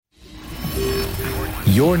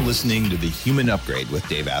You're listening to The Human Upgrade with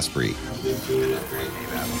Dave Asprey,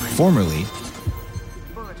 formerly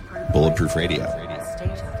Bulletproof Radio.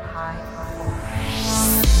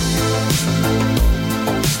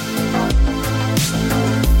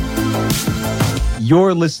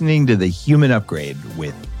 You're listening to The Human Upgrade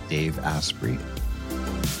with Dave Asprey.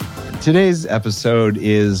 Today's episode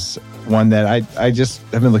is one that I just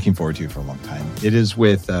have been looking forward to for a long time. It is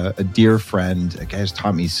with a dear friend, a guy who's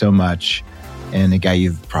taught me so much, and a guy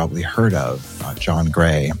you've probably heard of, John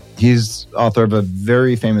Gray. He's author of a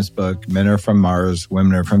very famous book, Men Are From Mars,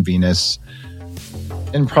 Women Are From Venus,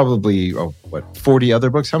 and probably, 40 other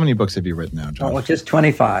books? How many books have you written now, John? Oh, just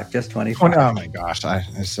 25. Oh my gosh,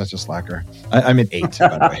 I'm such a slacker. I'm at 8,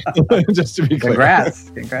 by the way, just to be clear.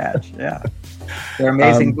 Congrats, yeah. They're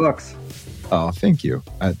amazing books. Oh, thank you.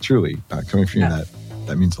 Truly, coming from you,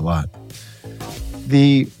 that means a lot.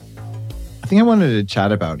 The thing I wanted to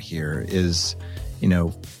chat about here is,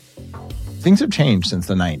 things have changed since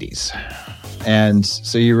the 90s. And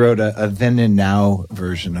so you wrote a then and now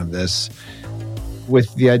version of this,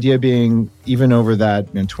 with the idea being, even over that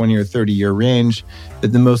 20 or 30 year range, that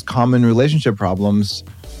the most common relationship problems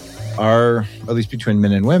are, at least between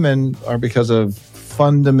men and women, are because of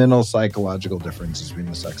fundamental psychological differences between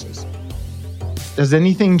the sexes. Has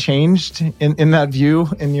anything changed in that view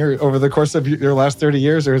over the course of your last 30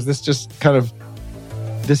 years? Or is this just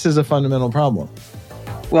this is a fundamental problem?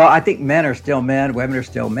 Well, I think men are still men, women are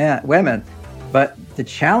still women, but the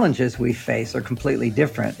challenges we face are completely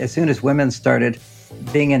different. As soon as women started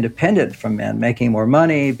being independent from men, making more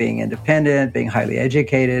money, being independent, being highly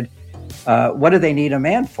educated, what do they need a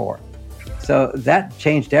man for? So that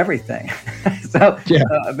changed everything.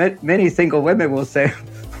 Many single women will say,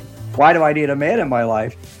 why do I need a man in my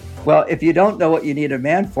life? Well, if you don't know what you need a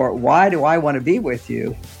man for, why do I want to be with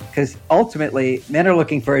you? Because ultimately, men are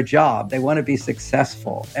looking for a job. They want to be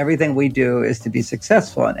successful. Everything we do is to be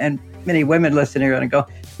successful. And many women listening are going to go,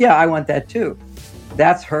 yeah, I want that too.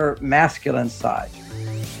 That's her masculine side.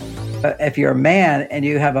 But if you're a man and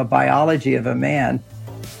you have a biology of a man,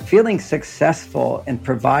 feeling successful in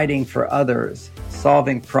providing for others,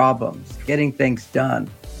 solving problems, getting things done,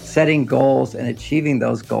 setting goals and achieving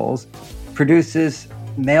those goals produces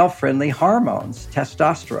male-friendly hormones,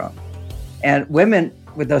 testosterone. And women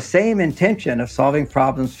with the same intention of solving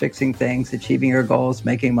problems, fixing things, achieving your goals,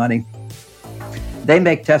 making money, they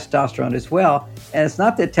make testosterone as well. And it's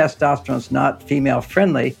not that testosterone is not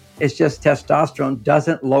female-friendly, it's just testosterone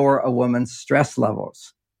doesn't lower a woman's stress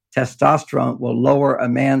levels. Testosterone will lower a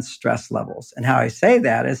man's stress levels. And how I say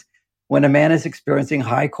that is, when a man is experiencing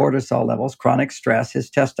high cortisol levels, chronic stress,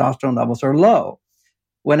 his testosterone levels are low.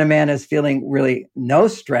 When a man is feeling really no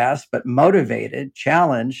stress, but motivated,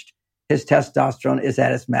 challenged, his testosterone is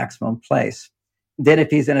at its maximum place. Then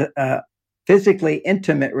if he's in a physically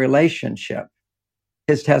intimate relationship,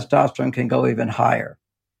 his testosterone can go even higher.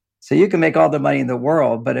 So you can make all the money in the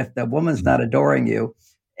world, but if the woman's not adoring you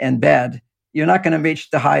in bed, you're not going to reach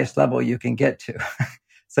the highest level you can get to.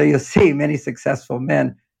 So you'll see many successful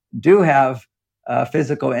men do have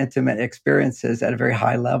physical, intimate experiences at a very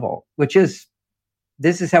high level,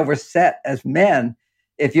 this is how we're set as men.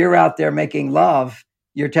 If you're out there making love,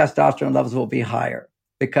 your testosterone levels will be higher.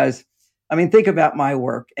 Because, think about my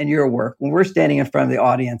work and your work. When we're standing in front of the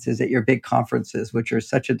audiences at your big conferences, which are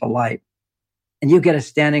such a delight, and you get a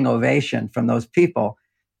standing ovation from those people,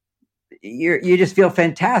 you just feel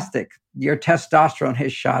fantastic. Your testosterone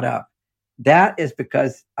has shot up. That is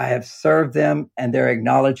because I have served them and they're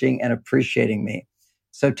acknowledging and appreciating me.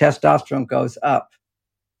 So testosterone goes up.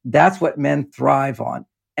 That's what men thrive on.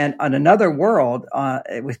 And on another world,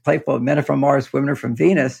 with playful Men Are From Mars, Women Are From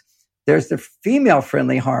Venus, there's the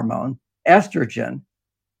female-friendly hormone, estrogen.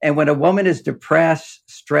 And when a woman is depressed,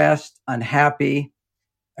 stressed, unhappy,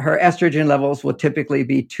 her estrogen levels will typically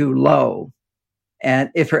be too low. And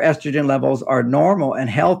if her estrogen levels are normal and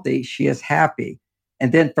healthy, she is happy.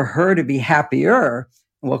 And then for her to be happier,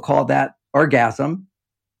 we'll call that orgasm,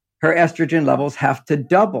 her estrogen levels have to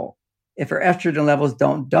double. If her estrogen levels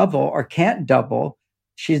don't double or can't double,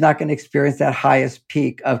 she's not going to experience that highest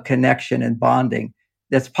peak of connection and bonding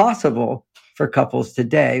that's possible for couples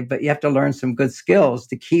today. But you have to learn some good skills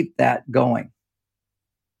to keep that going.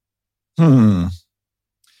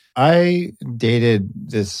 I dated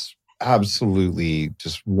this absolutely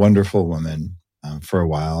just wonderful woman for a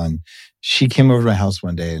while. And she came over to my house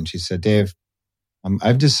one day and she said, Dave,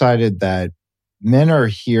 I've decided that men are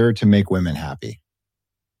here to make women happy.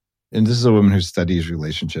 And this is a woman who studies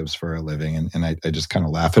relationships for a living. And I just kind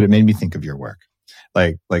of laugh at it. It made me think of your work.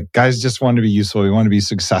 Like guys just want to be useful. We want to be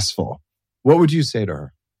successful. What would you say to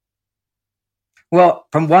her? Well,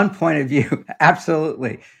 from one point of view,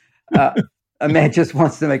 absolutely. A man just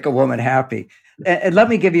wants to make a woman happy. And let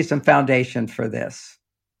me give you some foundation for this,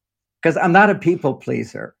 because I'm not a people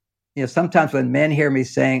pleaser. Sometimes when men hear me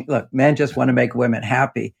saying, look, men just want to make women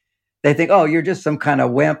happy, they think, oh, you're just some kind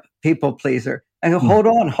of wimp people pleaser. I go, hold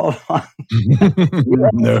on.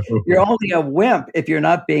 No. You're only a wimp if you're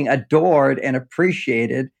not being adored and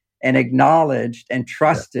appreciated and acknowledged and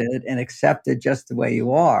trusted and accepted just the way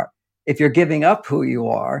you are. If you're giving up who you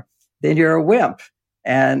are, then you're a wimp.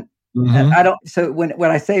 And I don't. So when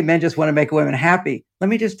I say men just want to make women happy, let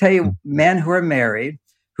me just tell you, men who are married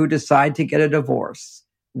who decide to get a divorce,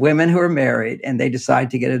 women who are married and they decide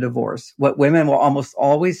to get a divorce, what women will almost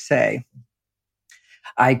always say,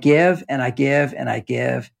 I give and I give and I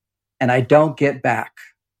give and I don't get back.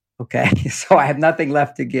 Okay. So I have nothing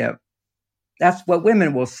left to give. That's what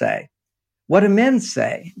women will say. What do men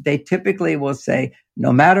say? They typically will say,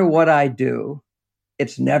 no matter what I do,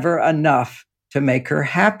 it's never enough to make her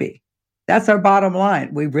happy. That's our bottom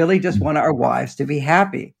line. We really just want our wives to be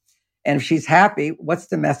happy. And if she's happy, what's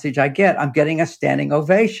the message I get? I'm getting a standing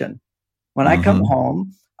ovation. When I come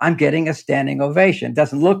home, I'm getting a standing ovation. It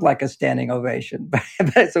doesn't look like a standing ovation, but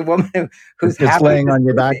it's a woman who's happy. It's laying on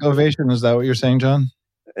your back ovation. Is that what you're saying, John?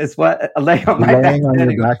 It's what a lay on my back. Laying on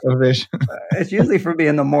your back ovation. It's usually for me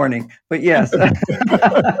in the morning, but yes.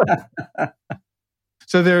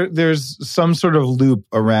 So there's some sort of loop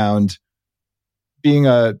around being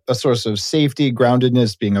a source of safety,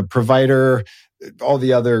 groundedness, being a provider, all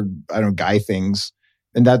the other, guy things.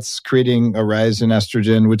 And that's creating a rise in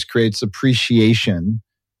estrogen, which creates appreciation,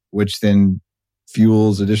 which then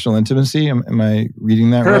fuels additional intimacy. Am I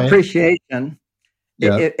reading that right? Her appreciation.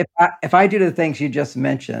 Yeah. If I do the things you just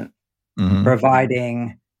mentioned,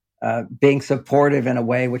 providing, being supportive in a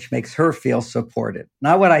way which makes her feel supported,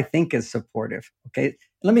 not what I think is supportive. Okay.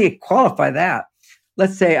 Let me qualify that.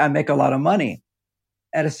 Let's say I make a lot of money.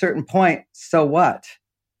 At a certain point, so what?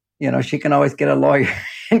 She can always get a lawyer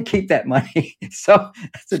and keep that money. So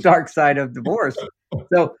that's the dark side of divorce.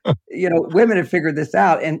 So, women have figured this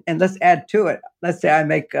out. And let's add to it. Let's say I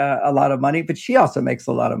make a lot of money, but she also makes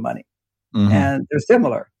a lot of money. And they're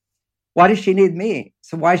similar. Why does she need me?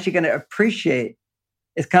 So why is she going to appreciate?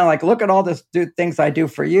 It's kind of like, look at all this things I do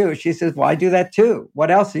for you. She says, well, I do that too.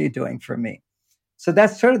 What else are you doing for me? So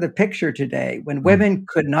that's sort of the picture today. When women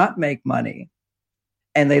could not make money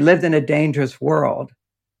and they lived in a dangerous world,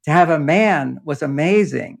 to have a man was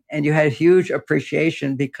amazing. And you had huge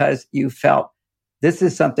appreciation because you felt this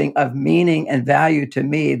is something of meaning and value to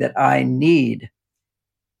me that I need.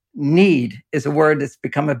 Need is a word that's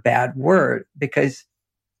become a bad word because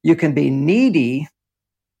you can be needy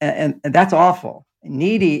and that's awful.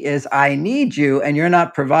 Needy is I need you and you're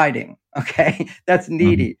not providing. Okay. That's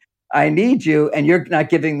needy. I need you and you're not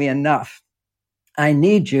giving me enough. I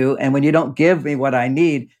need you. And when you don't give me what I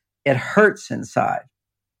need, it hurts inside.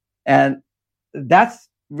 And that's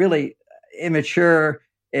really immature.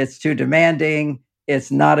 It's too demanding.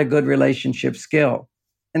 It's not a good relationship skill.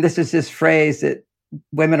 And this is this phrase that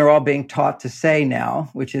women are all being taught to say now,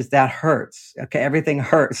 which is that hurts. Okay. Everything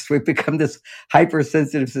hurts. We've become this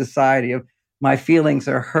hypersensitive society of my feelings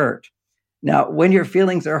are hurt. Now, when your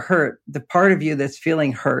feelings are hurt, the part of you that's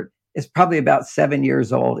feeling hurt is probably about 7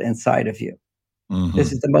 years old inside of you.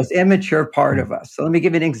 This is the most immature part of us. So let me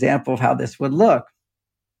give you an example of how this would look.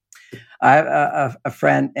 I have a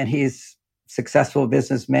friend and he's a successful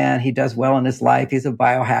businessman. He does well in his life. He's a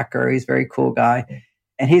biohacker. He's a very cool guy.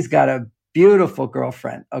 And he's got a beautiful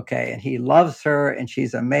girlfriend. Okay. And he loves her and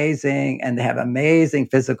she's amazing. And they have amazing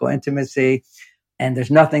physical intimacy. And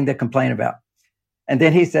there's nothing to complain about. And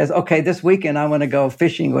then he says, okay, this weekend I want to go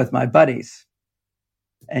fishing with my buddies.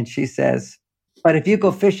 And she says, but if you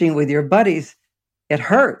go fishing with your buddies, it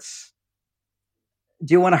hurts.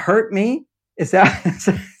 Do you want to hurt me? Is that,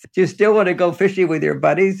 do you still want to go fishing with your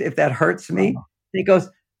buddies if that hurts me? He goes,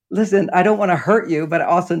 listen, I don't want to hurt you, but I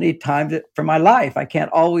also need time for my life. I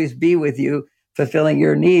can't always be with you fulfilling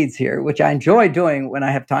your needs here, which I enjoy doing when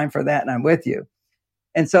I have time for that and I'm with you.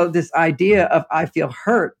 And so this idea of I feel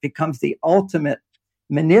hurt becomes the ultimate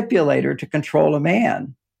manipulator to control a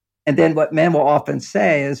man. And then what men will often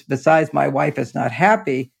say is, besides my wife is not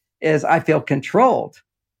happy, is I feel controlled.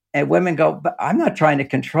 And women go, but I'm not trying to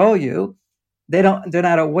control you. They're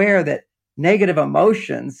not aware that negative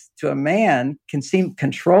emotions to a man can seem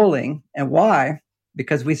controlling. And why?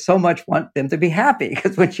 Because we so much want them to be happy.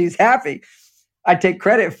 Because when she's happy, I take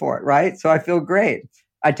credit for it, right? So I feel great.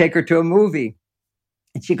 I take her to a movie.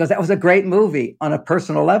 And she goes, that was a great movie. On a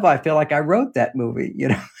personal level, I feel like I wrote that movie.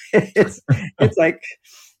 It's like,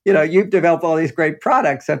 you've developed all these great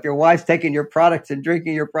products. So if your wife's taking your products and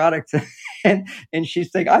drinking your products and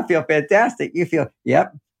she's thinking, I feel fantastic. You feel,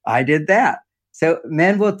 yep, I did that. So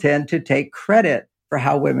men will tend to take credit for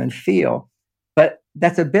how women feel. But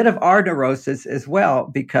that's a bit of our neurosis as well,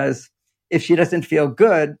 because if she doesn't feel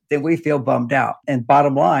good, then we feel bummed out. And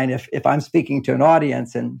bottom line, if I'm speaking to an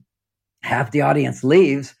audience and half the audience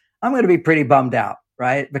leaves, I'm going to be pretty bummed out,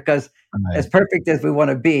 right? Because as perfect as we want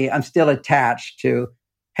to be, I'm still attached to,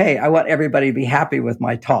 hey, I want everybody to be happy with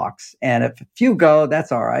my talks. And if a few go,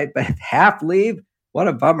 that's all right. But if half leave, what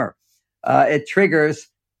a bummer. It triggers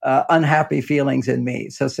unhappy feelings in me.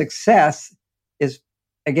 So success is,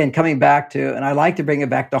 again, coming back to, and I like to bring it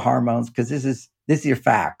back to hormones, because this is your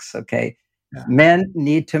facts, okay? Yeah. Men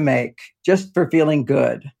need to make, just for feeling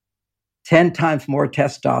good, 10 times more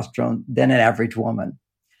testosterone than an average woman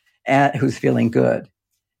who's feeling good.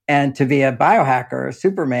 And to be a biohacker,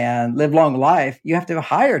 Superman, live long life, you have to have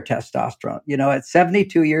higher testosterone. At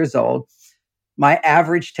 72 years old, my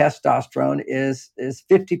average testosterone is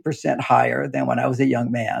 50% higher than when I was a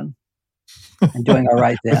young man. I'm doing all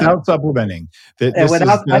right then. Without supplementing.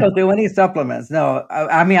 I don't do any supplements. No,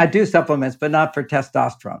 I mean, I do supplements, but not for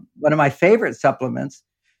testosterone. One of my favorite supplements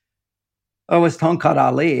was Tongkat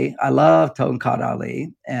Ali. I love Tongkat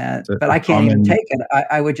Ali, but I can't even take it.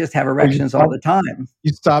 I would just have erections all the time.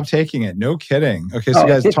 You stopped taking it. No kidding. Okay, so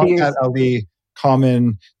guys, Tongkat Ali,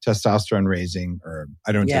 common testosterone raising herb.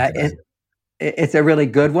 I don't take it. It's a really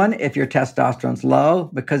good one if your testosterone's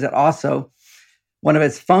low, because it also, one of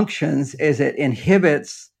its functions is it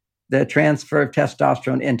inhibits the transfer of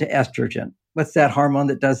testosterone into estrogen. What's that hormone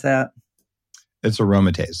that does that? It's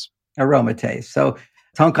aromatase. Aromatase. So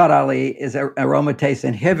Tongkat Ali is an aromatase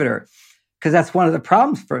inhibitor, because that's one of the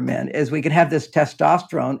problems for men is we can have this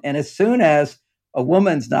testosterone, and as soon as a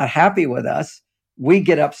woman's not happy with us, we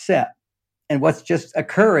get upset. And what's just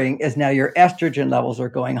occurring is now your estrogen levels are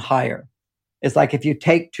going higher. It's like if you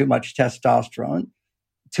take too much testosterone,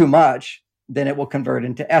 too much, then it will convert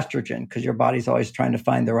into estrogen, because your body's always trying to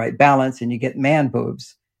find the right balance, and you get man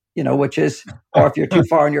boobs, which is, or if you're too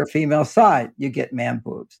far on your female side, you get man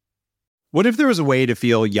boobs. What if there was a way to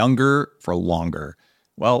feel younger for longer?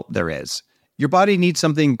 Well, there is. Your body needs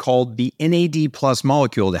something called the NAD+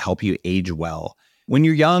 molecule to help you age well. When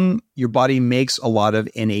you're young, your body makes a lot of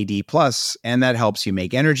NAD+, and that helps you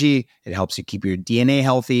make energy, it helps you keep your DNA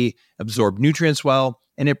healthy, absorb nutrients well,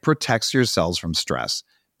 and it protects your cells from stress.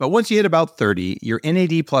 But once you hit about 30, your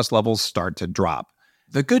NAD+ levels start to drop.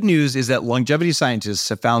 The good news is that longevity scientists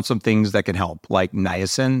have found some things that can help, like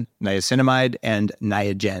niacin, niacinamide, and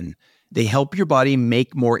Niagen. They help your body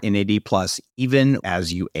make more NAD+ even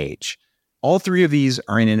as you age. All three of these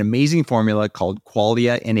are in an amazing formula called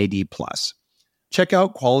Qualia NAD+. Check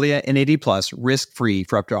out Qualia NAD+ risk-free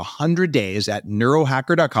for up to 100 days at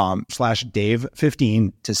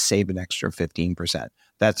neurohacker.com/Dave15 to save an extra 15%.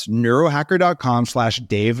 That's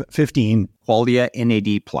neurohacker.com/Dave15, Qualia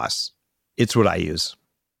NAD+. It's what I use.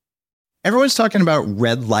 Everyone's talking about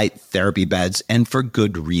red light therapy beds, and for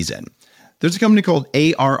good reason. There's a company called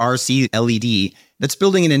ARRC LED that's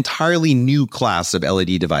building an entirely new class of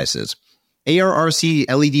LED devices. ARRC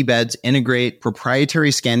LED beds integrate proprietary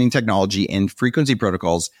scanning technology and frequency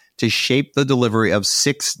protocols to shape the delivery of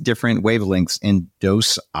 6 different wavelengths in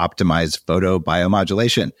dose-optimized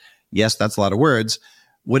photobiomodulation. Yes, that's a lot of words.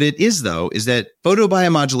 What it is, though, is that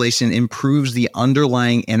photobiomodulation improves the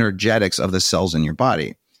underlying energetics of the cells in your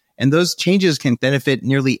body. And those changes can benefit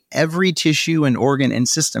nearly every tissue and organ and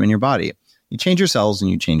system in your body. You change your cells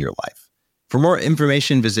and you change your life. For more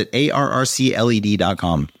information, visit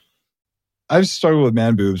arrcled.com. I've struggled with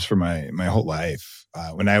man boobs for my whole life.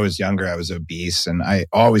 When I was younger, I was obese, and I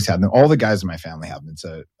always had them. All the guys in my family have them. It's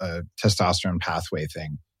a testosterone pathway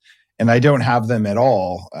thing. And I don't have them at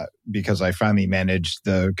all because I finally managed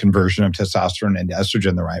the conversion of testosterone into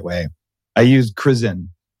estrogen the right way. I use Crizin,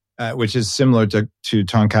 which is similar to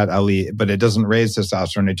Tongkat Ali, but it doesn't raise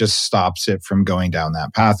testosterone. It just stops it from going down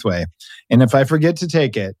that pathway. And if I forget to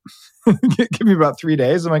take it, give me about 3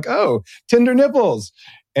 days, I'm like, oh, tender nipples.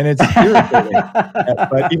 And it's irritating.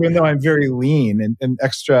 But even though I'm very lean and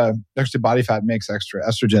extra body fat makes extra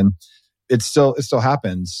estrogen, it still you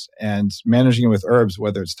And managing it with herbs,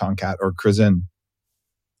 whether it's Tongkat or Crizin,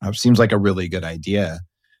 seems like a really good idea.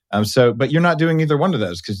 But you're not doing either one of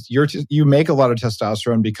those because you make a lot of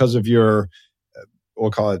testosterone because of your,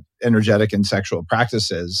 we'll call it energetic and sexual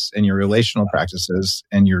practices and your relational practices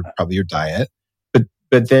and probably your diet.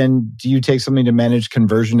 But then do you take something to manage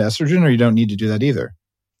conversion to estrogen, or you don't need to do that either?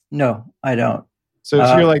 No, I don't. So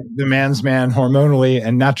you're like the man's man hormonally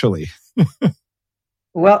and naturally.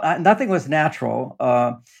 Well, nothing was natural.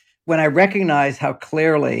 when I recognize how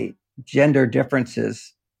clearly gender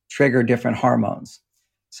differences trigger different hormones.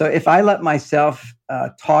 So if I let myself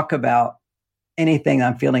talk about anything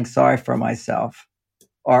I'm feeling sorry for myself,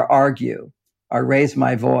 or argue, or raise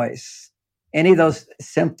my voice, any of those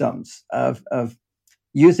symptoms of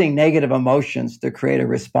using negative emotions to create a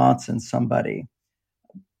response in somebody,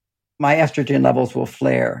 my estrogen levels will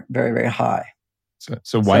flare very, very high.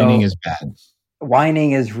 So whining is bad.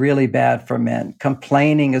 Whining is really bad for men.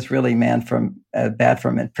 Complaining is really bad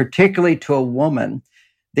for men, particularly to a woman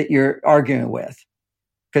that you're arguing with,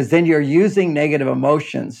 because then you're using negative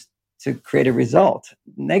emotions to create a result.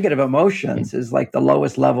 Negative emotions is like the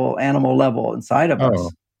lowest level, animal level inside of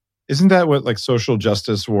us. Isn't that what like social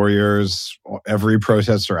justice warriors, every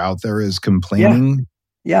protester out there is complaining?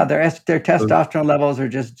 Yeah, their testosterone levels are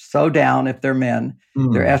just so down if they're men.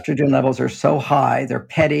 Their estrogen levels are so high. They're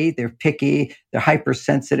petty, they're picky, they're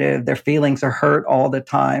hypersensitive. Their feelings are hurt all the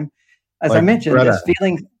time. As like I mentioned, this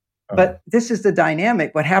feeling. But this is the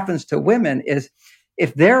dynamic. What happens to women is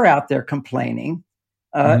if they're out there complaining,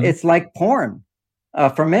 it's like porn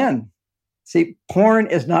for men. See, porn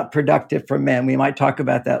is not productive for men. We might talk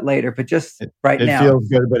about that later, but just now. It feels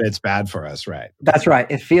good, but it's bad for us, right? That's right.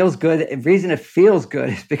 It feels good. The reason it feels good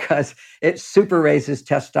is because it super raises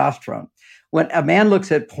testosterone. When a man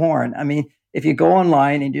looks at porn, I mean, if you go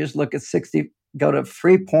online and you just look at go to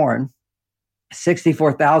free porn,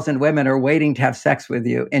 64,000 women are waiting to have sex with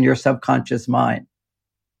you in your subconscious mind.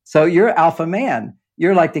 So you're alpha man.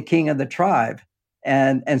 You're like the king of the tribe.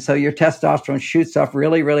 And so your testosterone shoots up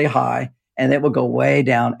really, really high, and it will go way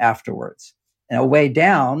down afterwards. And a way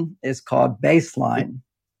down is called baseline.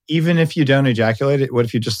 Even if you don't ejaculate it, what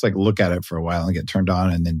if you just like look at it for a while and get turned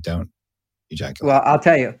on and then don't ejaculate? Well, I'll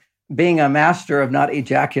tell you, being a master of not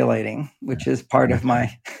ejaculating, which is part of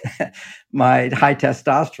my my high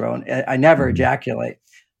testosterone, I never ejaculate.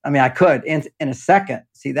 I mean, I could in a second.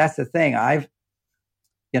 See, that's the thing. I'm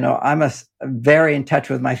very in touch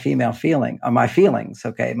with my female my feelings.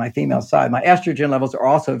 Okay, my female side. My estrogen levels are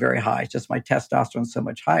also very high. It's just my testosterone is so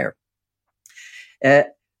much higher.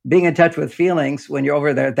 Being in touch with feelings when you're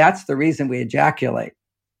over there, that's the reason we ejaculate.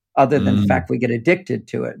 Other than the fact we get addicted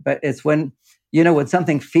to it, but it's when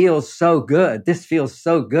something feels so good. This feels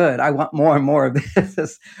so good. I want more and more of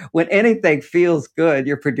this. When anything feels good,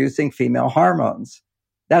 you're producing female hormones.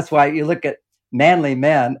 That's why you look at manly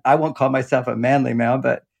men. I won't call myself a manly man,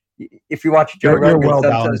 but if you watch Joe Rogan, you're a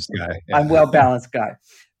well-balanced guy. Yeah. I'm a well-balanced guy.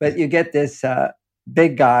 But you get this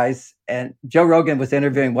big guys, and Joe Rogan was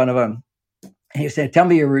interviewing one of them. And he said, "Tell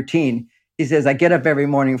me your routine." He says, "I get up every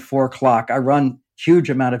morning at 4:00. I run huge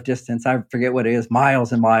amount of distance. I forget what it is,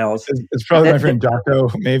 miles and miles." It's probably my friend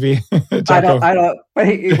Jocko, maybe. Jocko. I don't. But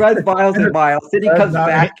he runs miles and miles. Then he comes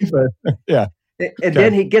back. Yeah. And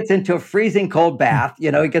then he gets into a freezing cold bath. He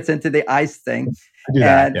gets into the ice thing. I do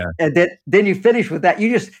that, yeah. And then you finish with that.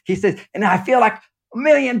 He says, "And I feel like $1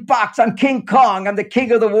 million. I'm King Kong. I'm the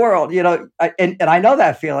king of the world." And I know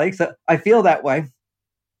that feeling. So I feel that way.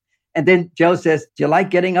 And then Joe says, "Do you like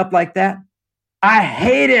getting up like that?" "I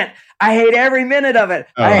hate it. I hate every minute of it.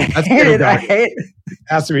 I hate it. I hate it."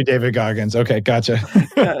 Has to be David Goggins. Okay, gotcha.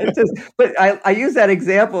 But I use that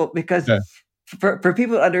example because for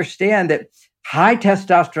people to understand that high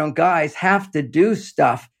testosterone guys have to do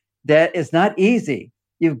stuff that is not easy.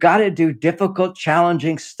 You've got to do difficult,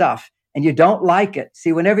 challenging stuff, and you don't like it.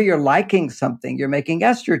 See, whenever you're liking something, you're making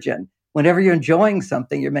estrogen. Whenever you're enjoying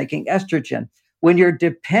something, you're making estrogen. When you're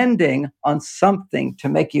depending on something to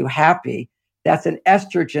make you happy, that's an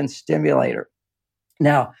estrogen stimulator.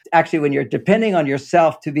 Now, actually, when you're depending on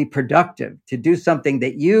yourself to be productive, to do something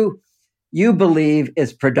that you believe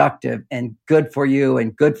is productive and good for you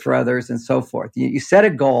and good for others and so forth, you set a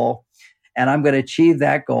goal, and I'm going to achieve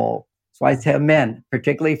that goal. So I tell men,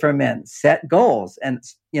 particularly for men, set goals. And,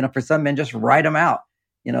 for some men, just write them out,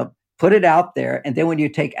 put it out there. And then when you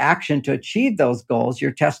take action to achieve those goals,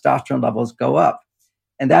 your testosterone levels go up.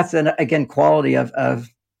 And that's, again, quality of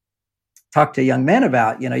talk to young men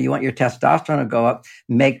about, you want your testosterone to go up,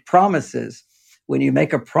 make promises. When you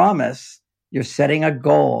make a promise, you're setting a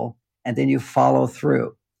goal and then you follow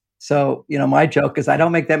through. So, my joke is I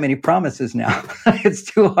don't make that many promises now. It's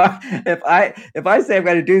too hard. If I say I'm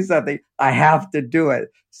going to do something, I have to do it.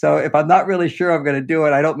 So if I'm not really sure I'm going to do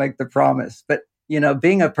it, I don't make the promise. But,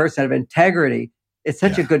 being a person of integrity, it's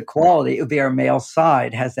such a good quality. It would be our male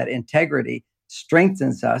side has that integrity,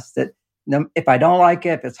 strengthens us that if I don't like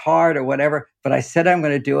it, if it's hard or whatever, but I said I'm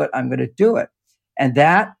going to do it, I'm going to do it. And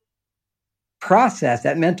that process,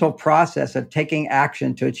 that mental process of taking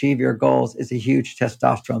action to achieve your goals is a huge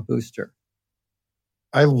testosterone booster.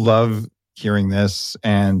 I love hearing this.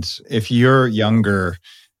 And if you're younger,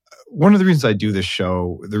 one of the reasons I do this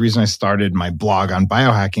show, the reason I started my blog on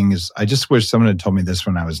biohacking is I just wish someone had told me this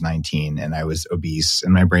when I was 19 and I was obese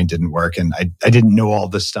and my brain didn't work and I didn't know all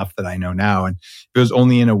the stuff that I know now. And it was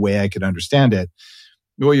only in a way I could understand it.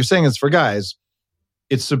 What you're saying is for guys,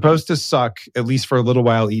 it's supposed to suck at least for a little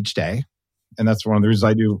while each day. And that's one of the reasons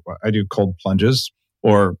I do cold plunges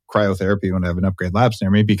or cryotherapy when I have an Upgrade Labs near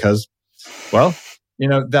me because, well,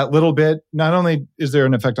 that little bit, not only is there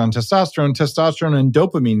an effect on testosterone and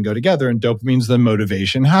dopamine go together, and dopamine's the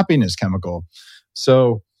motivation, happiness chemical.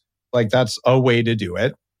 So like that's a way to do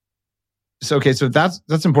it. So, okay, so that's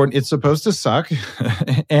important. It's supposed to suck.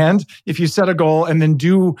 And if you set a goal and then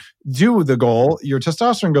do the goal, your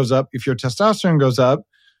testosterone goes up. If your testosterone goes up,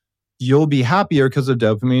 you'll be happier because of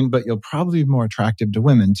dopamine, but you'll probably be more attractive to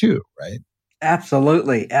women too, right?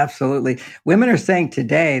 Absolutely. Absolutely. Women are saying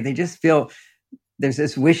today, they just feel there's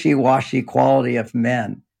this wishy-washy quality of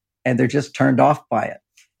men and they're just turned off by it.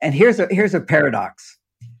 And here's a paradox.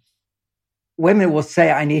 Women will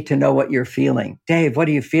say, I need to know what you're feeling. Dave, what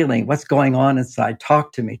are you feeling? What's going on inside?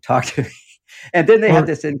 Talk to me. And then they have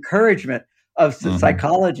this encouragement of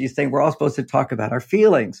psychology saying we're all supposed to talk about our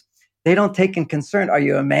feelings. They don't take in concern, are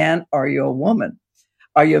you a man? Are you a woman?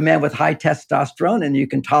 Are you a man with high testosterone and you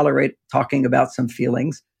can tolerate talking about some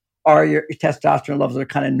feelings? Or your testosterone levels are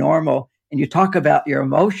kind of normal and you talk about your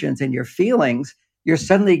emotions and your feelings, you're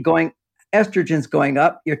suddenly estrogen's going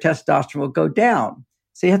up, your testosterone will go down.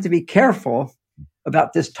 So you have to be careful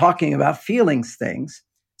about this talking about feelings things.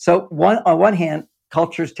 So on one hand,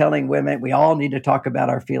 culture's telling women we all need to talk about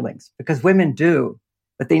our feelings because women do,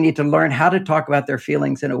 but they need to learn how to talk about their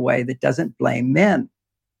feelings in a way that doesn't blame men.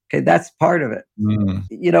 Okay, that's part of it.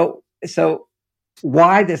 So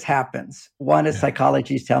why this happens, one is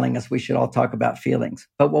psychology is telling us we should all talk about feelings.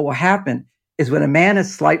 But what will happen is when a man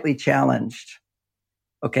is slightly challenged,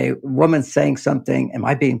 okay, woman's saying something, am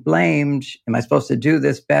I being blamed? Am I supposed to do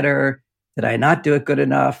this better? Did I not do it good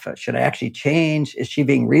enough? Should I actually change? Is she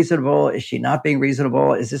being reasonable? Is she not being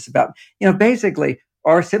reasonable? Is this about, basically,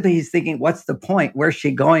 or simply he's thinking, what's the point? Where's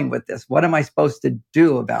she going with this? What am I supposed to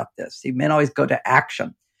do about this? See, men always go to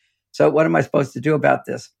action. So what am I supposed to do about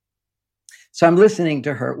this? So I'm listening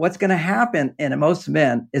to her. What's going to happen in most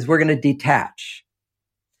men is we're going to detach.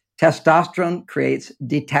 Testosterone creates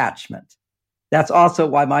detachment. That's also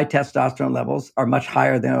why my testosterone levels are much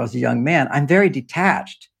higher than when I was a young man. I'm very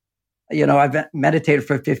detached. I've meditated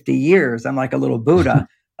for 50 years. I'm like a little Buddha.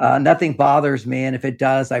 Nothing bothers me. And if it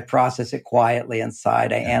does, I process it quietly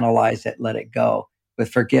inside. I analyze it, let it go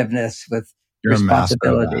with forgiveness, with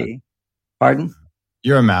responsibility. Pardon?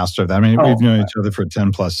 You're a master of that. I mean, we've known each other for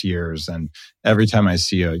 10 plus years. And every time I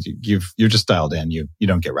see you, you're just dialed in. You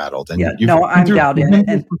don't get rattled. And I'm dialed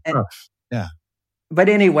in. Yeah. But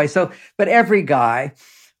anyway, but every guy,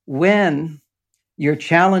 when you're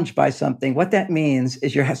challenged by something, what that means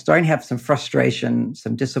is you're starting to have some frustration,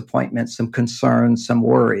 some disappointment, some concerns, some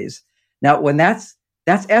worries. Now, when that's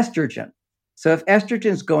estrogen. So if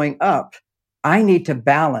estrogen's going up, I need to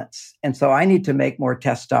balance. And so I need to make more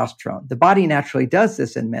testosterone. The body naturally does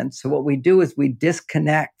this in men. So what we do is we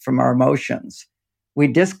disconnect from our emotions. We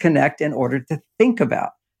disconnect in order to think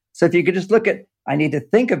about. So if you could just look at, I need to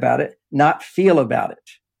think about it, not feel about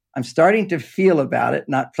it. I'm starting to feel about it,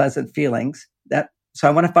 not pleasant feelings. So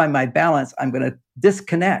I want to find my balance. I'm going to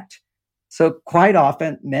disconnect. So quite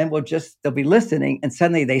often men they'll be listening and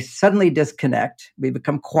they suddenly disconnect. We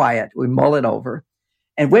become quiet. We mull it over.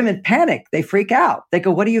 And women panic. They freak out. They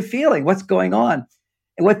go, what are you feeling? What's going on?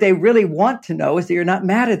 And what they really want to know is that you're not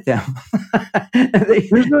mad at them.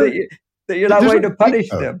 that you're not going to punish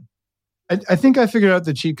them. I think I figured out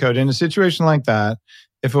the cheat code. In a situation like that,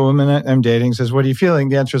 if a woman I'm dating says, what are you feeling?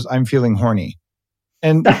 The answer is, I'm feeling horny.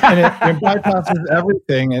 And it bypasses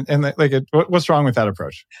everything. And what's wrong with that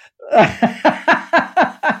approach?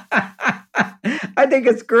 I think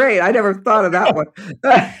it's great. I never thought of that one.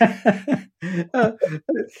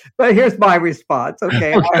 But here's my response.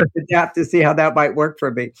 Okay. I have to adapt to see how that might work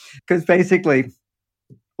for me. Because basically,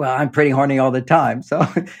 I'm pretty horny all the time. So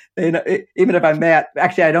even if I'm mad,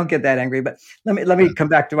 actually, I don't get that angry. But let me come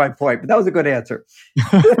back to my point. But that was a good answer.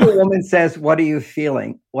 If a woman says, what are you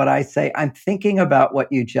feeling? What I say, I'm thinking about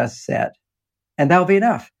what you just said. And that'll be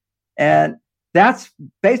enough. And that's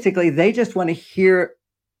basically, they just want to hear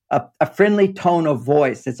a friendly tone of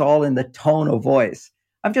voice. It's all in the tone of voice.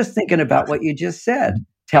 I'm just thinking about what you just said.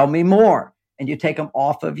 Tell me more. And you take them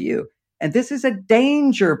off of you. And this is a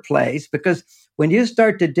danger place because when you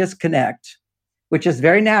start to disconnect, which is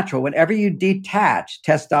very natural, whenever you detach,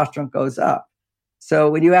 testosterone goes up. So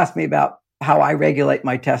when you ask me about how I regulate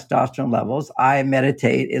my testosterone levels, I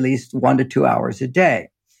meditate at least 1 to 2 hours a day,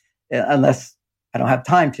 unless I don't have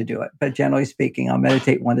time to do it, but generally speaking, I'll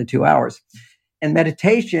meditate 1 to 2 hours. In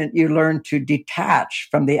meditation, you learn to detach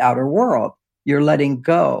from the outer world. You're letting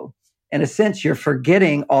go. In a sense, you're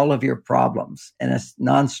forgetting all of your problems in a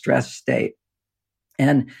non-stress state.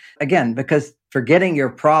 And again, because forgetting your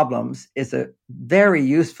problems is a very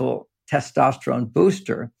useful testosterone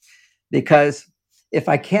booster, because if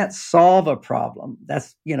I can't solve a problem,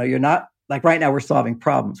 that's, you're not, like right now we're solving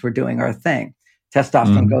problems. We're doing our thing.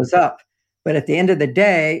 Testosterone goes up. But at the end of the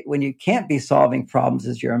day, when you can't be solving problems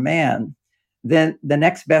as you're a man, then the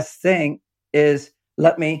next best thing is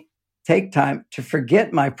let me take time to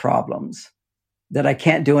forget my problems that I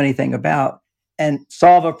can't do anything about and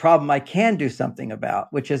solve a problem I can do something about,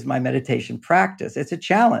 which is my meditation practice. It's a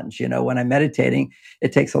challenge. When I'm meditating,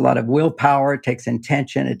 it takes a lot of willpower, it takes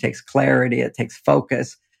intention, it takes clarity, it takes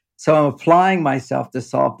focus. So I'm applying myself to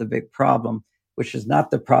solve the big problem, which is not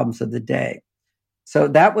the problems of the day. So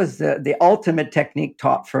that was the ultimate technique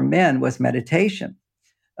taught for men was meditation.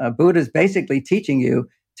 Buddha's basically teaching you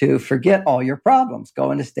to forget all your problems, go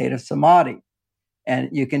into a state of samadhi. And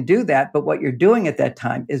you can do that, but what you're doing at that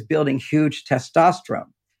time is building huge testosterone.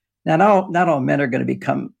 Now, not all men are going to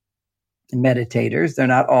become meditators. They're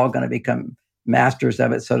not all going to become masters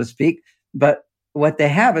of it, so to speak. But what they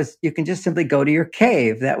have is you can just simply go to your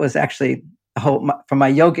cave. That was actually from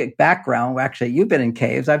my yogic background. Actually, you've been in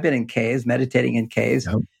caves. I've been in caves, meditating in caves.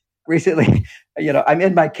 Yep. Recently, I'm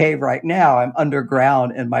in my cave right now. I'm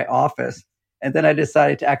underground in my office. And then I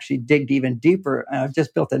decided to actually dig even deeper. And I've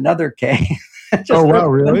just built another cave. Oh, wow,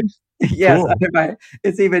 really? Yes, cool.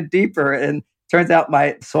 It's even deeper. And turns out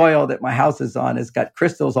my soil that my house is on has got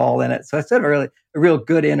crystals all in it. So it's a real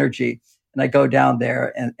good energy. And I go down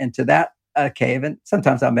there and into that cave. And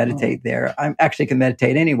sometimes I'll meditate there. I actually can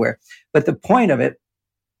meditate anywhere. But the point of it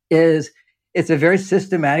is it's a very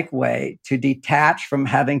systematic way to detach from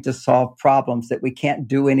having to solve problems that we can't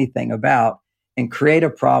do anything about and create a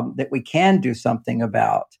problem that we can do something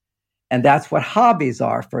about. And that's what hobbies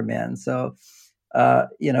are for men. So,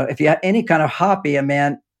 if you have any kind of hobby a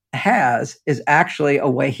man has is actually a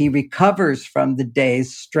way he recovers from the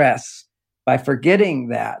day's stress by forgetting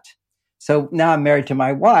that. So now I'm married to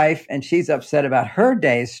my wife and she's upset about her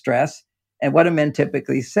day's stress. And what do men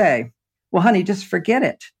typically say? Well, honey, just forget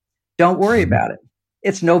it. Don't worry about it.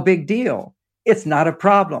 It's no big deal. It's not a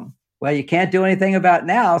problem. Well, you can't do anything about it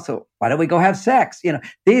now. So why don't we go have sex?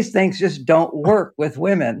 These things just don't work with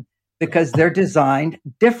women because they're designed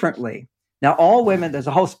differently. Now, all women, there's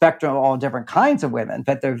a whole spectrum of all different kinds of women,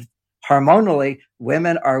 but they're hormonally,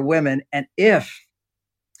 women are women. And if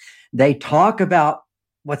they talk about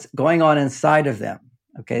what's going on inside of them,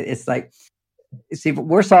 okay, it's like, see,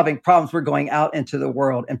 we're solving problems. We're going out into the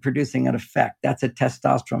world and producing an effect. That's a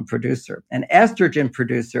testosterone producer. An estrogen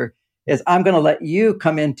producer is I'm going to let you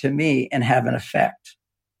come into me and have an effect.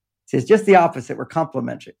 See, it's just the opposite. We're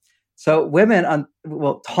complementary. So women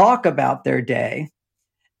will talk about their day,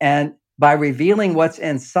 and by revealing what's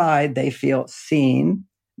inside, they feel seen,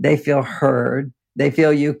 they feel heard, they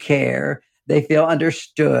feel you care, they feel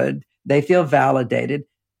understood, they feel validated.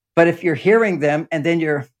 But if you're hearing them and then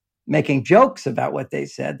you're making jokes about what they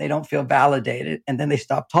said, they don't feel validated, and then they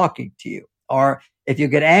stop talking to you. Or if you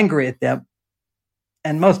get angry at them,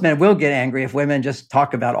 and most men will get angry if women just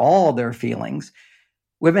talk about all their feelings.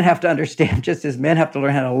 Women have to understand, just as men have to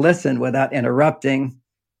learn how to listen without interrupting,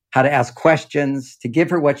 how to ask questions, to give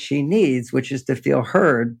her what she needs, which is to feel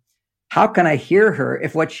heard. How can I hear her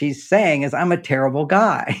if what she's saying is, I'm a terrible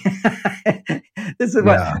guy? This is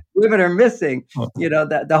what women are missing.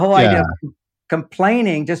 The whole idea of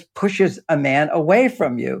complaining just pushes a man away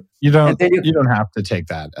from you. You don't have to take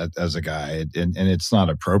that as a guy, and it's not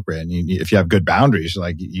appropriate. And if you have good boundaries,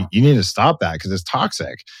 you need to stop that because it's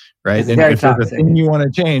toxic, right? It's very if toxic. there's a thing you want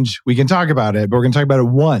to change, we can talk about it, but we're going to talk about it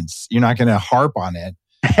once. You're not going to harp on it.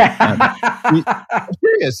 I'm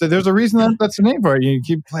serious. So there's a reason that's the name for it. You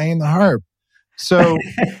keep playing the harp. So,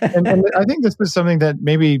 and I think this is something that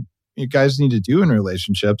maybe you guys need to do in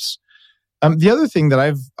relationships. The other thing that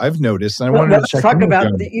I've noticed, and I wanted to check. Talk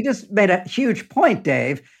about. You just made a huge point,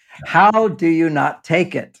 Dave. How do you not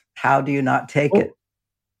take it? How do you not take it?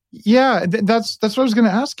 Yeah, that's what I was going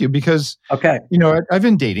to ask you because I've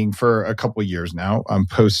been dating for a couple of years now.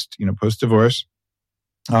 Post divorce,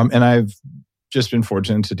 and I've just been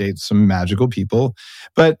fortunate to date some magical people.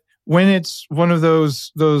 But when it's one of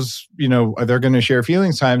those they're going to share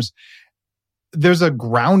feelings times, there's a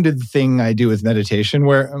grounded thing I do with meditation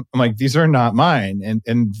where I'm like, these are not mine,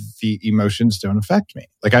 and the emotions don't affect me.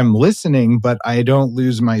 Like I'm listening, but I don't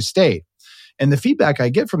lose my state. And the feedback I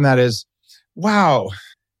get from that is, wow,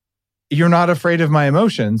 you're not afraid of my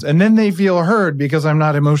emotions. And then they feel heard because I'm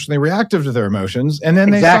not emotionally reactive to their emotions. And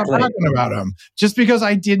then they stop talking about them just because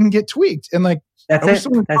I didn't get tweaked. And like, that's I wish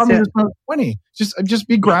someone taught me this when I was 20. Just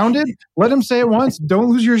be grounded. Let them say it once. Don't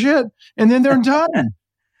lose your shit. And then they're done.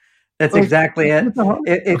 That's exactly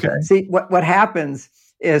it. See, what happens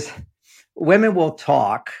is women will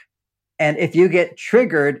talk. And if you get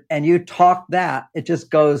triggered and you talk that, it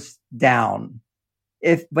just goes down.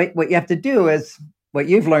 What you have to do is, what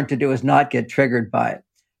you've learned to do is not get triggered by it.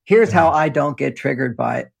 Here's how I don't get triggered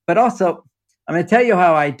by it. But also, I'm going to tell you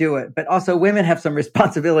how I do it. But also, women have some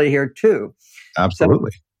responsibility here too.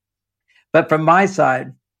 Absolutely. But from my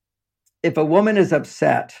side, if a woman is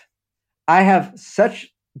upset, I have such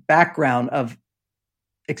background of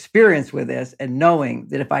experience with this and knowing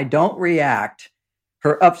that if I don't react,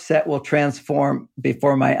 her upset will transform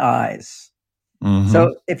before my eyes. Mm-hmm.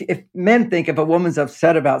 So if men think if a woman's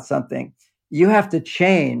upset about something, you have to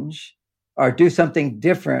change or do something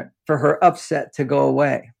different for her upset to go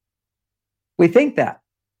away. We think that,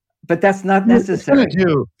 but that's not necessary.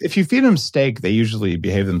 If you feed them steak, they usually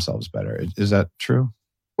behave themselves better. Is that true?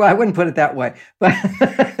 Well, I wouldn't put it that way, but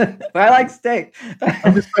I like steak.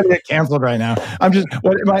 I'm just trying to get canceled right now.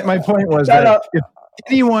 My point was that if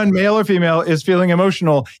anyone, male or female, is feeling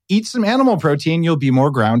emotional, eat some animal protein. You'll be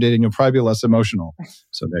more grounded and you'll probably be less emotional.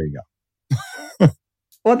 So there you go.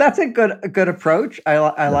 Well, that's a good approach.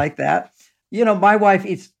 I like that. You know, my wife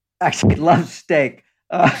actually loves steak.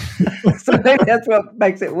 So maybe that's what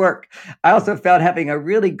makes it work. I also found having a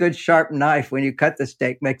really good sharp knife when you cut the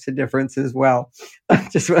steak makes a difference as well.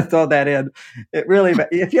 Just want to throw that in. It really,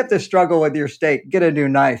 if you have to struggle with your steak, get a new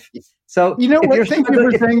knife. So you know what? Thank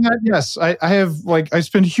you for saying that. Yes, I have I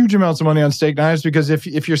spend huge amounts of money on steak knives because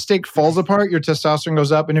if your steak falls apart, your testosterone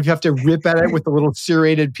goes up, and if you have to rip at it with a little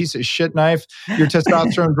serrated piece of shit knife, your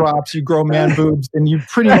testosterone drops. You grow man boobs, and you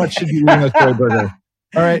pretty much should be eating a soy burger.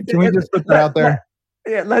 All right, can we just put that out there?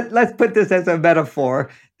 Yeah, let's put this as a metaphor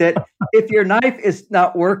that if your knife is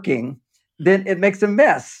not working, then it makes a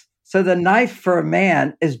mess. So the knife for a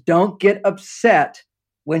man is don't get upset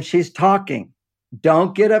when she's talking.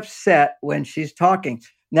 Don't get upset when she's talking.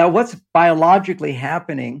 Now, what's biologically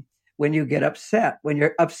happening when you get upset? When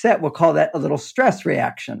you're upset, we'll call that a little stress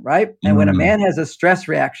reaction, right? And when a man has a stress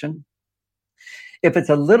reaction, if it's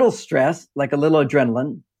a little stress, like a little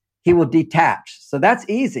adrenaline, he will detach. So that's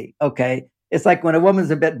easy, okay? It's like when a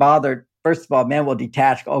woman's a bit bothered, first of all, man will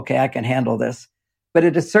detach. Okay, I can handle this. But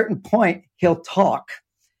at a certain point, he'll talk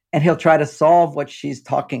and he'll try to solve what she's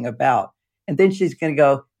talking about. And then she's going to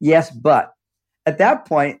go, yes, but. At that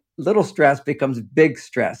point, little stress becomes big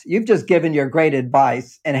stress. You've just given your great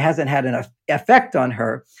advice and it hasn't had an effect on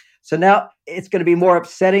her. So now it's going to be more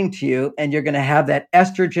upsetting to you and you're going to have that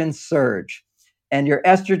estrogen surge. And your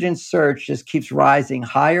estrogen surge just keeps rising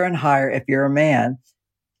higher and higher if you're a man,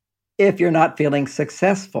 if you're not feeling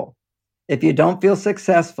successful. If you don't feel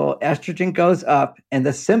successful, estrogen goes up. And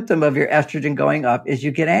the symptom of your estrogen going up is you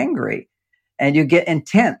get angry and you get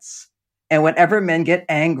intense. And whenever men get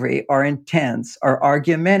angry or intense or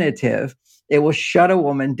argumentative, it will shut a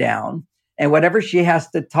woman down. And whatever she has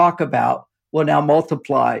to talk about will now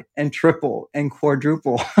multiply and triple and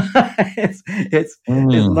quadruple. It's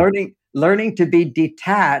learning to be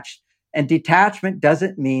detached. And detachment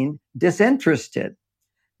doesn't mean disinterested.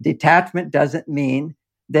 Detachment doesn't mean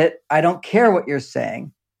that I don't care what you're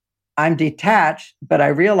saying. I'm detached, but I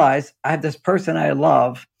realize I have this person I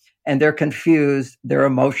love. And they're confused, they're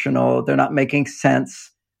emotional, they're not making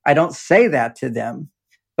sense. I don't say that to them.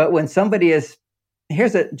 But when somebody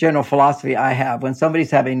here's a general philosophy I have. When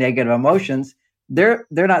somebody's having negative emotions, they're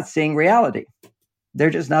not seeing reality. They're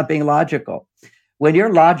just not being logical. When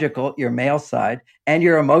you're logical, your male side, and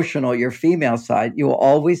you're emotional, your female side, you will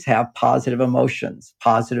always have positive emotions,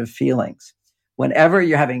 positive feelings. Whenever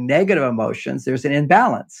you're having negative emotions, there's an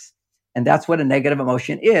imbalance. And that's what a negative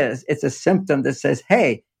emotion is. It's a symptom that says,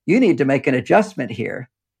 hey, you need to make an adjustment here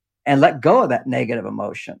and let go of that negative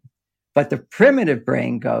emotion. But the primitive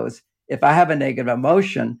brain goes, if I have a negative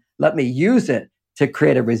emotion, let me use it to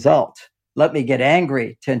create a result. Let me get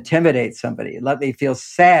angry to intimidate somebody. Let me feel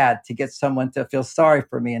sad to get someone to feel sorry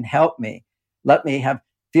for me and help me. Let me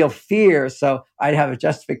feel fear so I'd have a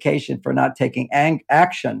justification for not taking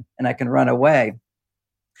action and I can run away.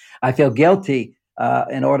 I feel guilty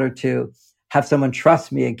in order to have someone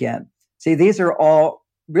trust me again. See, these are all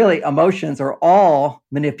really, emotions are all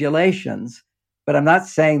manipulations, but I'm not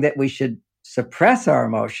saying that we should suppress our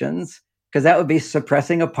emotions because that would be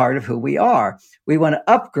suppressing a part of who we are. We want to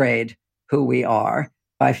upgrade who we are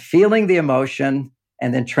by feeling the emotion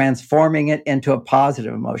and then transforming it into a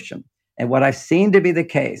positive emotion. And what I've seen to be the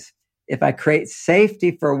case if I create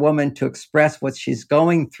safety for a woman to express what she's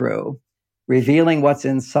going through, revealing what's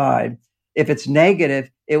inside, if it's negative,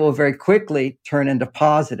 it will very quickly turn into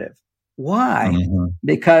positive. Why? Mm-hmm.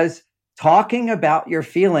 Because talking about your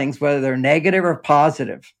feelings, whether they're negative or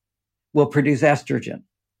positive, will produce estrogen.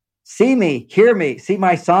 See me, hear me, see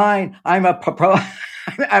my sign. I'm I'm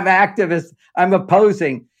an activist. I'm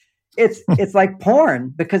opposing. It's like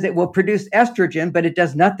porn because it will produce estrogen, but it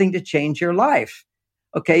does nothing to change your life.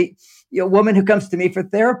 Okay. A woman who comes to me for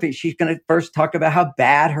therapy, she's going to first talk about how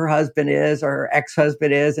bad her husband is or her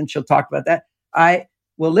ex-husband is, and she'll talk about that. I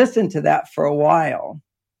will listen to that for a while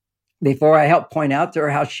before I help point out to her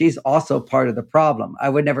how she's also part of the problem. I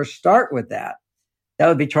would never start with that. That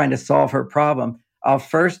would be trying to solve her problem. I'll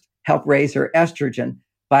first help raise her estrogen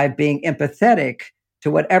by being empathetic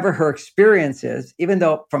to whatever her experience is, even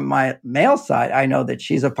though from my male side, I know that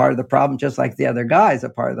she's a part of the problem, just like the other guy is a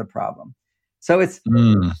part of the problem. So it's,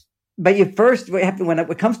 but you first have to, when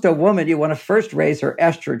it comes to a woman, you want to first raise her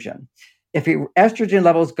estrogen. If your estrogen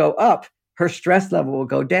levels go up, her stress level will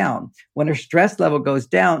go down. When her stress level goes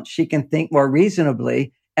down, she can think more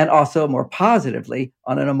reasonably and also more positively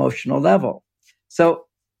on an emotional level. So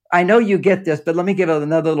I know you get this, but let me give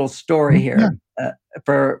another little story here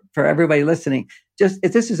for everybody listening. Just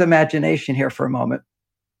if this is imagination here for a moment.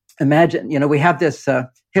 Imagine, we have this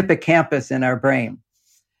hippocampus in our brain,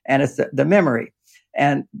 and it's the memory,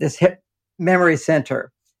 and this memory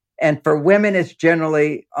center. And for women, it's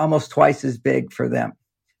generally almost twice as big for them.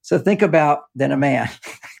 So think about than a man,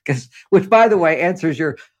 which, by the way, answers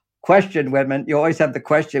your question, women. You always have the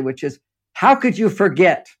question, which is, how could you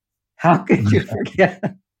forget? How could you forget?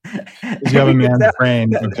 You have a man's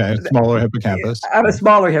brain, okay, smaller hippocampus. I have a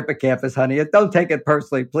smaller hippocampus, honey. Don't take it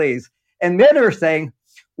personally, please. And men are saying,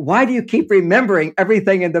 why do you keep remembering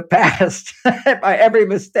everything in the past? By every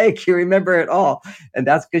mistake, you remember it all. And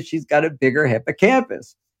that's because she's got a bigger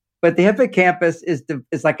hippocampus. But the hippocampus is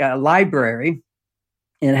like a library,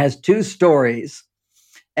 and it has 2 stories.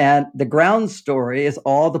 And the ground story is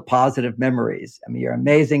all the positive memories. I mean, you're an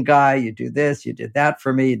amazing guy. You do this, you did that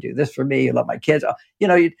for me, you do this for me, you love my kids.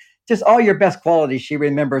 Just all your best qualities she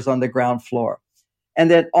remembers on the ground floor. And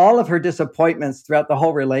then all of her disappointments throughout the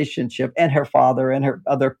whole relationship and her father and her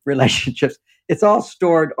other relationships, it's all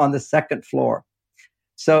stored on the second floor.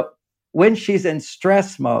 So when she's in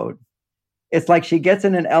stress mode, it's like she gets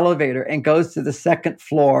in an elevator and goes to the second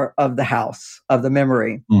floor of the house, of the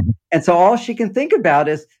memory. Mm-hmm. And so all she can think about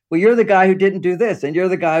is, well, you're the guy who didn't do this, and you're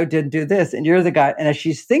the guy who didn't do this, and you're the guy. And as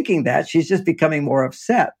she's thinking that, she's just becoming more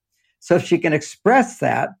upset. So if she can express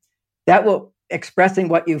that will, expressing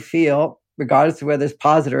what you feel, regardless of whether it's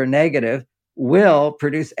positive or negative, will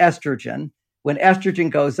produce estrogen. When estrogen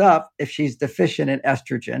goes up, if she's deficient in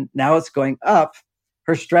estrogen, now it's going up,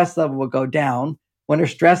 her stress level will go down. When her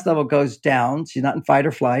stress level goes down, she's not in fight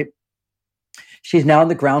or flight. She's now on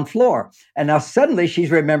the ground floor. And now suddenly she's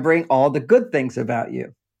remembering all the good things about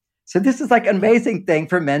you. So this is like an amazing thing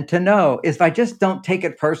for men to know, is if I just don't take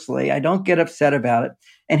it personally, I don't get upset about it.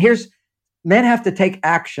 And men have to take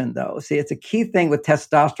action though. See, it's a key thing with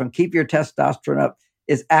testosterone. Keep your testosterone up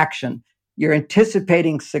is action. You're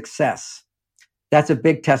anticipating success. That's a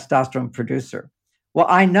big testosterone producer. Well,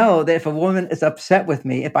 I know that if a woman is upset with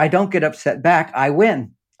me, if I don't get upset back, I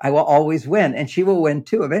win. I will always win, and she will win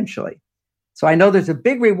too eventually. So I know there's a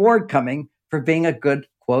big reward coming for being a good,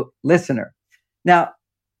 quote, listener. Now,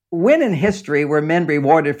 when in history were men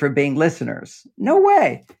rewarded for being listeners? No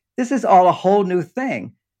way. This is all a whole new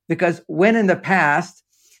thing, because when in the past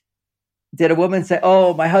did a woman say,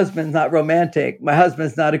 oh, my husband's not romantic, my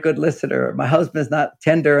husband's not a good listener, my husband's not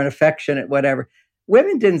tender and affectionate, whatever.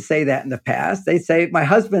 Women didn't say that in the past. They say, my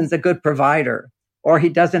husband's a good provider, or he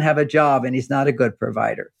doesn't have a job and he's not a good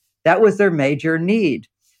provider. That was their major need.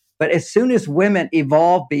 But as soon as women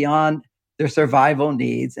evolve beyond their survival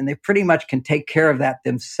needs and they pretty much can take care of that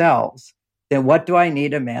themselves, then what do I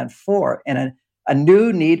need a man for? And a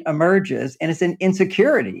new need emerges, and it's an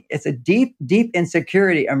insecurity. It's a deep, deep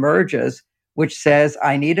insecurity emerges, which says,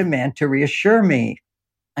 I need a man to reassure me.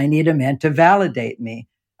 I need a man to validate me.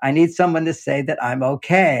 I need someone to say that I'm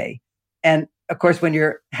okay. And of course, when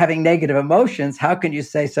you're having negative emotions, how can you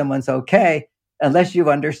say someone's okay unless you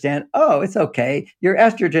understand, oh, it's okay. Your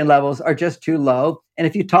estrogen levels are just too low. And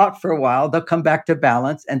if you talk for a while, they'll come back to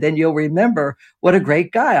balance. And then you'll remember what a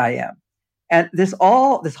great guy I am. And this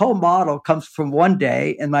whole model comes from one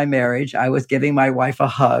day in my marriage. I was giving my wife a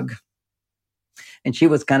hug, and she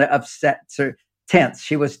was kind of upset, tense.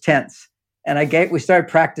 She was tense. And we started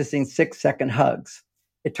practicing 6-second hugs.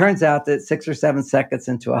 It turns out that 6 or 7 seconds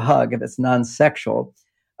into a hug, if it's non-sexual,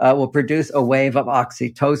 will produce a wave of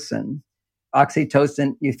oxytocin.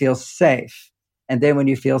 Oxytocin, you feel safe. And then when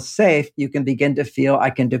you feel safe, you can begin to feel, I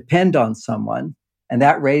can depend on someone. And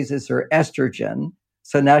that raises her estrogen.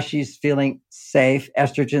 So now she's feeling safe.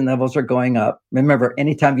 Estrogen levels are going up. Remember,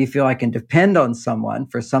 anytime you feel I can depend on someone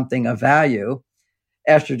for something of value,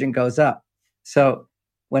 estrogen goes up. So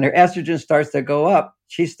when her estrogen starts to go up,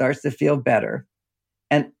 she starts to feel better.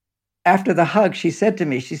 And after the hug, she said to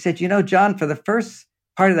me, she said, John, for the first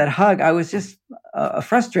part of that hug, I was just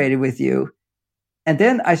frustrated with you. And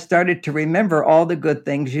then I started to remember all the good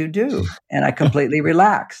things you do. And I completely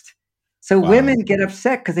relaxed. So women get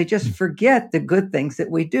upset because they just forget the good things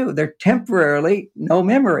that we do. They're temporarily no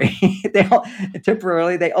memory. They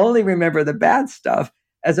only remember the bad stuff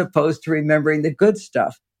as opposed to remembering the good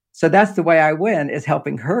stuff. So that's the way I win, is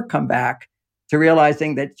helping her come back to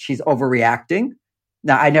realizing that she's overreacting.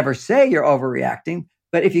 Now, I never say you're overreacting,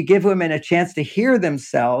 but if you give women a chance to hear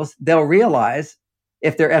themselves, they'll realize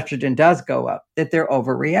if their estrogen does go up, that they're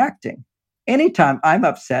overreacting. Anytime I'm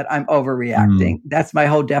upset, I'm overreacting. That's my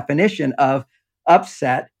whole definition of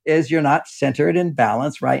upset, is you're not centered and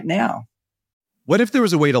balanced right now. What if there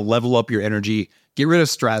was a way to level up your energy, get rid of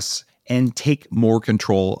stress, and take more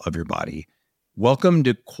control of your body? Welcome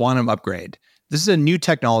to Quantum Upgrade. This is a new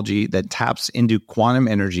technology that taps into quantum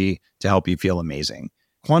energy to help you feel amazing.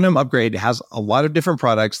 Quantum Upgrade has a lot of different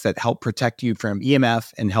products that help protect you from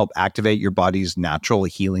EMF and help activate your body's natural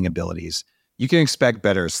healing abilities. You can expect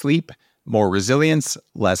better sleep, more resilience,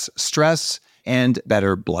 less stress, and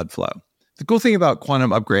better blood flow. The cool thing about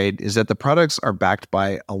Quantum Upgrade is that the products are backed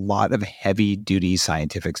by a lot of heavy-duty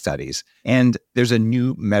scientific studies, and there's a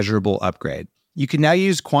new measurable upgrade. You can now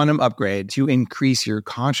use Quantum Upgrade to increase your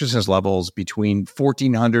consciousness levels between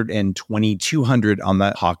 1,400 and 2,200 on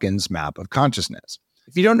the Hawkins map of consciousness.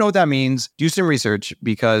 If you don't know what that means, do some research,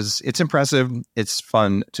 because it's impressive, it's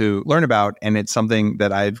fun to learn about, and it's something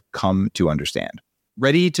that I've come to understand.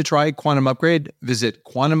 Ready to try Quantum Upgrade? Visit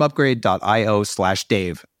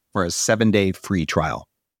quantumupgrade.io/Dave for a 7-day free trial.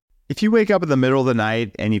 If you wake up in the middle of the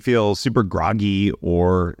night and you feel super groggy,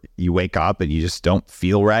 or you wake up and you just don't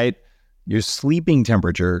feel right, your sleeping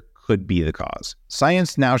temperature could be the cause.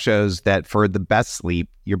 Science now shows that for the best sleep,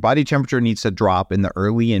 your body temperature needs to drop in the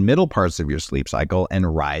early and middle parts of your sleep cycle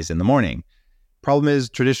and rise in the morning. Problem is,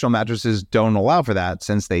 traditional mattresses don't allow for that,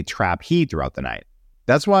 since they trap heat throughout the night.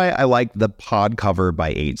 That's why I like the Pod Cover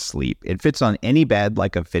by 8 Sleep. It fits on any bed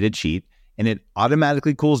like a fitted sheet, and it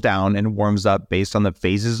automatically cools down and warms up based on the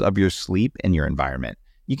phases of your sleep and your environment.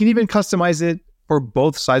 You can even customize it for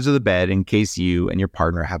both sides of the bed in case you and your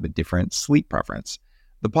partner have a different sleep preference.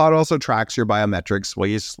 The pod also tracks your biometrics while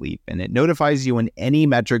you sleep, and it notifies you when any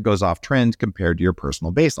metric goes off trend compared to your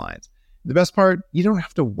personal baselines. The best part, you don't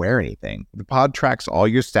have to wear anything. The pod tracks all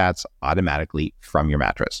your stats automatically from your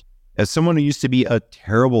mattress. As someone who used to be a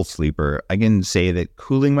terrible sleeper, I can say that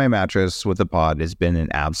cooling my mattress with the pod has been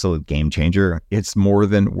an absolute game changer. It's more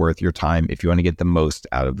than worth your time if you want to get the most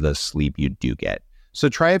out of the sleep you do get. So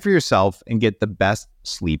try it for yourself and get the best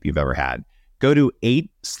sleep you've ever had. Go to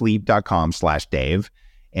 8sleep.com/Dave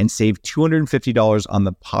and save $250 on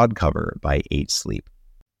the pod cover by 8 Sleep.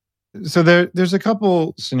 So there's a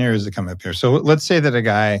couple scenarios that come up here. So let's say that a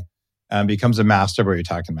guy becomes a master of what you're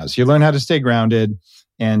talking about. So you learn how to stay grounded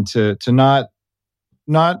and to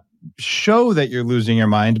not show that you're losing your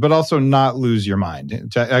mind, but also not lose your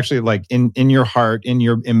mind. To actually, like, in your heart, in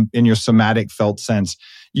your somatic felt sense,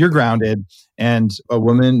 you're grounded. And a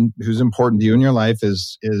woman who's important to you in your life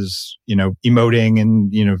is emoting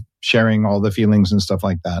and sharing all the feelings and stuff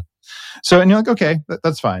like that. So, and you're like, okay,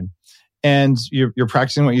 that's fine. And you're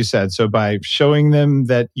practicing what you said. So by showing them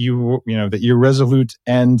that that you're resolute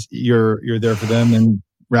and you're there for them and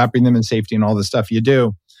wrapping them in safety and all the stuff you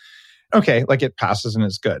do, okay, like, it passes and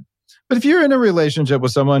it's good. But if you're in a relationship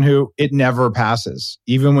with someone who it never passes,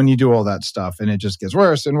 even when you do all that stuff, and it just gets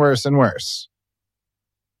worse and worse and worse,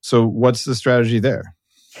 so what's the strategy there?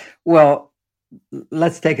 Well,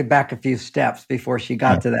 let's take it back a few steps before she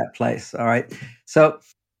got to that place. All right. So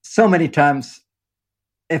many times,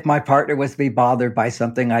 if my partner was to be bothered by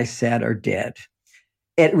something I said or did,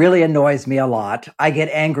 it really annoys me a lot. I get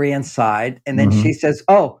angry inside. And then she says,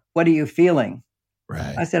 "Oh, what are you feeling?"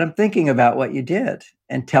 Right. I said, "I'm thinking about what you did,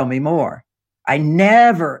 and tell me more." I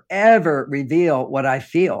never, ever reveal what I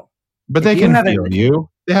feel. But they can feel you.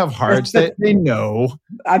 They have hearts. They know.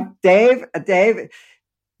 Dave,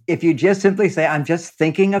 if you just simply say, "I'm just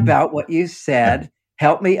thinking about what you said,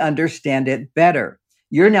 help me understand it better,"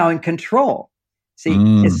 you're now in control.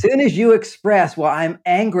 See, as soon as you express, "Well, I'm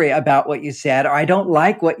angry about what you said," or "I don't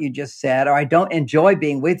like what you just said," or "I don't enjoy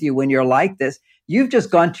being with you when you're like this," you've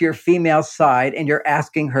just gone to your female side and you're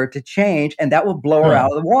asking her to change, and that will blow her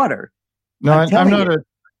out of the water. No, I'm telling you.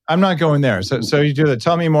 I'm not going there. So you do that.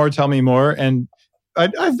 Tell me more. And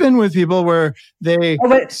I've been with people where they. Oh,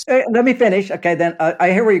 wait, let me finish. Okay, then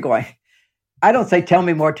I hear where you're going. I don't say, tell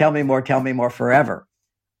me more forever.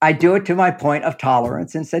 I do it to my point of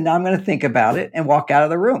tolerance and say, now I'm going to think about it and walk out of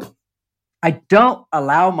the room. I don't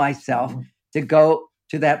allow myself to go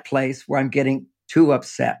to that place where I'm getting too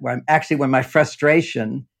upset, when my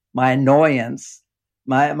frustration, my annoyance,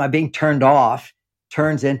 my being turned off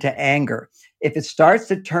turns into anger. If it starts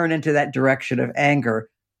to turn into that direction of anger,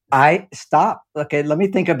 I stop. Okay, let me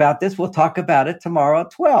think about this. We'll talk about it tomorrow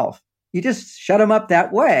at 12. You just shut them up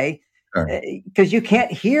that way because you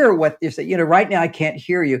can't hear what you're saying. Right now I can't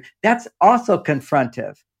hear you. That's also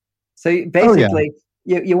confrontive. So basically,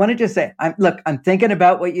 you want to just say, I'm thinking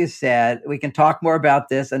about what you said. We can talk more about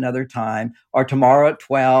this another time, or tomorrow at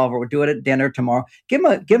 12, or we'll do it at dinner tomorrow. Give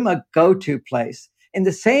them a go-to place. In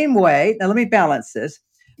the same way, now let me balance this.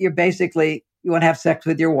 You want to have sex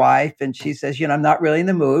with your wife, and she says, I'm not really in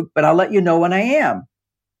the mood, but I'll let you know when I am.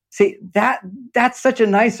 See, that's such a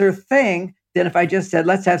nicer thing than if I just said,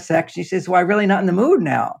 let's have sex. She says, well, I'm really not in the mood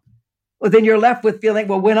now. Well, then you're left with feeling,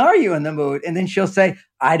 well, when are you in the mood? And then she'll say,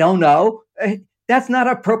 I don't know. That's not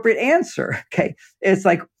an appropriate answer. Okay. It's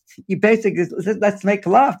like, you basically, let's make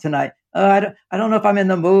love tonight. I don't know if I'm in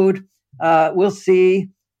the mood. We'll see.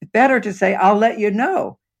 Better to say, I'll let you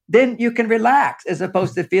know. Then you can relax, as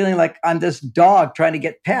opposed to feeling like I'm this dog trying to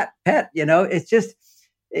get pet. It's just,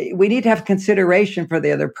 we need to have consideration for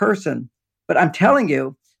the other person. But I'm telling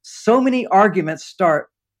you, so many arguments start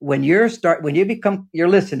when you're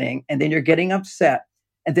listening, and then you're getting upset.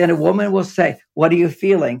 And then a woman will say, what are you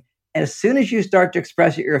feeling? And as soon as you start to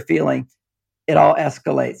express what you're feeling, it all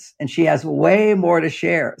escalates. And she has way more to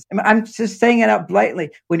share. I'm just saying it out blatantly.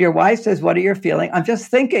 When your wife says, what are you feeling? I'm just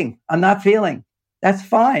thinking. I'm not feeling. That's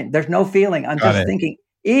fine. There's no feeling. I'm just thinking.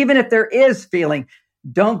 Even if there is feeling,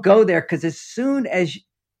 don't go there, because as soon as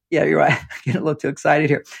you're right. I'm getting a little too excited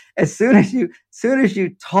here. As soon as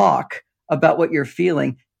you talk about what you're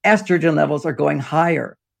feeling, estrogen levels are going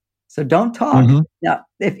higher. So don't talk. Mm-hmm. Now,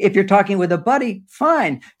 if you're talking with a buddy,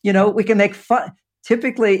 fine. We can make fun.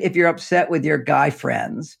 Typically, if you're upset with your guy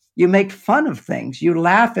friends, you make fun of things, you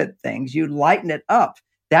laugh at things, you lighten it up.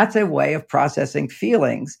 That's a way of processing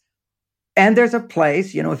feelings. And there's a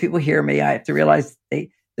place, if people hear me, I have to realize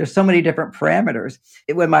there's so many different parameters.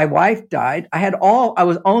 When my wife died, I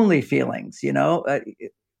was only feelings,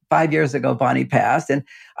 5 years ago, Bonnie passed, and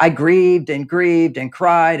I grieved and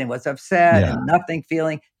cried and was upset and nothing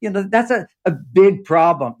feeling. That's a big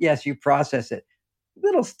problem. Yes, you process it.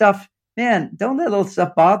 Little stuff, man, don't let little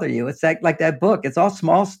stuff bother you. It's like that book. It's all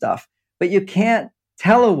small stuff. But you can't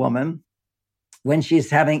tell a woman when she's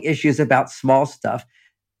having issues about small stuff,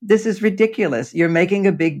 this is ridiculous. You're making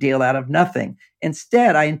a big deal out of nothing.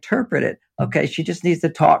 Instead, I interpret it. Okay, she just needs to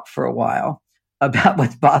talk for a while about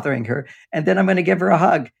what's bothering her. And then I'm going to give her a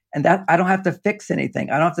hug. And that I don't have to fix anything.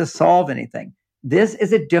 I don't have to solve anything. This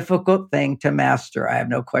is a difficult thing to master. I have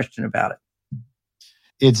no question about it.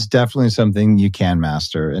 It's definitely something you can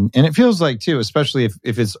master. And it feels like, too, especially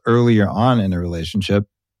if it's earlier on in a relationship,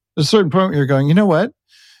 there's a certain point where you're going, you know what?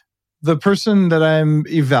 The person that I'm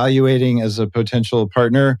evaluating as a potential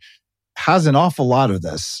partner has an awful lot of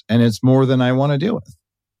this, and it's more than I want to deal with,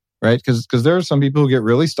 right? Because there are some people who get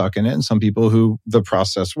really stuck in it, and some people who the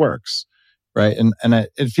process works, right? And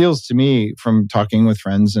it feels to me, from talking with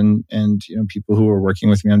friends and people who are working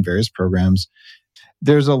with me on various programs,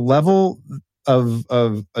 there's a level of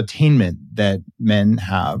attainment that men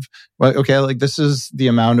have. Well, okay, like this is the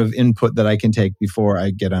amount of input that I can take before I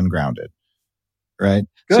get ungrounded. Right.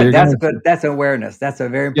 Good. So good. That's awareness. That's a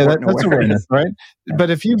very important that's awareness, right? Yeah.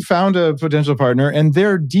 But if you found a potential partner and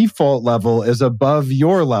their default level is above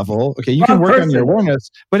your level, okay, you can work on your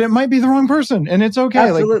awareness, but it might be the wrong person, and it's okay.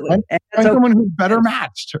 Absolutely. Like, find someone who's better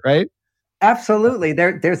matched, right? Absolutely.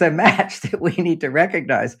 There's a match that we need to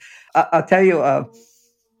recognize. I'll tell you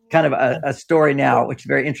kind of a story now, which is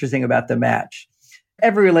very interesting about the match.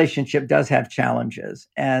 Every relationship does have challenges,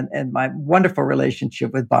 and my wonderful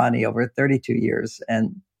relationship with Bonnie over 32 years,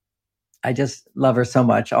 and I just love her so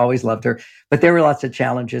much, always loved her, but there were lots of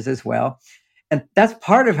challenges as well. And that's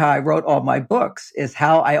part of how I wrote all my books, is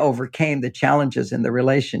how I overcame the challenges in the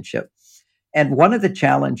relationship. And one of the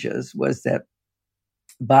challenges was that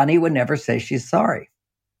Bonnie would never say she's sorry.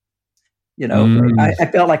 I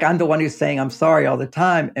felt like I'm the one who's saying I'm sorry all the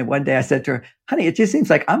time. And one day I said to her, honey, it just seems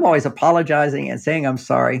like I'm always apologizing and saying I'm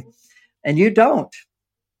sorry, and you don't.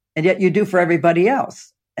 And yet you do for everybody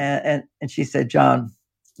else. And she said, John,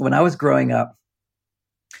 when I was growing up,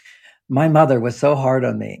 my mother was so hard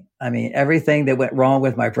on me. I mean, everything that went wrong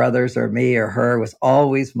with my brothers or me or her was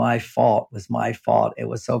always my fault, It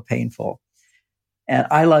was so painful. And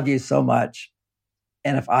I love you so much.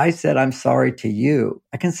 And if I said, I'm sorry to you,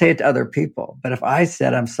 I can say it to other people. But if I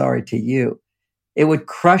said, I'm sorry to you, it would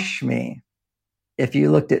crush me if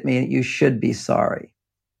you looked at me and you should be sorry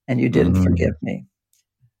and you didn't forgive me.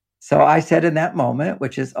 So I said in that moment,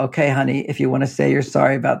 which is, okay, honey, if you want to say you're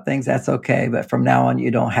sorry about things, that's okay. But from now on,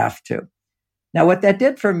 you don't have to. Now, what that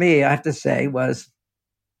did for me, I have to say, was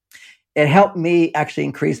it helped me actually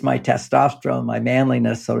increase my testosterone, my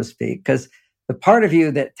manliness, so to speak, because the part of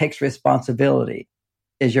you that takes responsibility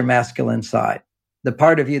is your masculine side. The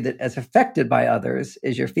part of you that is affected by others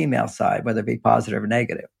is your female side, whether it be positive or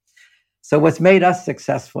negative. So what's made us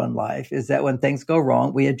successful in life is that when things go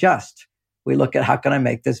wrong, we adjust. We look at, how can I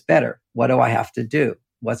make this better? What do I have to do?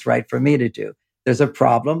 What's right for me to do? There's a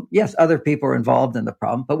problem. Yes, other people are involved in the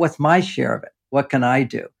problem, but what's my share of it? What can I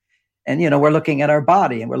do? And, we're looking at our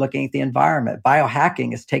body and we're looking at the environment.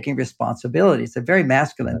 Biohacking is taking responsibility. It's a very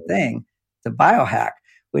masculine thing to biohack,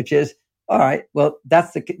 which is, all right, well,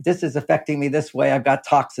 this is affecting me this way. I've got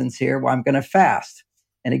toxins here where I'm going to fast.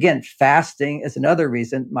 And again, fasting is another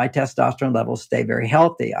reason my testosterone levels stay very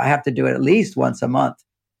healthy. I have to do it at least once a month.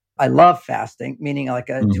 I love fasting, meaning like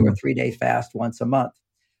a 2 or 3 day fast once a month.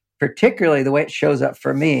 Particularly the way it shows up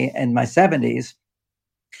for me in my 70s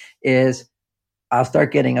is I'll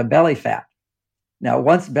start getting a belly fat. Now,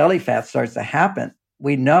 once belly fat starts to happen,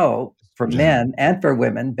 we know for men and for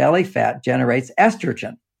women, belly fat generates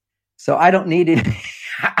estrogen. So I don't need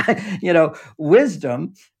any,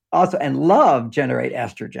 wisdom also and love generate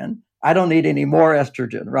estrogen. I don't need any more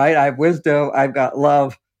estrogen, right? I have wisdom, I've got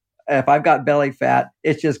love. If I've got belly fat,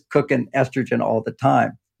 it's just cooking estrogen all the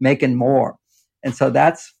time, making more. And so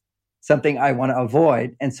that's something I want to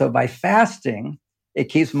avoid. And so by fasting, it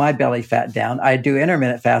keeps my belly fat down. I do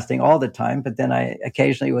intermittent fasting all the time, but then I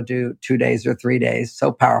occasionally will do 2 days or 3 days.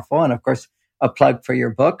 So powerful. And of course, a plug for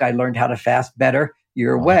your book. I learned how to fast better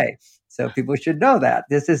your way. So people should know that.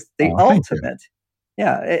 This is the ultimate.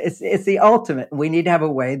 Yeah, it's the ultimate. We need to have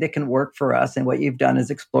a way that can work for us. And what you've done is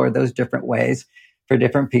explore those different ways for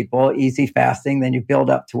different people. Easy fasting, then you build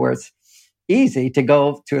up to where it's easy to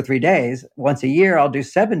go 2 or 3 days. Once a year, I'll do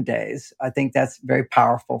 7 days. I think that's very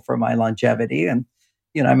powerful for my longevity. And,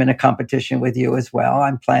 I'm in a competition with you as well.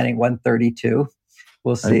 I'm planning 132.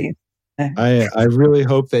 We'll see. I really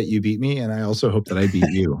hope that you beat me, and I also hope that I beat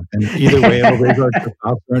you. And either way, it'll raise our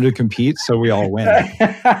testosterone to compete, so we all win.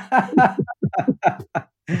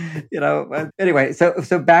 Anyway,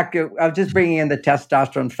 so back, I'm just bringing in the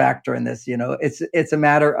testosterone factor in this. It's a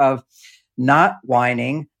matter of not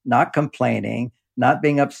whining, not complaining, not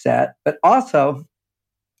being upset, but also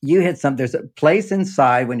you hit something. There's a place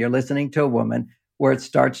inside when you're listening to a woman where it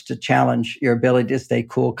starts to challenge your ability to stay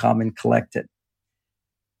cool, calm, and collected.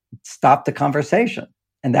 Stop the conversation.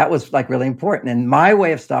 And that was really important. And my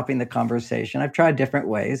way of stopping the conversation, I've tried different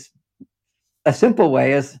ways. A simple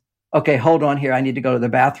way is, okay, hold on here. I need to go to the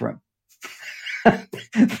bathroom.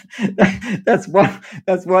 That's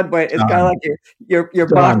one way. It's kind of like you're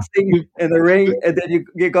boxing in the ring, and then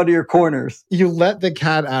you go to your corners. You let the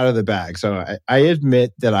cat out of the bag. So I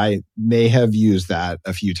admit that I may have used that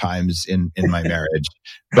a few times in my marriage,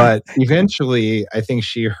 but eventually I think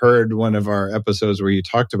she heard one of our episodes where you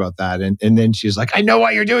talked about that, and then she's like, "I know why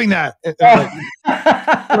you're doing that." I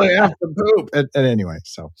have to poop. And anyway,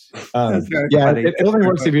 so it only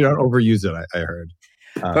works if you don't overuse it. I heard.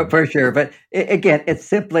 But for sure. But again, it's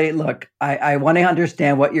simply, look, I want to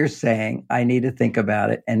understand what you're saying. I need to think about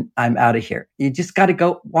it, and I'm out of here. You just got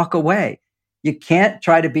to walk away. You can't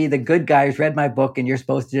try to be the good guy who's read my book and you're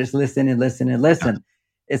supposed to just listen and listen and listen.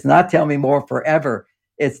 It's not tell me more forever.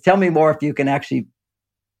 It's tell me more if you can actually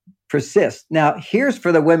persist. Now, here's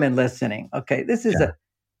for the women listening. Okay, this is an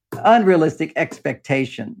unrealistic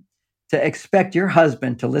expectation to expect your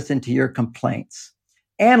husband to listen to your complaints.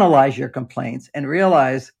 Analyze your complaints and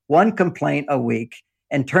realize one complaint a week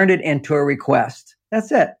and turn it into a request.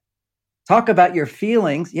 That's it. Talk about your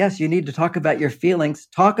feelings. Yes, you need to talk about your feelings.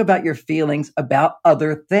 Talk about your feelings about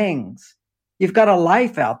other things. You've got a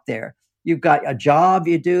life out there. You've got a job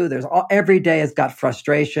you do. Every day has got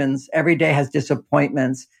frustrations. Every day has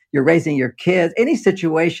disappointments. You're raising your kids. Any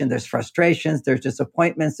situation, there's frustrations, there's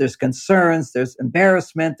disappointments, there's concerns, there's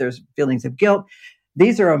embarrassment, there's feelings of guilt.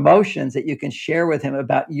 These are emotions that you can share with him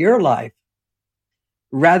about your life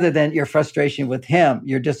rather than your frustration with him,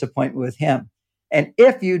 your disappointment with him. And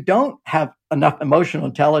if you don't have enough emotional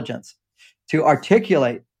intelligence to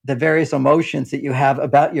articulate the various emotions that you have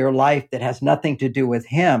about your life that has nothing to do with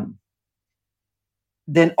him,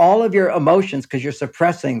 then all of your emotions, because you're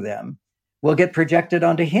suppressing them, will get projected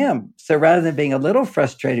onto him. So rather than being a little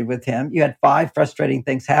frustrated with him, you had 5 frustrating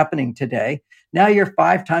things happening today. Now you're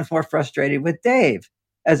 5 times more frustrated with Dave,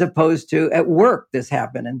 as opposed to at work this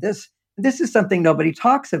happened. And this is something nobody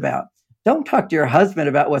talks about. Don't talk to your husband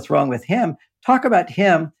about what's wrong with him. Talk about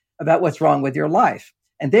him about what's wrong with your life.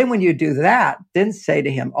 And then when you do that, then say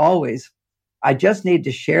to him always, I just need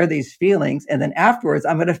to share these feelings. And then afterwards,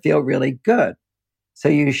 I'm going to feel really good. So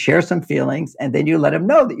you share some feelings and then you let him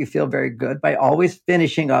know that you feel very good by always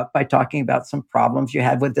finishing up by talking about some problems you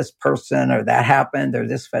had with this person or that happened or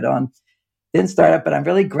this went on. Then start up, but I'm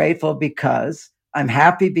really grateful because I'm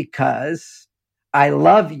happy because I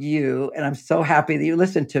love you and I'm so happy that you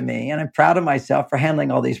listened to me and I'm proud of myself for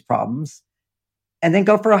handling all these problems. And then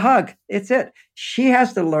go for a hug. It's it. She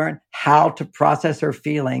has to learn how to process her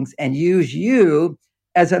feelings and use you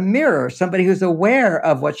as a mirror, somebody who's aware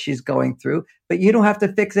of what she's going through, but you don't have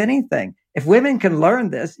to fix anything. If women can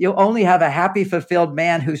learn this, you'll only have a happy, fulfilled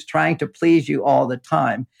man who's trying to please you all the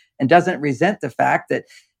time and doesn't resent the fact that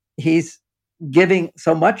he's giving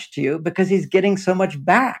so much to you because he's getting so much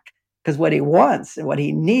back. Because what he wants and what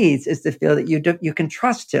he needs is to feel that you can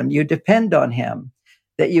trust him, you depend on him,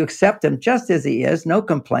 that you accept him just as he is, no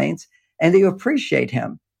complaints, and that you appreciate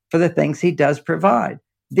him for the things he does provide.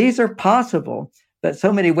 These are possible. But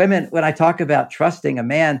so many women, when I talk about trusting a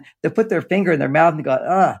man, they put their finger in their mouth and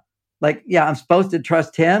go, I'm supposed to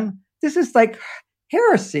trust him. This is like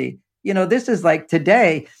heresy. This is like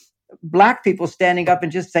today, Black people standing up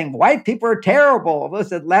and just saying, white people are terrible.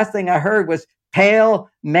 The last thing I heard was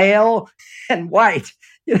pale, male, and white.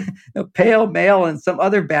 Pale, male, and some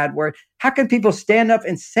other bad word. How can people stand up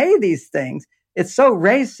and say these things? It's so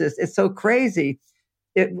racist. It's so crazy.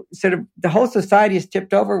 It sort of the whole society is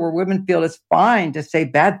tipped over where women feel it's fine to say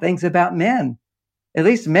bad things about men. At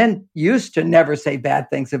least men used to never say bad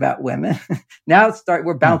things about women. Now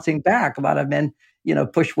we're bouncing back. A lot of men,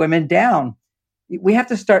 push women down. We have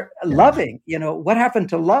to start loving. What happened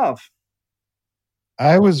to love?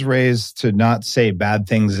 I was raised to not say bad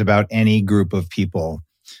things about any group of people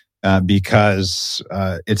because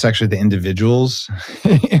it's actually the individuals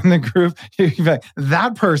in the group.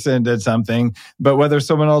 That person did something, but whether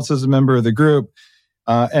someone else is a member of the group,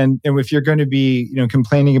 and if you're going to be,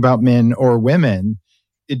 complaining about men or women,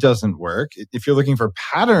 it doesn't work. If you're looking for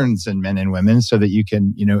patterns in men and women so that you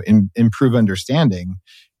can, improve understanding,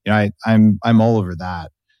 I'm all over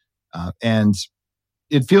that, and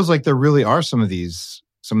it feels like there really are some of these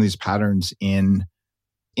patterns in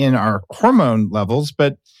our hormone levels,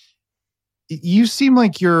 but you seem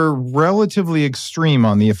like you're relatively extreme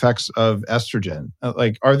on the effects of estrogen.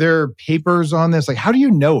 Are there papers on this? How do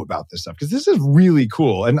you know about this stuff? Because this is really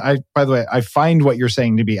cool. And by the way, I find what you're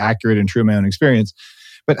saying to be accurate and true in my own experience.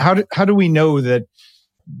 But how do we know that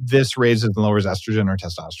this raises and lowers estrogen or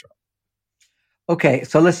testosterone? Okay,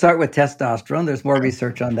 so let's start with testosterone. There's more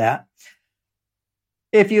research on that.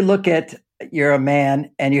 If you look at, you're a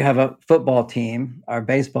man and you have a football team or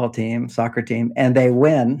baseball team, soccer team, and they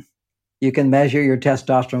win, you can measure your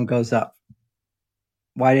testosterone goes up.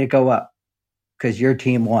 Why did it go up? Because your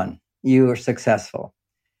team won. You were successful.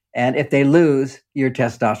 And if they lose, your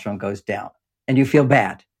testosterone goes down and you feel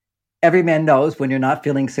bad. Every man knows when you're not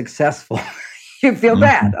feeling successful, you feel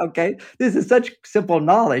bad. Okay. This is such simple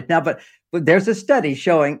knowledge. Now, but there's a study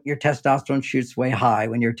showing your testosterone shoots way high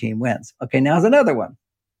when your team wins. Okay. Now's another one.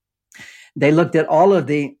 They looked at all of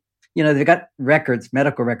the, they've got records,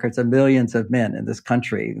 medical records of millions of men in this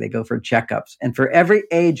country. They go for checkups. And for every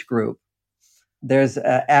age group, there's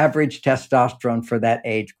an average testosterone for that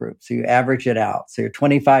age group. So you average it out. So your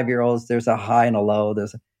 25-year-olds, there's a high and a low.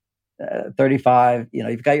 There's 35,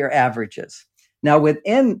 you've got your averages. Now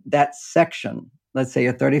within that section, let's say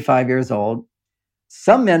you're 35 years old,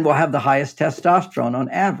 some men will have the highest testosterone on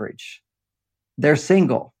average. They're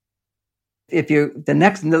single. If the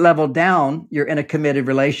next level down, you're in a committed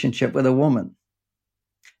relationship with a woman.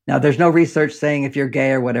 Now, there's no research saying if you're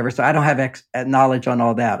gay or whatever, so I don't have knowledge on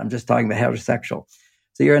all that. I'm just talking about heterosexual.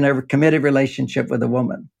 So you're in a committed relationship with a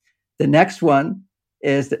woman. The next one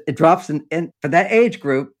is that it drops in for that age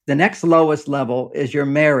group. The next lowest level is you're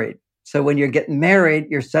married. So when you're getting married,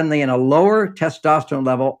 you're suddenly in a lower testosterone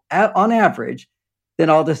level on average than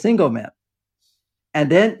all the single men.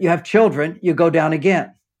 And then you have children, you go down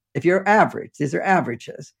again. If you're average, these are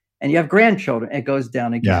averages, and you have grandchildren, it goes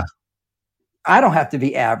down again. Yeah. I don't have to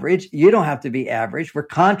be average. You don't have to be average. We're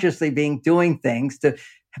consciously doing things to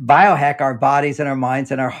biohack our bodies and our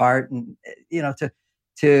minds and our heart, and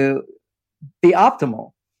to be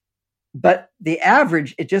optimal. But the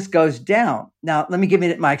average, it just goes down. Now, let me give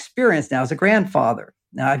you my experience now as a grandfather.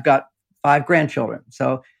 Now I've got 5 grandchildren.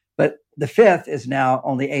 But the 5th is now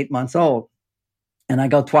only 8 months old. And I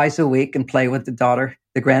go twice a week and play with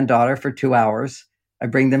the granddaughter for 2 hours. I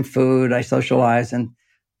bring them food, I socialize,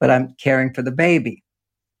 but I'm caring for the baby.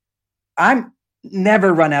 I'm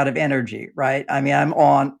never run out of energy, right? I mean,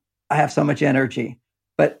 I have so much energy.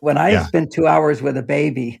 But when I spend 2 hours with a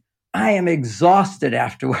baby, I am exhausted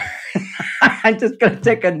afterward. I'm just going to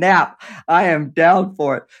take a nap. I am down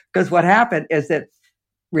for it. Because what happened is that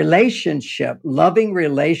loving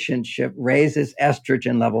relationship raises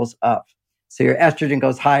estrogen levels up. So your estrogen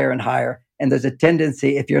goes higher and higher. And there's a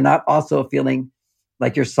tendency, if you're not also feeling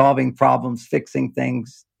like you're solving problems, fixing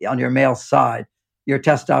things on your male side, your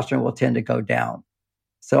testosterone will tend to go down.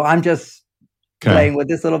 So I'm just playing with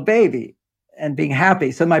this little baby and being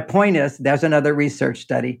happy. So my point is, there's another research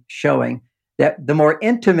study showing that the more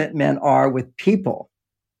intimate men are with people,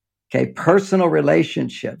 personal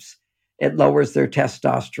relationships, it lowers their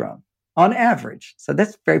testosterone on average. So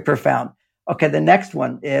that's very profound. Okay, the next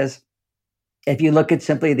one is, if you look at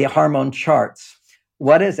simply the hormone charts,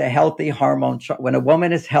 what is a healthy hormone chart? When a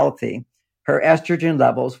woman is healthy, her estrogen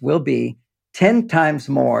levels will be 10 times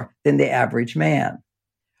more than the average man.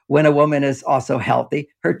 When a woman is also healthy,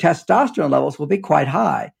 her testosterone levels will be quite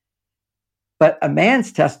high. But a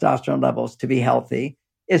man's testosterone levels to be healthy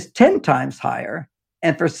is 10 times higher.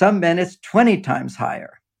 And for some men, it's 20 times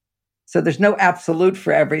higher. So there's no absolute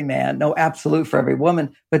for every man, no absolute for every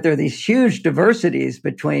woman, but there are these huge diversities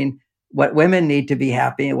between what women need to be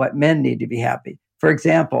happy and what men need to be happy. For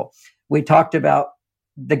example, we talked about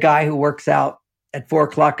the guy who works out at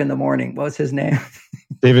 4:00 in the morning. What was his name?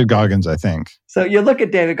 David Goggins, I think. So you look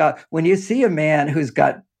at David Goggins. When you see a man who's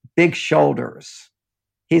got big shoulders,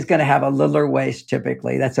 he's going to have a littler waist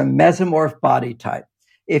typically. That's a mesomorph body type.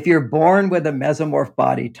 If you're born with a mesomorph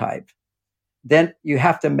body type, then you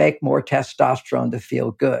have to make more testosterone to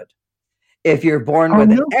feel good. If you're born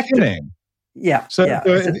with an kidding. So yeah.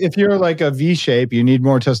 If you're like a V shape, you need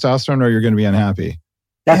more testosterone or you're going to be unhappy.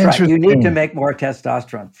 That's right. You need to make more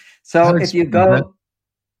testosterone. So if you go,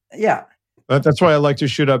 That's why I like to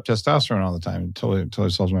shoot up testosterone all the time until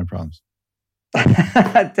it solves my problems.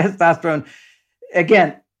 Testosterone,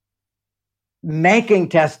 again, making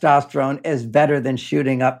testosterone is better than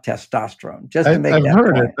shooting up testosterone. Just to make that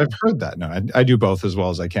point. I've heard that. No, I do both as well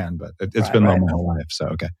as I can, but it's been my whole life. So,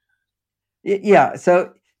 okay. Yeah.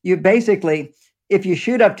 So you basically, if you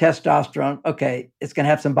shoot up testosterone, it's going to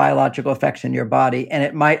have some biological effects in your body. And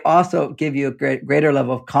it might also give you a greater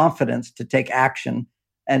level of confidence to take action.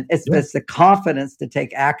 And it's the confidence to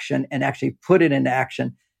take action and actually put it into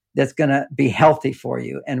action that's going to be healthy for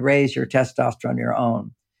you and raise your testosterone on your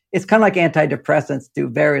own. It's kind of like antidepressants do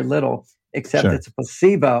very little, except it's a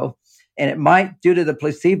placebo. And it might, due to the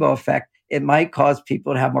placebo effect, it might cause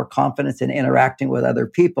people to have more confidence in interacting with other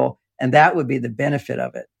people. And that would be the benefit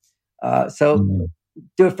of it.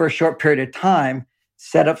 Do it for a short period of time,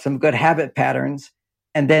 set up some good habit patterns,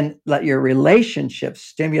 and then let your relationships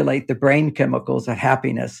stimulate the brain chemicals of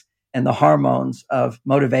happiness and the hormones of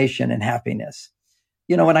motivation and happiness.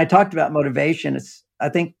 You know, when I talked about motivation, I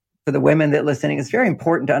think for the women that are listening, it's very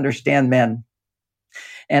important to understand men.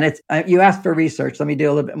 And you asked for research. Let me do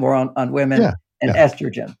a little bit more on women and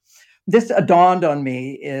estrogen. This dawned on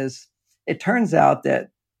me is, it turns out that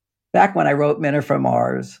back when I wrote Men Are From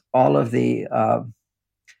Mars, all of the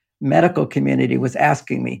medical community was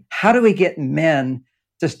asking me, how do we get men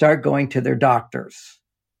to start going to their doctors?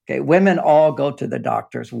 Women all go to the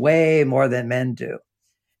doctors way more than men do.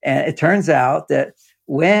 And it turns out that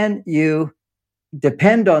when you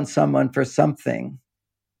depend on someone for something,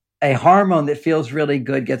 a hormone that feels really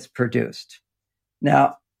good gets produced.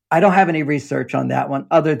 Now, I don't have any research on that one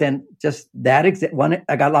other than just that one.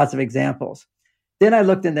 I got lots of examples. Then I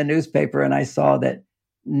looked in the newspaper and I saw that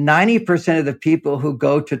 90% of the people who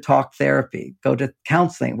go to talk therapy, go to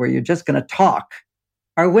counseling where you're just going to talk,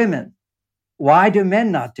 are women. Why do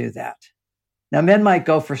men not do that? Now, men might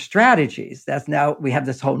go for strategies. We have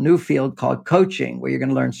this whole new field called coaching, where you're going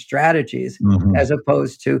to learn strategies as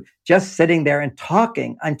opposed to just sitting there and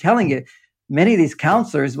talking. I'm telling you, many of these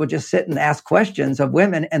counselors will just sit and ask questions of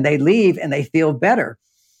women and they leave and they feel better.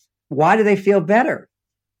 Why do they feel better?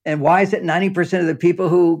 And why is it 90% of the people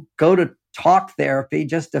who go to talk therapy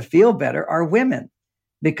just to feel better are women?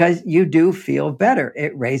 Because you do feel better.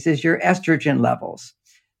 It raises your estrogen levels.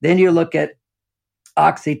 Then you look at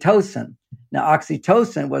oxytocin. Now,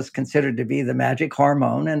 oxytocin was considered to be the magic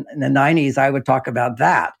hormone. And in the 90s, I would talk about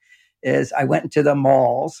that. I went into the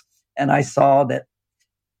malls and I saw that,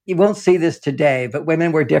 you won't see this today, but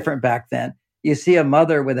women were different back then. You see a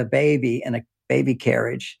mother with a baby in a baby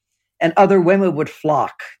carriage, and other women would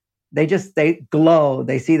flock. They glow.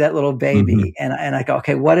 They see that little baby. And I go,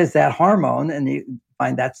 okay, what is that hormone? And you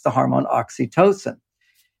find that's the hormone oxytocin.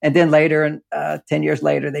 And then later, 10 years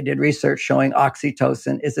later, they did research showing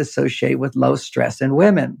oxytocin is associated with low stress in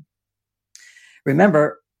women.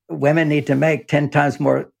 Remember, women need to make 10 times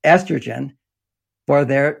more estrogen for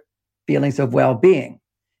their feelings of well-being.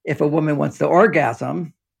 If a woman wants to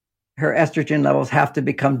orgasm, her estrogen levels have to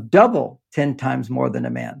become double 10 times more than a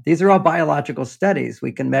man. These are all biological studies.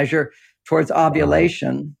 We can measure towards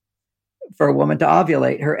ovulation. For a woman to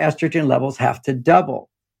ovulate, her estrogen levels have to double.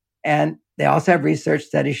 And they also have research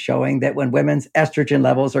studies showing that when women's estrogen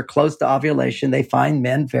levels are close to ovulation, they find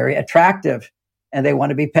men very attractive and they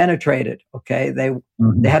want to be penetrated. Okay. They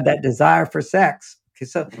have that desire for sex. Okay.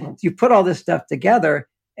 So you put all this stuff together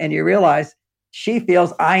and you realize she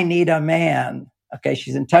feels, I need a man. Okay.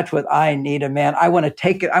 She's in touch with, I need a man. I want to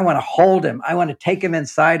take it. I want to hold him. I want to take him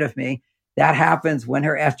inside of me. That happens when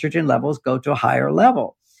her estrogen levels go to a higher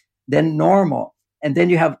level than normal. And then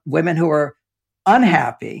you have women who are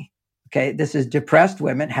unhappy. Okay, this is depressed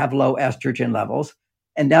women have low estrogen levels.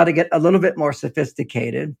 And now to get a little bit more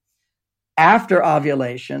sophisticated, after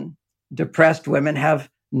ovulation, depressed women have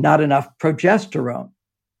not enough progesterone.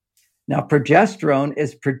 Now, progesterone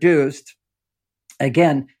is produced,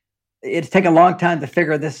 again, it's taken a long time to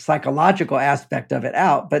figure this psychological aspect of it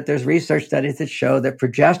out, but there's research studies that show that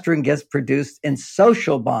progesterone gets produced in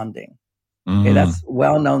social bonding. Okay, that's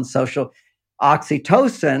well-known social.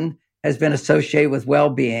 Oxytocin has been associated with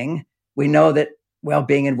well-being. We know that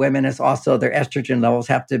well-being in women is also their estrogen levels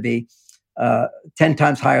have to be 10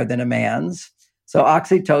 times higher than a man's. So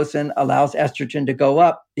oxytocin allows estrogen to go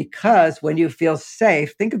up because when you feel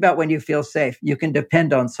safe, think about when you feel safe, you can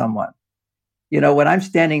depend on someone. You know, when I'm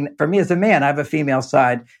standing, for me as a man, I have a female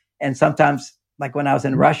side. And sometimes, like when I was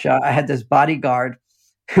in Russia, I had this bodyguard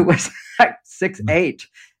who was like 6'8",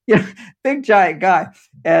 you know, big giant guy.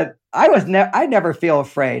 And I never feel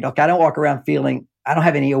afraid. Okay, I don't walk around feeling, I don't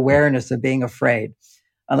have any awareness of being afraid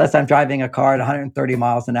unless I'm driving a car at 130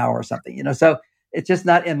 miles an hour or something, you know, so it's just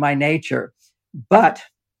not in my nature. But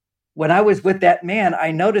when I was with that man,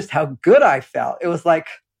 I noticed how good I felt. It was like,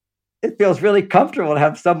 it feels really comfortable to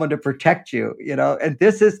have someone to protect you, you know, and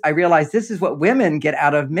I realized this is what women get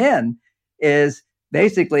out of men is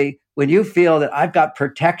basically when you feel that I've got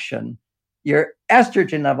protection, your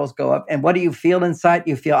estrogen levels go up. And what do you feel inside?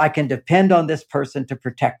 You feel I can depend on this person to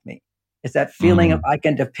protect me. It's that feeling of I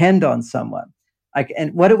can depend on someone.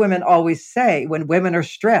 And what do women always say when women are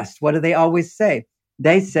stressed? What do they always say?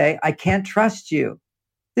 They say, I can't trust you.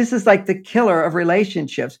 This is like the killer of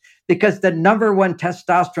relationships because the number one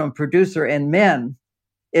testosterone producer in men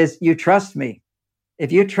is you trust me.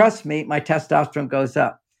 If you trust me, my testosterone goes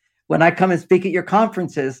up. When I come and speak at your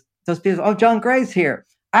conferences, those people, oh, John Gray's here.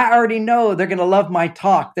 I already know they're going to love my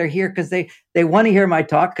talk. They're here because they want to hear my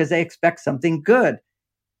talk because they expect something good.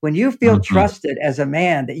 When you feel trusted as a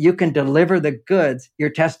man that you can deliver the goods, your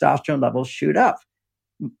testosterone levels shoot up.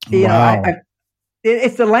 You know,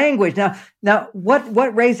 it's the language. Now,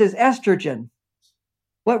 what raises estrogen?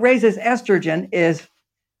 What raises estrogen is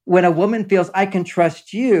when a woman feels I can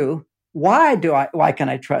trust you. Why can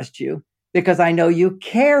I trust you? Because I know you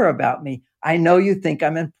care about me. I know you think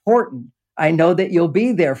I'm important. I know that you'll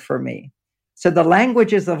be there for me. So the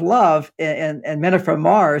languages of love and Men Are From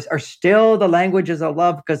Mars are still the languages of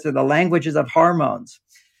love because they're the languages of hormones.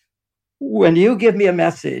 When you give me a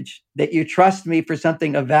message that you trust me for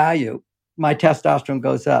something of value, my testosterone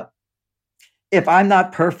goes up. If I'm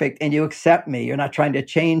not perfect and you accept me, you're not trying to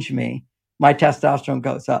change me, my testosterone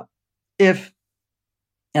goes up. And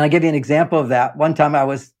I'll give you an example of that. One time I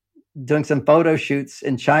was doing some photo shoots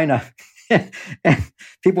in China and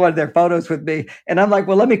people wanted their photos with me. And I'm like,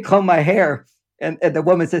 well, let me comb my hair. And the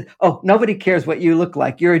woman says, oh, nobody cares what you look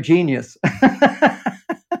like. You're a genius.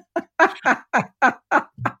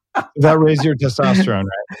 That raised your testosterone,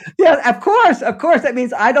 right? Yeah, of course. Of course. That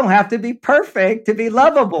means I don't have to be perfect to be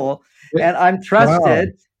lovable. And I'm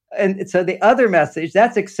trusted. Wow. And so the other message,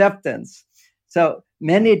 that's acceptance. So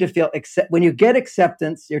men need to feel when you get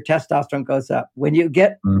acceptance, your testosterone goes up. When you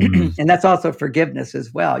get, and that's also forgiveness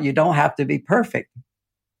as well. You don't have to be perfect.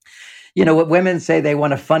 You know, what women say they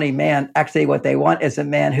want a funny man. Actually, what they want is a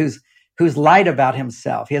man who's light about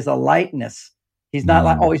himself. He has a lightness. He's not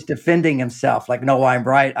like always defending himself. Like, no, I'm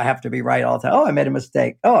right. I have to be right all the time. Oh, I made a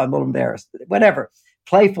mistake. Oh, I'm a little embarrassed. Whatever.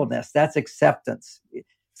 Playfulness. That's acceptance.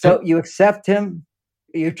 So you accept him,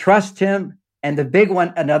 you trust him. And the big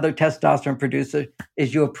one, another testosterone producer,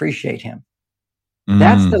 is you appreciate him.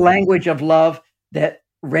 That's the language of love that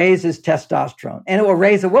raises testosterone. And it will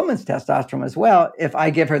raise a woman's testosterone as well if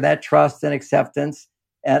I give her that trust and acceptance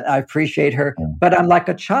and I appreciate her. But I'm like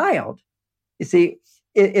a child. You see,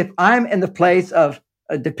 if I'm in the place of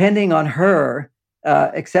depending on her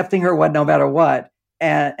accepting her no matter what,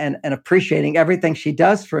 and appreciating everything she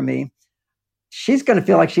does for me, she's going to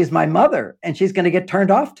feel like she's my mother, and she's going to get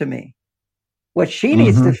turned off to me. What she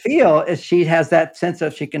needs to feel is she has that sense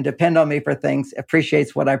of she can depend on me for things,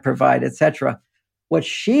 appreciates what I provide, etc. What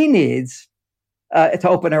she needs to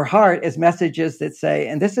open her heart is messages that say,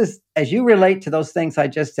 and this is as you relate to those things I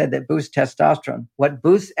just said that boost testosterone. What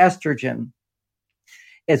boosts estrogen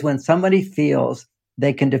is when somebody feels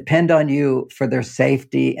they can depend on you for their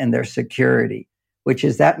safety and their security, which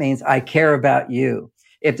is that means I care about you.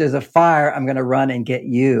 If there's a fire, I'm going to run and get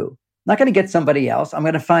you. I'm not going to get somebody else. I'm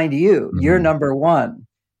going to find you. Mm-hmm. You're number one.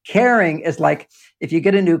 Caring is like if you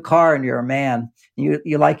get a new car and you're a man,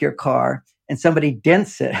 you like your car, and somebody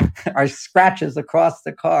dents it or scratches across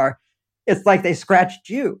the car, it's like they scratched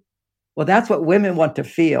you. Well, that's what women want to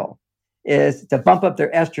feel, is to bump up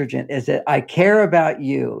their estrogen, is that I care about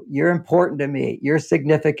you. You're important to me. You're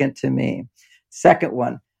significant to me. Second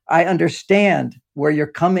one, I understand where you're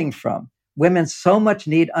coming from. Women so much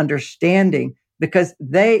need understanding because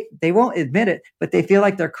they won't admit it, but they feel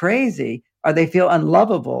like they're crazy, or they feel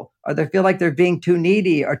unlovable, or they feel like they're being too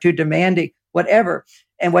needy or too demanding, whatever.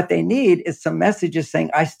 And what they need is some messages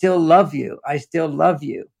saying, I still love you. I still love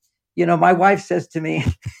you. You know, my wife says to me,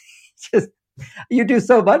 just, you do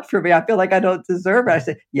so much for me. I feel like I don't deserve it. I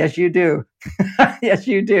say, yes, you do. Yes,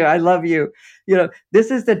 you do. I love you. You know,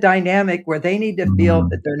 this is the dynamic where they need to feel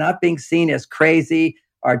that they're not being seen as crazy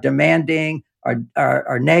or demanding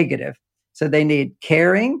or negative. So they need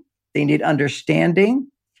caring, they need understanding,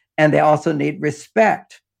 and they also need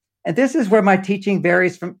respect. And this is where my teaching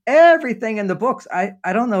varies from everything in the books. I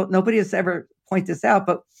don't know, nobody has ever pointed this out,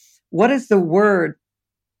 but what does the word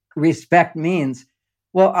respect means?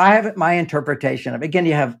 Well, I have my interpretation of it. Again,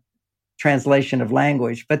 you have translation of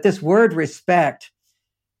language, but this word respect,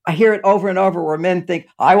 I hear it over and over where men think,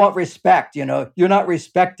 I want respect, you know, you're not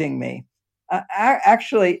respecting me.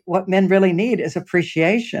 Actually, what men really need is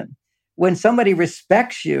appreciation. When somebody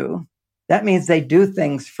respects you, that means they do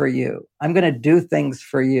things for you. I'm going to do things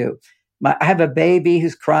for you. I have a baby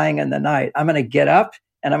who's crying in the night. I'm going to get up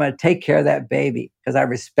and I'm going to take care of that baby because I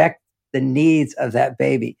respect the needs of that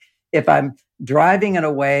baby. If I'm driving in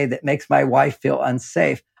a way that makes my wife feel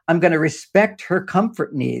unsafe, I'm going to respect her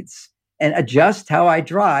comfort needs and adjust how I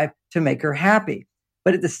drive to make her happy.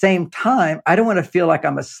 But at the same time, I don't want to feel like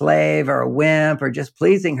I'm a slave or a wimp or just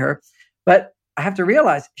pleasing her. But I have to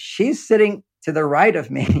realize she's sitting to the right of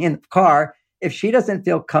me in the car. If she doesn't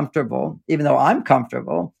feel comfortable, even though I'm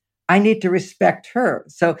comfortable, I need to respect her.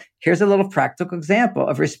 So here's a little practical example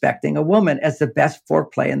of respecting a woman as the best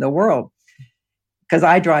foreplay in the world. Because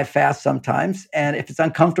I drive fast sometimes, and if it's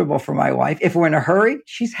uncomfortable for my wife, if we're in a hurry,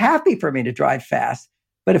 she's happy for me to drive fast.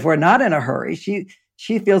 But if we're not in a hurry,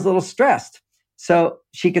 she feels a little stressed. So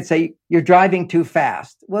she could say, you're driving too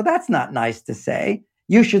fast. Well, that's not nice to say.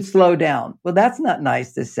 You should slow down. Well, that's not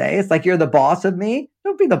nice to say. It's like you're the boss of me.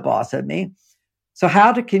 Don't be the boss of me. So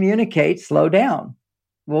how to communicate, slow down?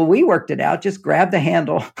 Well, we worked it out. Just grab the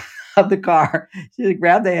handle of the car. She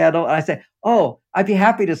grabbed the handle and I said, oh, I'd be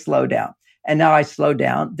happy to slow down. And now I slow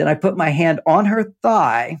down. Then I put my hand on her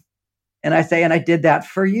thigh and I say, and I did that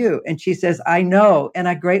for you. And she says, I know, and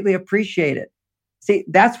I greatly appreciate it. See,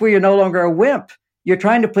 that's where you're no longer a wimp. You're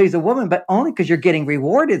trying to please a woman, but only because you're getting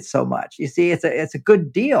rewarded so much. You see, it's a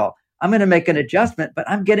good deal. I'm going to make an adjustment, but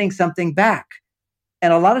I'm getting something back.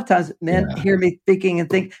 And a lot of times men hear me speaking and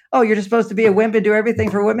think, oh, you're just supposed to be a wimp and do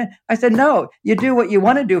everything for women. I said, no, you do what you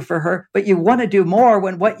want to do for her, but you want to do more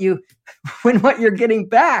when what you're getting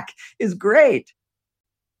back is great.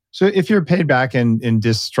 So if you're paid back in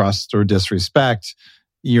distrust or disrespect,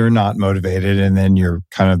 you're not motivated, and then you're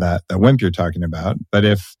kind of that wimp you're talking about. But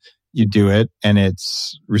if you do it and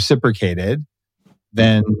it's reciprocated,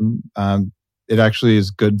 then it actually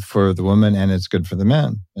is good for the woman and it's good for the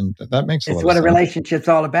man. And that makes a lot of sense. It's what a relationship's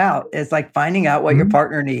all about. It's like finding out what your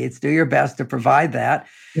partner needs, do your best to provide that.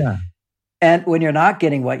 Yeah. And when you're not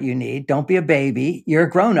getting what you need, don't be a baby. You're a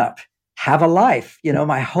grown-up. Have a life. You know,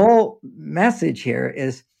 my whole message here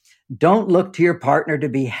is don't look to your partner to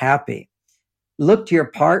be happy. Look to your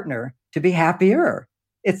partner to be happier.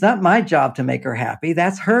 It's not my job to make her happy.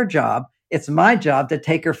 That's her job. It's my job to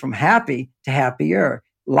take her from happy to happier.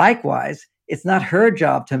 Likewise, it's not her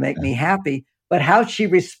job to make me happy, but how she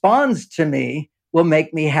responds to me will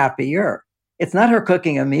make me happier. It's not her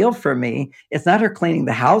cooking a meal for me. It's not her cleaning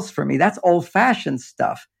the house for me. That's old-fashioned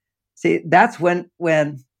stuff. See, that's when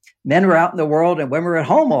men were out in the world and women were at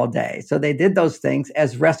home all day. So they did those things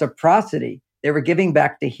as reciprocity. They were giving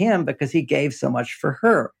back to him because he gave so much for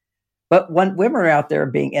her. But when women are out there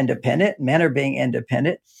being independent, men are being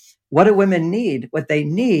independent, what do women need? What they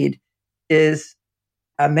need is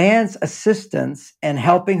a man's assistance in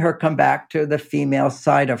helping her come back to the female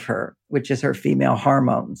side of her, which is her female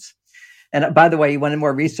hormones. And by the way, you wanted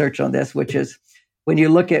more research on this, which is when you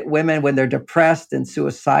look at women when they're depressed and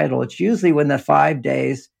suicidal, it's usually when the 5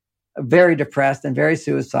 days, very depressed and very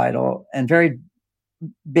suicidal and very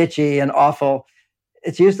bitchy and awful.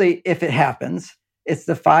 It's usually, if it happens, it's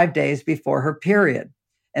the 5 days before her period.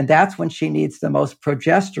 And that's when she needs the most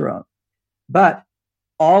progesterone. But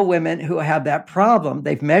all women who have that problem,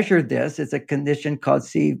 they've measured this. It's a condition called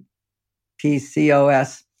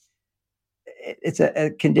CPCOS. It's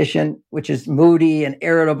a condition which is moody and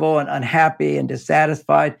irritable and unhappy and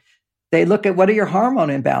dissatisfied. They look at what are your hormone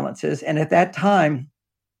imbalances. And at that time,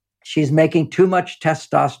 she's making too much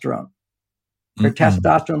testosterone. Her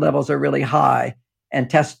testosterone levels are really high. And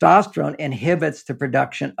testosterone inhibits the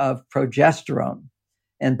production of progesterone.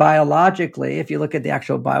 And biologically, if you look at the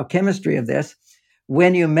actual biochemistry of this,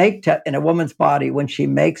 when you make in a woman's body, when she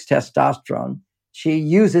makes testosterone, she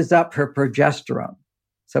uses up her progesterone.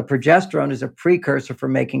 So progesterone is a precursor for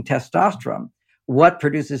making testosterone. What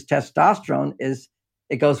produces testosterone is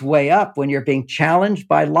it goes way up when you're being challenged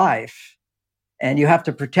by life and you have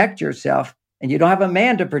to protect yourself and you don't have a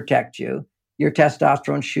man to protect you, your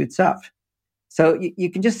testosterone shoots up. So you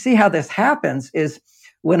can just see how this happens is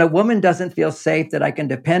when a woman doesn't feel safe that I can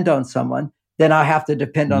depend on someone, then I have to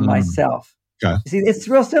depend on myself. Okay. See, it's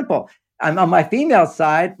real simple. I'm on my female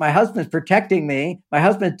side. My husband's protecting me. My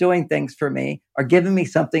husband's doing things for me or giving me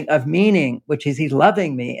something of meaning, which is he's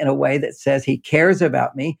loving me in a way that says he cares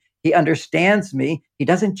about me. He understands me. He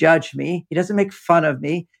doesn't judge me. He doesn't make fun of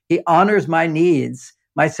me. He honors my needs,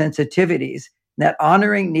 my sensitivities. And that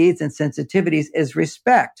honoring needs and sensitivities is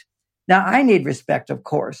respect. Now, I need respect, of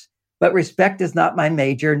course, but respect is not my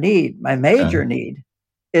major need. My major need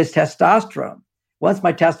is testosterone. Once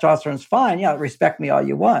my testosterone's fine, respect me all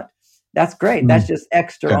you want. That's great. That's just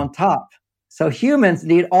extra on top. So humans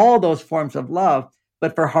need all those forms of love,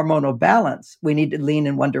 but for hormonal balance, we need to lean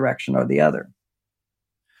in one direction or the other.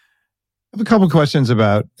 I have a couple of questions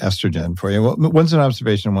about estrogen for you. Well, one's an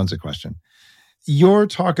observation, one's a question. Your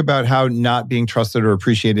talk about how not being trusted or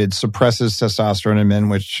appreciated suppresses testosterone in men,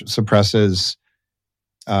 which suppresses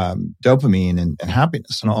dopamine and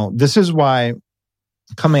happiness and all. This is why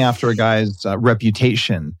coming after a guy's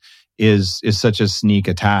reputation is such a sneak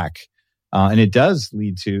attack. And it does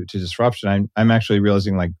lead to disruption. I'm actually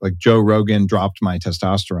realizing like Joe Rogan dropped my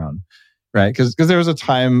testosterone, right? Because there was a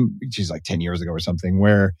time, like 10 years ago or something,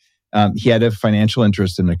 where he had a financial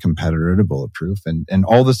interest in a competitor to Bulletproof. And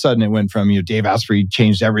all of a sudden it went from, Dave Asprey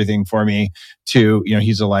changed everything for me to,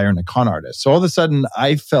 he's a liar and a con artist. So all of a sudden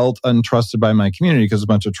I felt untrusted by my community because a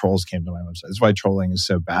bunch of trolls came to my website. That's why trolling is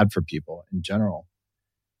so bad for people in general.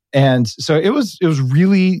 And so it was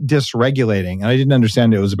really dysregulating. And I didn't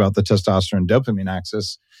understand it was about the testosterone dopamine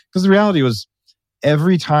axis because the reality was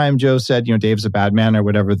every time Joe said, Dave's a bad man or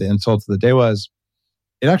whatever the insult of the day was,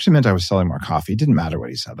 it actually meant I was selling more coffee. It didn't matter what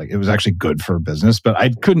he said. Like it was actually good for business, but I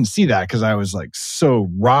couldn't see that because I was like so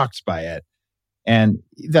rocked by it. And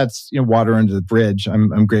that's, water under the bridge.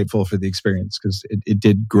 I'm grateful for the experience because it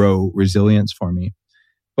did grow resilience for me.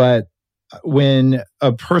 But when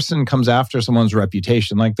a person comes after someone's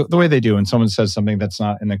reputation, like the way they do, when someone says something that's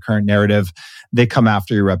not in the current narrative, they come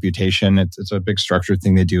after your reputation. It's a big structured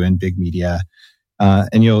thing they do in big media.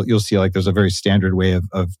 And you'll see like there's a very standard way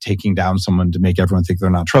of taking down someone to make everyone think they're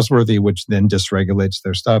not trustworthy, which then dysregulates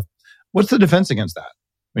their stuff. What's the defense against that?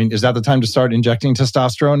 I mean, is that the time to start injecting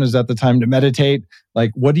testosterone? Is that the time to meditate?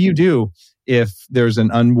 Like, what do you do if there's an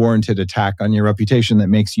unwarranted attack on your reputation that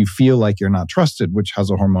makes you feel like you're not trusted, which has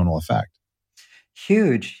a hormonal effect?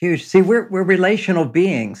 Huge. See, we're relational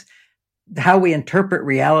beings. How we interpret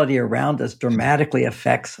reality around us dramatically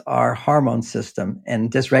affects our hormone system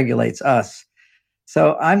and dysregulates us.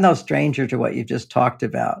 So I'm no stranger to what you just talked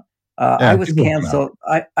about. I was canceled.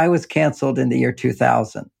 I was canceled in the year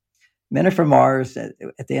 2000. Men Are From Mars,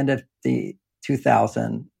 at the end of the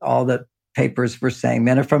 2000, all the papers were saying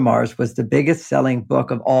Men Are From Mars was the biggest selling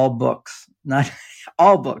book of all books, not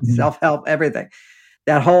all books, self-help, everything.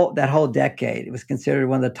 That whole decade, it was considered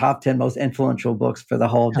one of the top 10 most influential books for the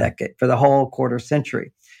whole decade, for the whole quarter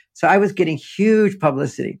century. So I was getting huge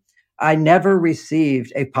publicity. I never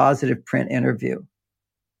received a positive print interview.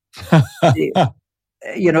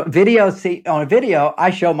 Video. See, on a video, I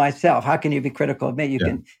show myself. How can you be critical of me? You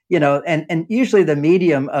can, and usually the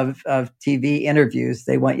medium of TV interviews,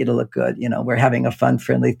 they want you to look good. We're having a fun,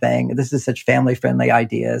 friendly thing. This is such family-friendly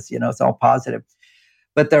ideas. It's all positive.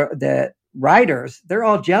 But the writers, they're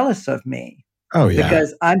all jealous of me. Oh, yeah.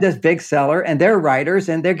 Because I'm this big seller and they're writers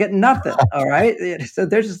and they're getting nothing. All right. So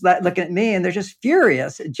they're just looking at me and they're just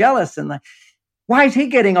furious, jealous. And like, why is he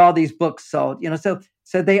getting all these books sold?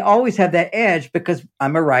 So they always have that edge because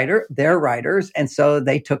I'm a writer, they're writers. And so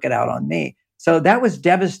they took it out on me. So that was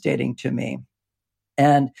devastating to me.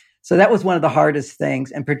 And so that was one of the hardest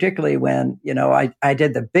things. And particularly when, I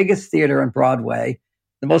did the biggest theater on Broadway,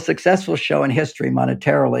 the most successful show in history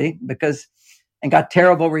monetarily, and got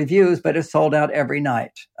terrible reviews, but it sold out every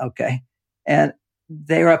night. Okay. And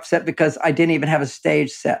they were upset because I didn't even have a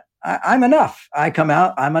stage set. I'm enough. I come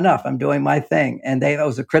out, I'm enough. I'm doing my thing. And I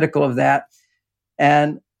was critical of that.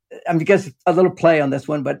 And I guess a little play on this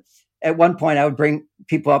one, but at one point I would bring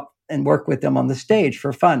people up and work with them on the stage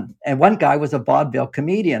for fun. And one guy was a vaudeville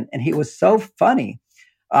comedian, and he was so funny.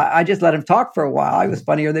 I just let him talk for a while. He was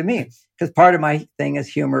funnier than me because part of my thing is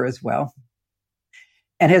humor as well.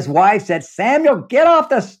 And his wife said, "Samuel, get off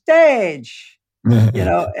the stage."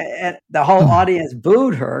 And the whole audience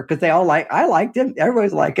booed her because I liked him.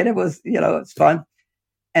 Everybody's liking it. It was, it's fun.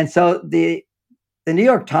 And so the New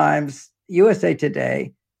York Times, USA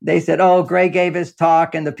Today, they said, "Oh, Gray gave his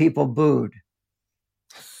talk and the people booed."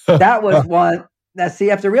 That was one. Now, see,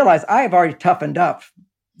 you have to realize I have already toughened up.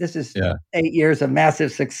 This is 8 years of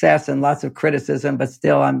massive success and lots of criticism, but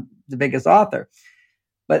still I'm the biggest author.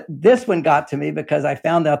 But this one got to me because I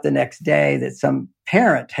found out the next day that some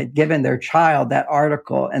parent had given their child that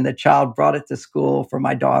article, and the child brought it to school for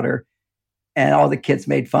my daughter, and all the kids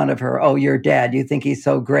made fun of her. "Oh, your dad, you think he's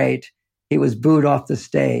so great? He was booed off the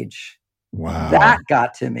stage." Wow. That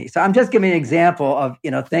got to me. So I'm just giving an example of,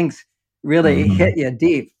 things really hit you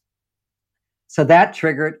deep. So that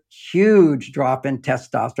triggered huge drop in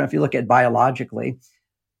testosterone. If you look at biologically,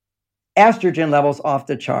 estrogen levels off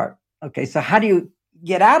the chart. Okay. So how do you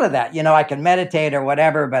get out of that? I can meditate or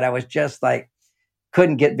whatever, but I was just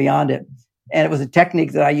couldn't get beyond it. And it was a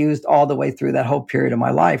technique that I used all the way through that whole period of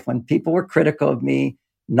my life. When people were critical of me,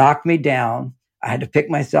 knocked me down, I had to pick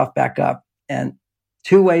myself back up. And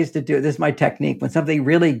 2 ways to do it. This is my technique. When something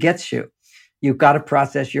really gets you, you've got to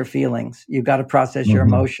process your feelings. You've got to process your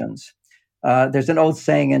emotions. There's an old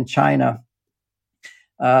saying in China,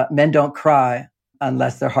 men don't cry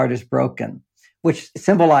unless their heart is broken, which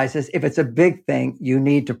symbolizes if it's a big thing, you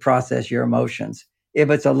need to process your emotions. If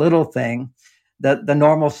it's a little thing, the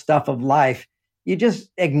normal stuff of life, you just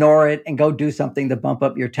ignore it and go do something to bump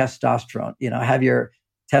up your testosterone. Have your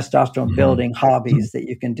testosterone building hobbies that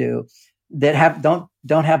you can do that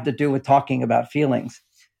don't have to do with talking about feelings.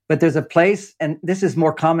 But there's a place, and this is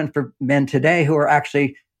more common for men today who are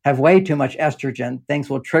actually have way too much estrogen. Things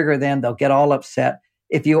will trigger them. They'll get all upset.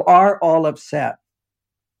 If you are all upset,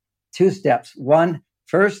 2 steps. 1,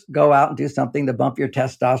 first, go out and do something to bump your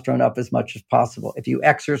testosterone up as much as possible. If you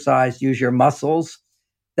exercise, use your muscles.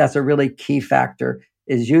 That's a really key factor,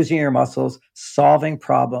 is using your muscles, solving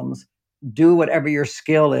problems, do whatever your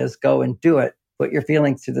skill is, go and do it. Put your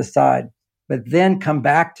feelings to the side, but then come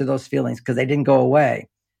back to those feelings because they didn't go away.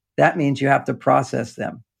 That means you have to process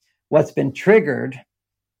them. What's been triggered,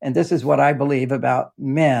 and this is what I believe about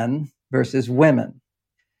men versus women.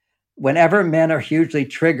 Whenever men are hugely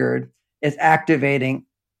triggered, it's activating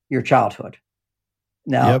your childhood.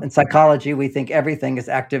 Now, in psychology, we think everything is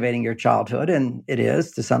activating your childhood, and it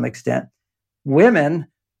is to some extent. Women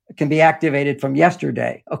can be activated from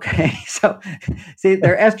yesterday. Okay. So see,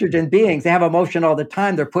 they're estrogen beings. They have emotion all the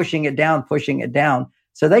time. They're pushing it down.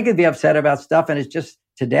 So they could be upset about stuff and it's just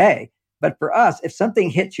today. But for us, if something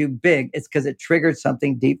hits you big, it's because it triggered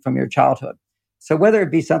something deep from your childhood. So whether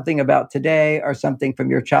it be something about today or something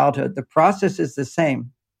from your childhood, the process is the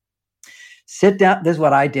same. Sit down. This is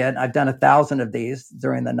what I did. I've done 1,000 of these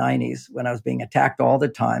during the 90s when I was being attacked all the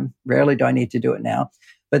time. Rarely do I need to do it now.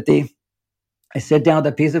 But I sit down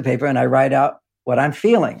with a piece of paper and I write out what I'm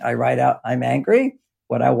feeling. I write out, I'm angry,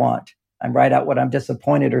 what I want. I write out what I'm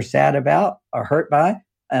disappointed or sad about or hurt by,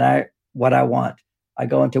 and what I want. I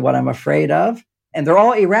go into what I'm afraid of, and they're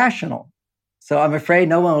all irrational. So I'm afraid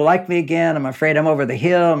no one will like me again. I'm afraid I'm over the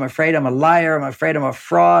hill. I'm afraid I'm a liar. I'm afraid I'm a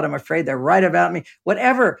fraud. I'm afraid they're right about me.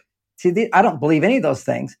 Whatever. See, I don't believe any of those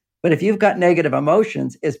things. But if you've got negative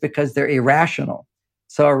emotions, it's because they're irrational.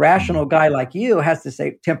 So a rational guy like you has to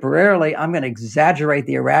say, temporarily, I'm going to exaggerate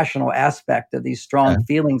the irrational aspect of these strong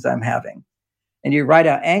feelings I'm having. And you write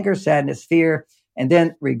out anger, sadness, fear, and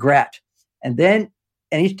then regret. And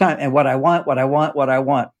each time, and what I want.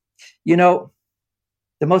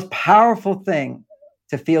 The most powerful thing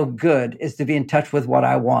to feel good is to be in touch with what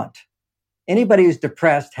I want. Anybody who's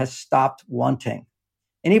depressed has stopped wanting.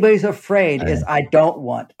 Anybody who's afraid is I don't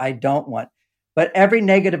want. But every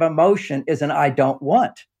negative emotion is an I don't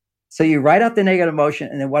want. So you write out the negative emotion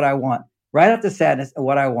and then what I want. Write out the sadness and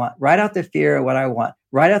what I want. Write out the fear and what I want.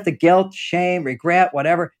 Write out the guilt, shame, regret,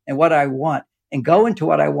 whatever, and what I want. And go into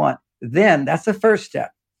what I want. then that's the first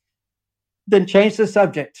step. Then change the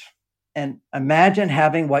subject and imagine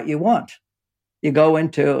having what you want. You go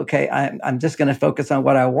into, okay, I'm just going to focus on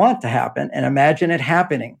what I want to happen and imagine it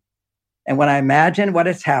happening. And when I imagine what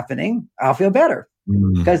is happening, I'll feel better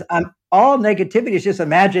because all negativity is just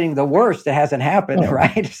imagining the worst that hasn't happened,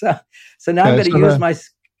 right? So now I'm going to use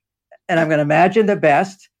and I'm going to imagine the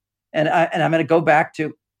best, and I'm going to go back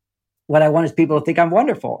to what I want is people to think I'm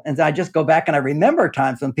wonderful. And I just go back and I remember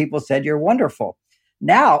times when people said, you're wonderful.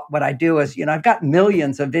 Now, what I do is, I've got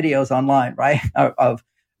millions of videos online, right? Of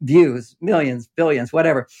views, millions, billions,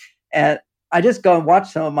 whatever. And I just go and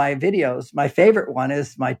watch some of my videos. My favorite one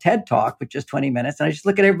is my TED Talk, which is 20 minutes. And I just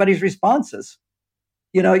look at everybody's responses.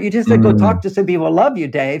 You just go talk to some people. Love you,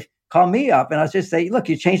 Dave. Call me up. And I'll just say, look,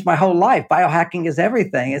 you changed my whole life. Biohacking is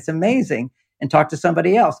everything. It's amazing. And talk to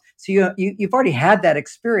somebody else. So you've already had that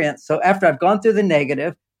experience. So after I've gone through the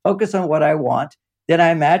negative, focus on what I want, then I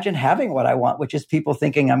imagine having what I want, which is people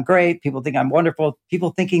thinking I'm great, people think I'm wonderful,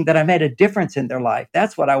 people thinking that I made a difference in their life.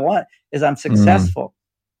 That's what I want, is I'm successful.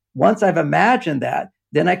 Once I've imagined that,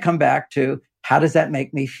 then I come back to, how does that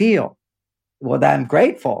make me feel? Well, I'm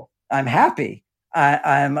grateful. I'm happy.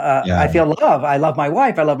 I feel love. I love my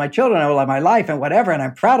wife. I love my children. I love my life and whatever. And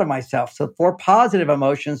I'm proud of myself. So 4 positive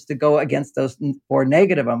emotions to go against those 4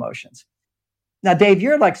 negative emotions. Now, Dave,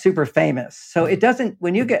 you're like super famous. So it doesn't,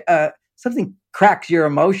 when you get something cracks your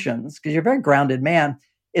emotions, because you're a very grounded man,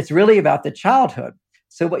 it's really about the childhood.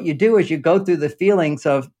 So what you do is you go through the feelings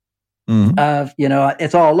of,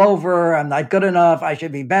 it's all over. I'm not good enough. I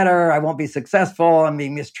should be better. I won't be successful. I'm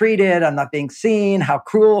being mistreated. I'm not being seen. How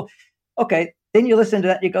cruel. Okay. Then you listen to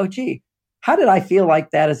that and you go, gee, how did I feel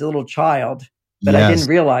like that as a little child? But I didn't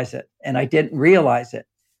realize it. And I didn't realize it.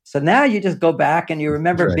 So now you just go back and you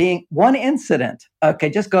remember being one incident. Okay,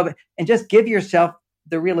 just go and just give yourself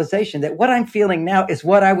the realization that what I'm feeling now is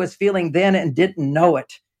what I was feeling then and didn't know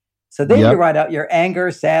it. So then you write out your anger,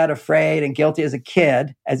 sad, afraid, and guilty as a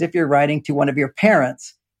kid, as if you're writing to one of your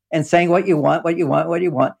parents and saying what you want, what you want, what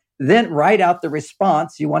you want. Then write out the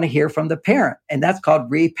response you want to hear from the parent. And that's called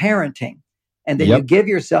reparenting. And then you give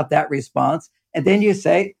yourself that response. And then you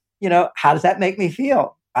say, how does that make me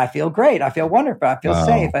feel? I feel great. I feel wonderful. I feel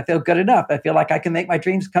safe. I feel good enough. I feel like I can make my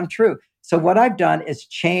dreams come true. So what I've done is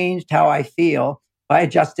changed how I feel by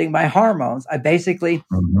adjusting my hormones. I basically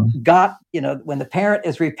got, when the parent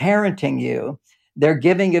is reparenting you, they're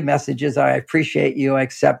giving you messages. I appreciate you. I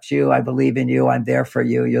accept you. I believe in you. I'm there for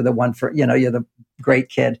you. You're the one for, you're the great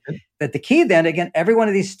kid. But the key then, again, every one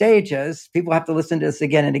of these stages, people have to listen to this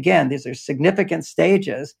again and again. These are significant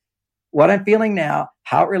stages. What I'm feeling now,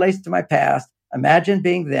 how it relates to my past, imagine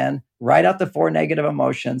being then, write out the 4 negative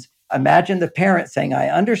emotions. Imagine the parent saying, I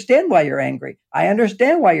understand why you're angry. I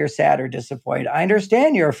understand why you're sad or disappointed. I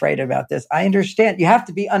understand you're afraid about this. I understand. You have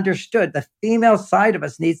to be understood. The female side of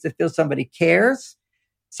us needs to feel somebody cares.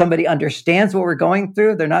 Somebody understands what we're going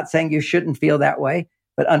through. They're not saying you shouldn't feel that way,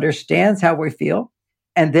 but understands how we feel.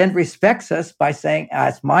 And then respects us by saying,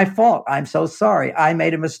 it's my fault. I'm so sorry. I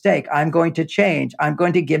made a mistake. I'm going to change. I'm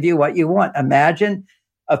going to give you what you want. Imagine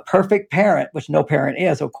a perfect parent, which no parent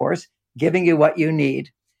is, of course, giving you what you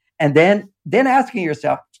need. And then asking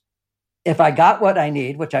yourself, if I got what I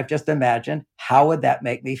need, which I've just imagined, how would that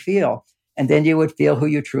make me feel? And then you would feel who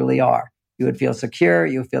you truly are. You would feel secure.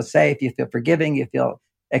 You would feel safe. You feel forgiving. You feel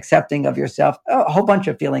accepting of yourself. A whole bunch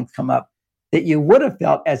of feelings come up that you would have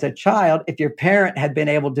felt as a child if your parent had been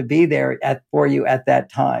able to be there for you at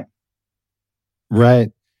that time.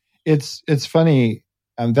 Right. It's funny,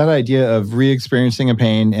 that idea of re-experiencing a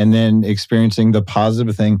pain and then experiencing the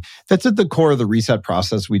positive thing, that's at the core of the reset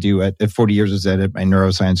process we do at 40 Years of Zen at my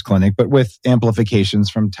neuroscience clinic, but with amplifications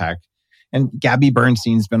from tech. And Gabby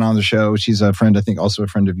Bernstein's been on the show. She's a friend, I think also a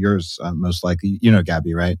friend of yours, most likely. You know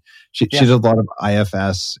Gabby, right? She does a lot of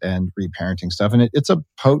IFS and reparenting stuff, and it's a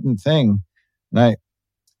potent thing. And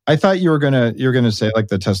I thought you were gonna say like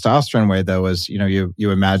the testosterone way though is you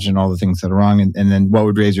imagine all the things that are wrong and then what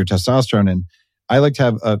would raise your testosterone. And I like to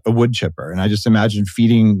have a wood chipper, and I just imagine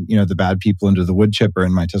feeding the bad people into the wood chipper,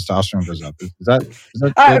 and my testosterone goes up. Is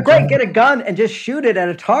that great? Get a gun and just shoot it at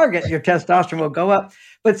a target. Your testosterone will go up.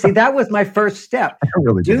 But see, that was my first step.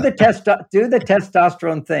 Really do the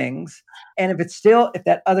testosterone things, and if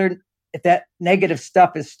that negative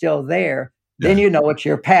stuff is still there, then you know it's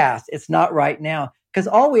your past. It's not right now. Because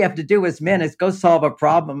all we have to do as men is go solve a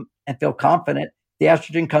problem and feel confident. The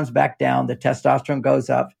estrogen comes back down, the testosterone goes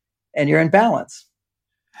up, and you're in balance.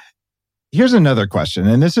 Here's another question,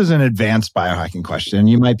 and this is an advanced biohacking question.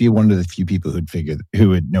 You might be one of the few people who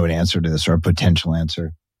would know an answer to this or a potential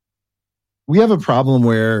answer. we have a problem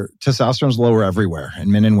where testosterone is lower everywhere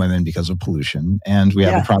in men and women because of pollution. And we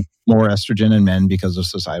have a problem more estrogen in men because of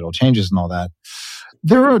societal changes and all that.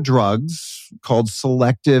 There are drugs called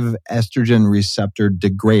selective estrogen receptor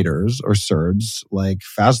degraders, or SERDs, like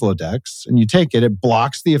Faslodex. And you take it, it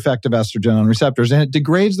blocks the effect of estrogen on receptors, and it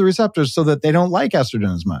degrades the receptors so that they don't like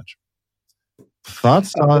estrogen as much.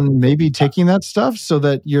 Thoughts on maybe taking that stuff so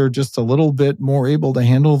that you're just a little bit more able to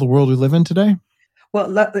handle the world we live in today?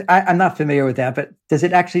 Well, I'm not familiar with that, but does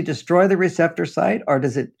it actually destroy the receptor site, or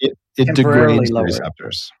does it degrades the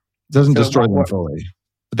receptors? It doesn't destroy them fully,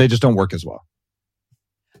 but they just don't work as well.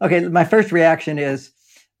 Okay, my first reaction is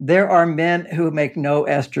there are men who make no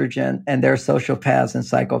estrogen, and they're sociopaths and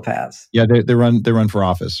psychopaths. Yeah, they run for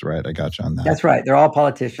office, right? I got you on that. That's right. They're all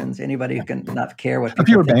politicians. Anybody who can not care what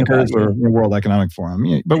people think about you. A few bankers or World Economic Forum,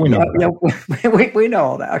 but we know. We know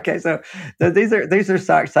all that. Okay, so these are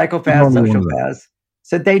psychopaths, sociopaths.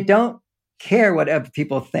 So they don't care what other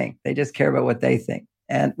people think. They just care about what they think.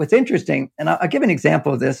 And what's interesting, and I'll give an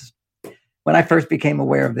example of this. When I first became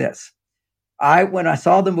aware of this, when I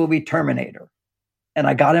saw the movie Terminator, and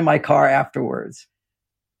I got in my car afterwards,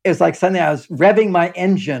 it was like suddenly I was revving my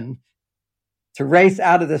engine to race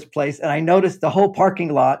out of this place, and I noticed the whole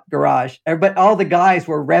parking lot garage, but all the guys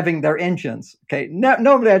were revving their engines. Okay,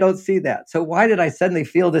 normally I don't see that. So why did I suddenly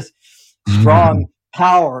feel this strong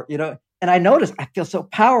power? And I noticed I feel so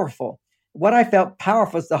powerful. What I felt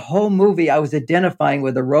powerful is the whole movie I was identifying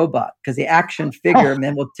with a robot, because the action figure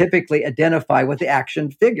men will typically identify with the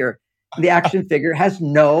action figure. The action figure has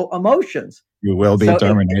no emotions. You will be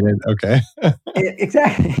terminated. Okay.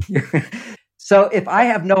 Exactly. So if I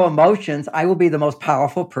have no emotions, I will be the most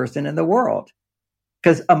powerful person in the world.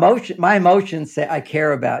 Because my emotions say, I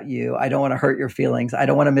care about you. I don't want to hurt your feelings. I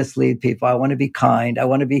don't want to mislead people. I want to be kind. I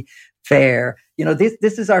want to be fair.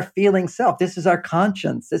 This is our feeling self. This is our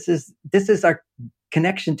conscience. This is our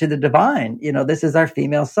connection to the divine. This is our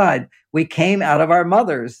female side. We came out of our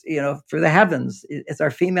mothers, through the heavens. It's our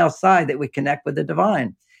female side that we connect with the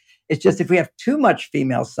divine. It's just if we have too much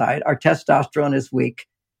female side, our testosterone is weak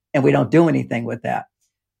and we don't do anything with that.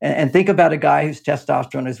 And think about a guy whose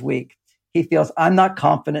testosterone is weak. He feels, I'm not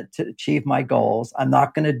confident to achieve my goals. I'm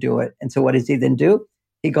not going to do it. And so what does he then do?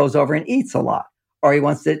 He goes over and eats a lot, or he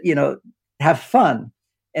wants to, have fun.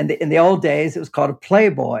 And in the old days, it was called a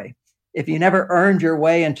playboy. If you never earned your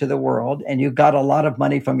way into the world and you got a lot of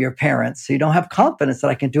money from your parents, so you don't have confidence that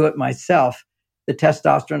I can do it myself, the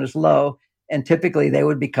testosterone is low, and typically they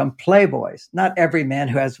would become playboys. Not every man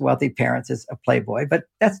who has wealthy parents is a playboy, but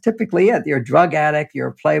that's typically it. You're a drug addict, you're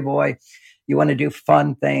a playboy, you want to do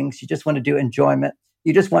fun things, you just want to do enjoyment,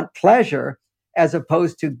 you just want pleasure, as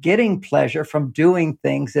opposed to getting pleasure from doing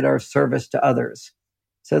things that are of service to others.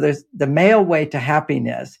 So there's the male way to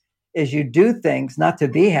happiness is you do things not to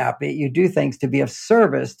be happy, you do things to be of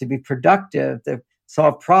service, to be productive, to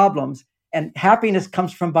solve problems. And happiness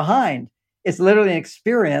comes from behind. It's literally an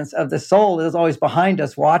experience of the soul that is always behind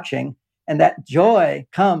us watching. And that joy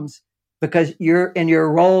comes because you're in your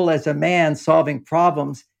role as a man solving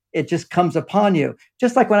problems. It just comes upon you.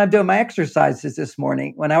 Just like when I'm doing my exercises this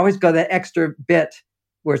morning, when I always go that extra bit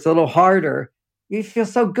where it's a little harder, you feel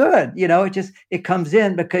so good. It comes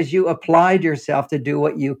in because you applied yourself to do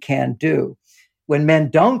what you can do. When men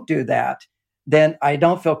don't do that, then I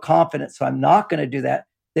don't feel confident, so I'm not going to do that.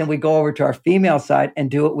 Then we go over to our female side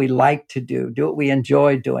and do what we like to do what we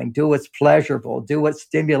enjoy doing, do what's pleasurable, do what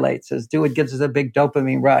stimulates us, do what gives us a big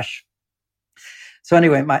dopamine rush. So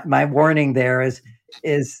anyway, my warning there is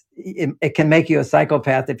it can make you a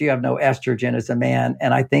psychopath if you have no estrogen as a man.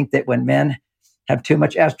 And I think that when men have too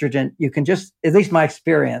much estrogen, you can just, at least my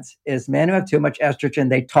experience is men who have too much estrogen,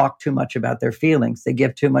 they talk too much about their feelings. They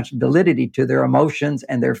give too much validity to their emotions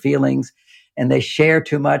and their feelings, and they share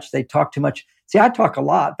too much. They talk too much. See, I talk a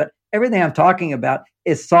lot, but everything I'm talking about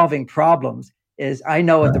is solving problems. I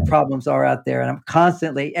know what the problems are out there, and I'm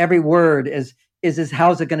constantly, every word is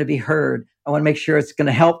how's it going to be heard? I want to make sure it's going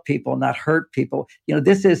to help people, not hurt people.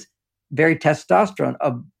 This is very testosterone.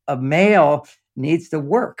 A male needs to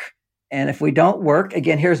work. And if we don't work,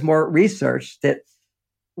 again, here's more research that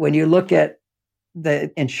when you look at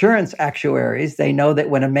the insurance actuaries, they know that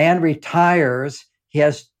when a man retires, he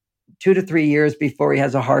has 2 to 3 years before he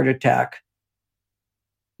has a heart attack.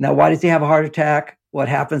 Now, why does he have a heart attack? What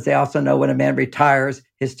happens? They also know when a man retires,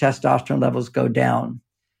 his testosterone levels go down.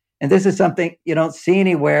 And this is something you don't see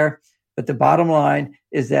anywhere, but the bottom line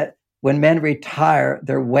is that when men retire,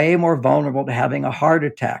 they're way more vulnerable to having a heart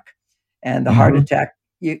attack. And the heart attack,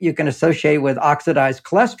 you can associate with oxidized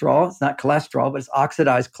cholesterol. It's not cholesterol, but it's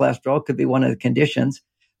oxidized cholesterol. It could be one of the conditions.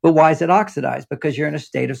 But why is it oxidized? Because you're in a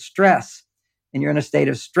state of stress. and you're in a state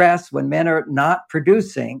of stress, when men are not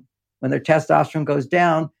producing, when their testosterone goes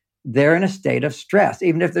down, they're in a state of stress.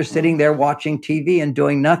 Even if they're sitting there watching TV and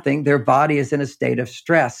doing nothing, their body is in a state of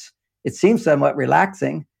stress. It seems somewhat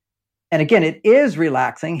relaxing. And again, it is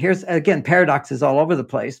relaxing. Here's, again, paradoxes all over the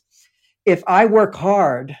place. If I work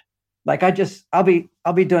hard, like I'll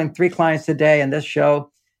be doing 3 clients a day in this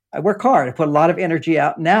show. I work hard. I put a lot of energy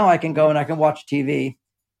out. Now I can go and I can watch TV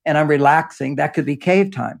and I'm relaxing. That could be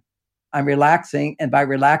cave time. I'm relaxing. And by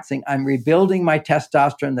relaxing, I'm rebuilding my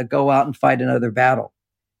testosterone to go out and fight another battle.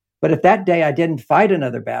 But if that day I didn't fight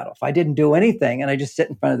another battle, if I didn't do anything and I just sit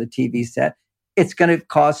in front of the TV set, it's going to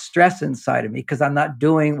cause stress inside of me because I'm not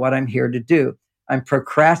doing what I'm here to do. I'm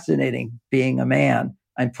procrastinating being a man.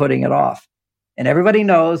 I'm putting it off. And everybody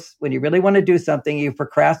knows when you really want to do something, you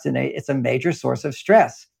procrastinate. It's a major source of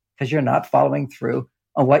stress because you're not following through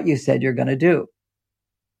on what you said you're going to do.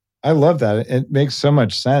 I love that. It makes so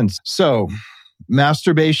much sense. So,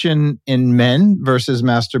 masturbation in men versus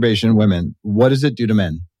masturbation in women. What does it do to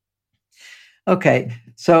men? Okay.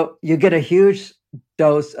 So you get a huge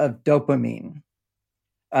dose of dopamine,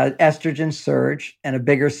 estrogen surge, and a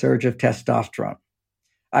bigger surge of testosterone.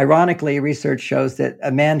 Ironically, research shows that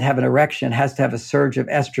a man to have an erection has to have a surge of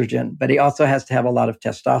estrogen, but he also has to have a lot of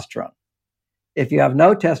testosterone. If you have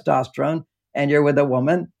no testosterone and you're with a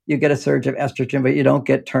woman, you get a surge of estrogen, but you don't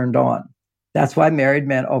get turned on. That's why married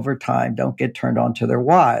men over time don't get turned on to their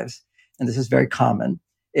wives. And this is very common,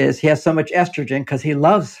 is he has so much estrogen because he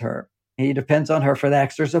loves her. He depends on her for the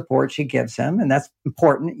extra support she gives him. And that's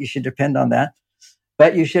important. You should depend on that.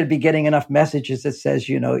 But you should be getting enough messages that says,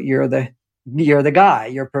 you know, you're the guy.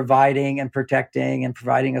 You're providing and protecting and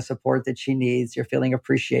providing a support that she needs. You're feeling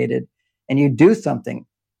appreciated. And you do something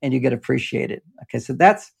and you get appreciated. Okay, so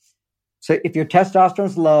if your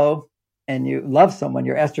testosterone's low and you love someone,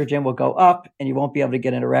 your estrogen will go up and you won't be able to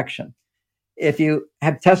get an erection. If you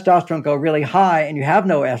have testosterone go really high and you have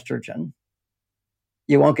no estrogen,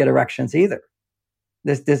 you won't get erections either.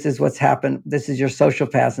 This is what's happened. This is your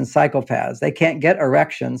sociopaths and psychopaths. They can't get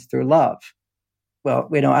erections through love. Well,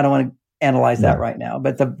 I don't want to analyze that right now,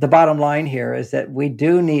 but the bottom line here is that we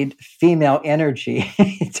do need female energy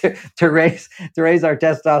to raise our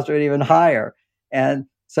testosterone even higher. And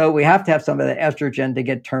so we have to have some of the estrogen to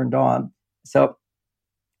get turned on. So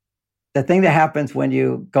the thing that happens when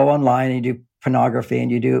you go online and you do pornography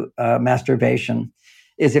and you do masturbation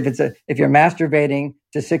is if you're masturbating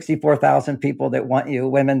to 64,000 people that want you,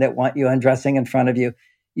 women that want you undressing in front of you,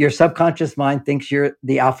 your subconscious mind thinks you're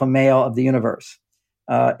the alpha male of the universe.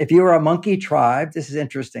 If you were a monkey tribe, this is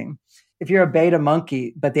interesting. If you're a beta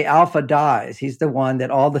monkey, but the alpha dies, he's the one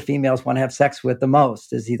that all the females want to have sex with the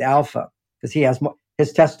most, is he the alpha? Because he has more,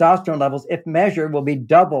 his testosterone levels, if measured, will be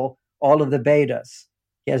double all of the betas.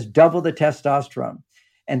 He has double the testosterone.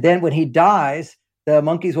 And then when he dies, the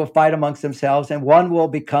monkeys will fight amongst themselves and one will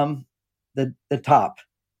become the top.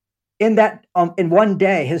 In one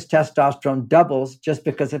day, his testosterone doubles just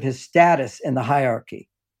because of his status in the hierarchy.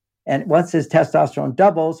 And once his testosterone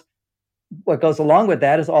doubles, what goes along with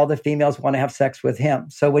that is all the females want to have sex with him.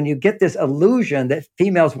 So when you get this illusion that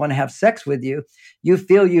females want to have sex with you, you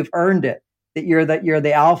feel you've earned it, that you're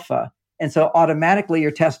the alpha. And so automatically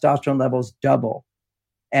your testosterone levels double.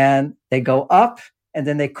 And they go up and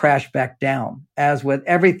then they crash back down. As with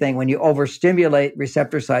everything, when you overstimulate,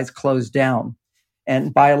 receptor sites close down.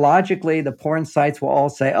 And biologically, the porn sites will all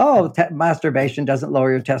say, masturbation doesn't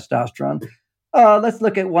lower your testosterone. Let's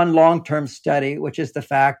look at one long-term study, which is the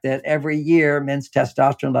fact that every year men's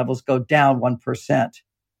testosterone levels go down 1%.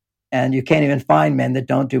 And you can't even find men that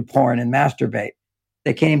don't do porn and masturbate.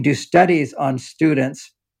 They can't even do studies on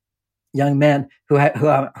students, young men who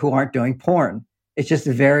aren't doing porn. It's just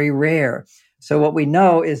very rare. So what we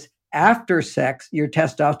know is after sex, your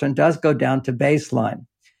testosterone does go down to baseline.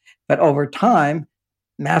 But over time,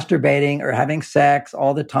 masturbating or having sex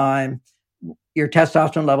all the time, your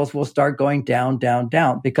testosterone levels will start going down, down,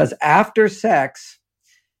 down. Because after sex,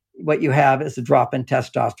 what you have is a drop in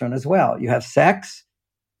testosterone as well. You have sex.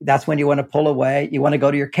 That's when you want to pull away. You want to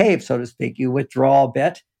go to your cave, so to speak. You withdraw a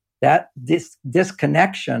bit. This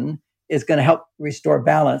disconnection is going to help restore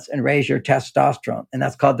balance and raise your testosterone. And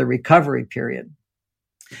that's called the recovery period.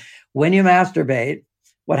 When you masturbate,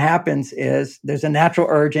 what happens is there's a natural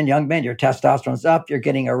urge in young men. Your testosterone's up. You're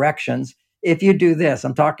getting erections. If you do this,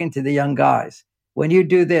 I'm talking to the young guys. When you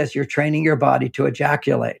do this, you're training your body to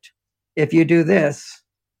ejaculate. If you do this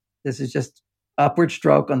is just upward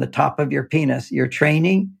stroke on the top of your penis. You're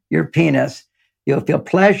training your penis. You'll feel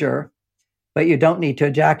pleasure, but you don't need to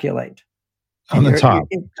ejaculate. On the top.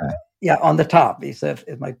 Yeah, on the top. So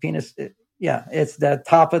if my penis, it's the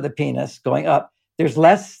top of the penis going up. there's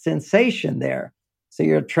less sensation there. So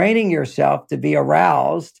you're training yourself to be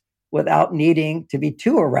aroused without needing to be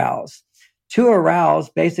too aroused. Too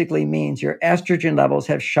aroused basically means your estrogen levels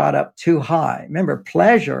have shot up too high. Remember,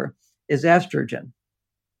 pleasure is estrogen.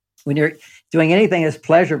 When you're doing anything that's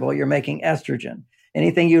pleasurable, you're making estrogen.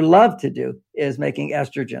 Anything you love to do is making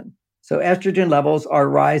estrogen. So estrogen levels are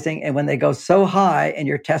rising, and when they go so high and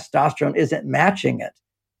your testosterone isn't matching it,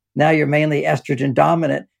 now you're mainly estrogen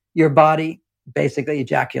dominant, your body basically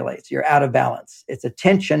ejaculates. You're out of balance. Its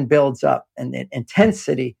attention builds up and the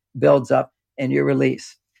intensity builds up and you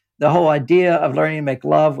release. The whole idea of learning to make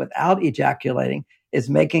love without ejaculating is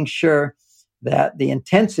making sure that the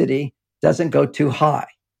intensity doesn't go too high.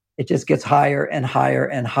 It just gets higher and higher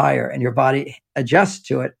and higher, and your body adjusts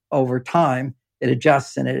to it over time. It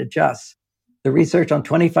adjusts and it adjusts. The research on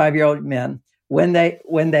 25-year-old men, when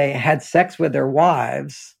they had sex with their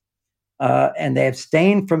wives, and they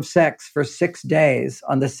abstain from sex for 6 days,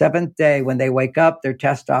 on the 7th day, when they wake up, their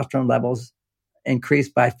testosterone levels increase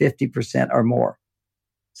by 50% or more.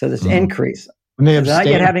 So this increase. When they abstain not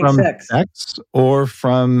yet having from sex or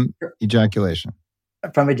from ejaculation?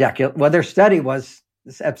 From ejaculation. Well, their study was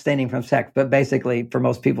abstaining from sex, but basically for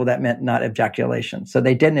most people that meant not ejaculation. So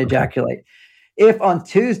they didn't ejaculate. If on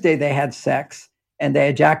Tuesday they had sex and they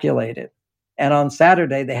ejaculated, and on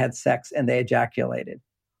Saturday they had sex and they ejaculated,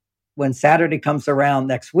 when Saturday comes around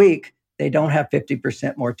next week, they don't have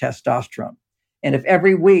 50% more testosterone. And if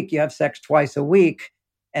every week you have sex twice a week,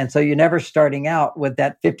 and so you're never starting out with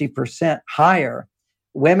that 50% higher,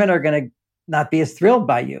 women are going to not be as thrilled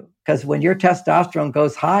by you, because when your testosterone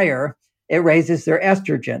goes higher, it raises their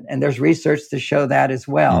estrogen. And there's research to show that as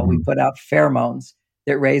well. Mm-hmm. We put out pheromones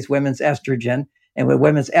that raise women's estrogen. And when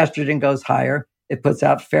women's estrogen goes higher, it puts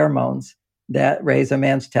out pheromones that raise a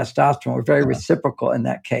man's testosterone. We're very reciprocal in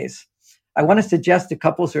that case. I want to suggest to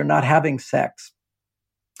couples who are not having sex.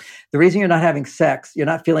 The reason you're not having sex, you're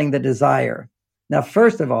not feeling the desire. Now,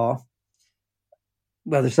 first of all,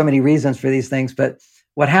 well, there's so many reasons for these things, but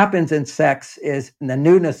what happens in sex is in the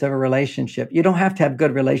newness of a relationship. You don't have to have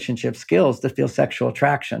good relationship skills to feel sexual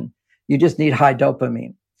attraction. You just need high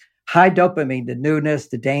dopamine. High dopamine, the newness,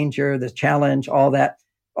 the danger, the challenge, all that.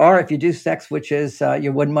 Or if you do sex, which is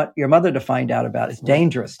you wouldn't want your mother to find out about, it's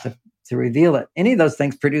dangerous to reveal it. Any of those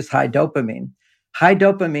things produce high dopamine. High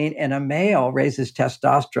dopamine in a male raises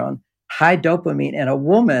testosterone. High dopamine in a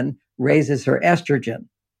woman raises her estrogen.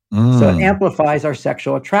 So it amplifies our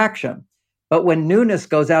sexual attraction. But when newness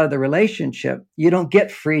goes out of the relationship, you don't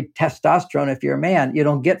get free testosterone if you're a man. You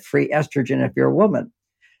don't get free estrogen if you're a woman.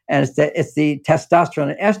 And it's the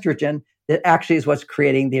testosterone and estrogen that actually is what's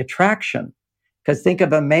creating the attraction. Because think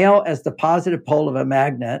of a male as the positive pole of a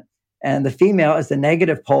magnet and the female as the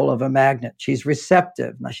negative pole of a magnet. She's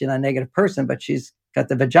receptive. Now, she's not a negative person, but she's got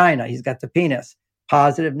the vagina. He's got the penis.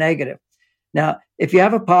 Positive, negative. Now, if you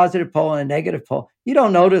have a positive pole and a negative pole, you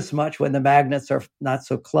don't notice much when the magnets are not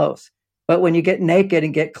so close. But when you get naked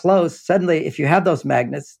and get close, suddenly, if you have those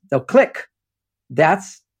magnets, they'll click.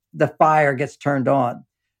 That's the fire gets turned on.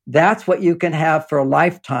 That's what you can have for a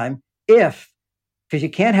lifetime because you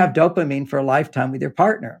can't have dopamine for a lifetime with your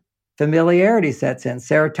partner. Familiarity sets in,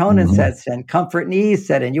 serotonin sets in, comfort and ease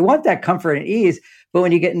set in. You want that comfort and ease, but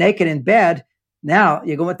when you get naked in bed, now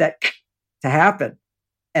you're going to want that to happen.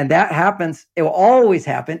 And that happens, it will always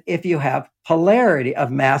happen if you have polarity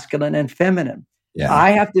of masculine and feminine. Yeah.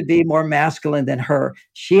 I have to be more masculine than her.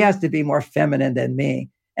 She has to be more feminine than me.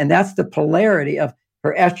 And that's the polarity of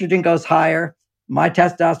her estrogen goes higher, my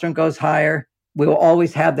testosterone goes higher. We will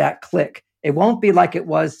always have that click. It won't be like it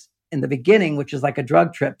was in the beginning, which is like a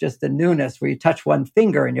drug trip, just the newness where you touch one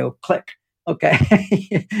finger and you'll click. Okay.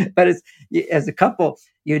 But as a couple,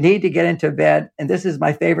 you need to get into bed. And this is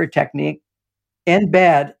my favorite technique. In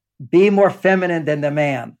bed, be more feminine than the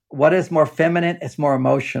man. What is more feminine? It's more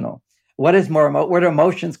emotional. What is more where do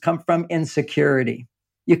emotions come from? Insecurity.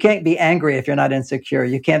 You can't be angry if you're not insecure.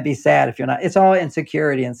 You can't be sad if you're not. It's all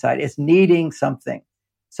insecurity inside. It's needing something.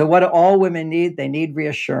 So what do all women need? They need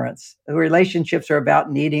reassurance. The relationships are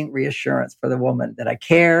about needing reassurance for the woman that I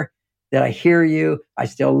care, that I hear you, I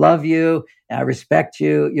still love you, and I respect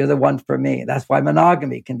you. You're the one for me. That's why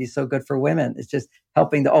monogamy can be so good for women. It's just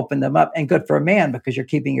helping to open them up, and good for a man because you're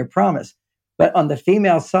keeping your promise. But on the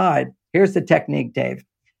female side, here's the technique, Dave.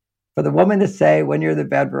 For the woman to say when you're in the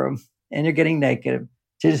bedroom and you're getting naked,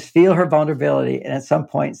 to just feel her vulnerability and at some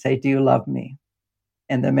point say, do you love me?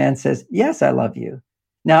 And the man says, yes, I love you.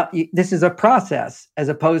 Now, this is a process as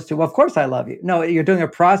opposed to, well, of course I love you. No, you're doing a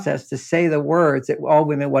process to say the words that all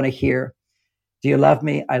women want to hear. Do you love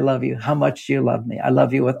me? I love you. How much do you love me? I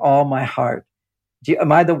love you with all my heart.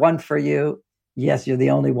 Am I the one for you? Yes, you're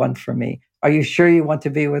the only one for me. Are you sure you want to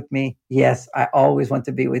be with me? Yes, I always want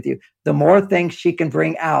to be with you. The more things she can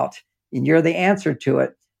bring out, and you're the answer to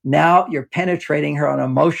it, now you're penetrating her on an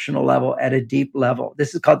emotional level at a deep level.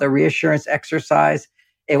 This is called the reassurance exercise.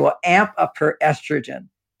 It will amp up her estrogen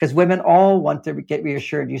because women all want to get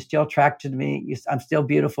reassured. You still attracted to me. I'm still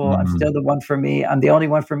beautiful. Mm-hmm. I'm still the one for me. I'm the only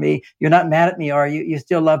one for me. You're not mad at me, are you? You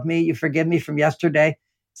still love me. You forgive me from yesterday.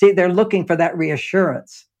 See, they're looking for that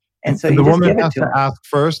reassurance. And so the woman has to ask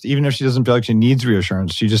first, even if she doesn't feel like she needs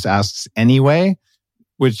reassurance. She just asks anyway,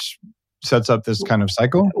 which sets up this kind of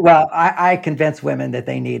cycle. Well, I convince women that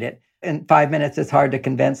they need it. In 5 minutes, it's hard to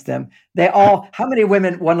convince them. How many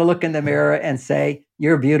women want to look in the mirror and say,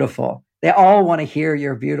 you're beautiful? They all want to hear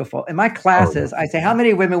you're beautiful. In my classes, I say, how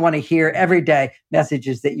many women want to hear every day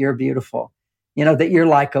messages that you're beautiful? That you're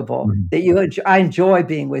likable, that I enjoy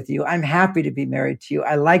being with you. I'm happy to be married to you.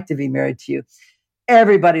 I like to be married to you.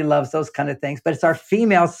 Everybody loves those kind of things, but it's our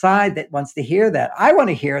female side that wants to hear that. I want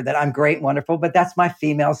to hear that I'm great and wonderful, but that's my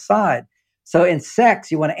female side. So in sex,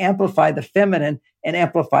 you want to amplify the feminine and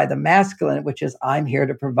amplify the masculine, which is I'm here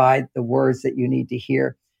to provide the words that you need to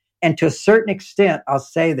hear. And to a certain extent, I'll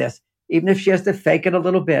say this, even if she has to fake it a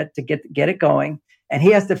little bit to get it going, and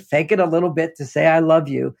he has to fake it a little bit to say, I love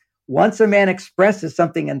you. Once a man expresses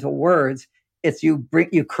something into words, it's you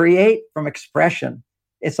create from expression.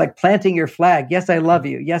 It's like planting your flag. Yes, I love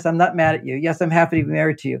you. Yes, I'm not mad at you. Yes, I'm happy to be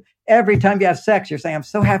married to you. Every time you have sex, you're saying, I'm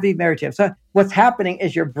so happy to be married to you. So what's happening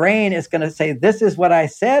is your brain is going to say, this is what I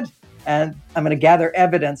said, and I'm going to gather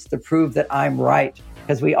evidence to prove that I'm right.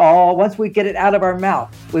 Because once we get it out of our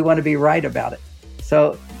mouth, we want to be right about it.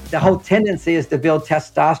 So the whole tendency is to build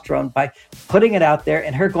testosterone by putting it out there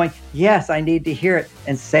and her going, yes, I need to hear it,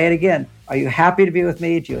 and say it again. Are you happy to be with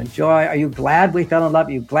me? Do you enjoy? Are you glad we fell in love?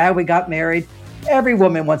 Are you glad we got married? Every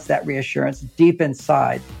woman wants that reassurance deep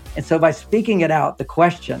inside. And so by speaking it out, the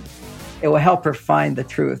question, it will help her find the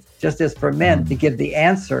truth. Just as for men to give the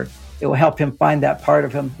answer, it will help him find that part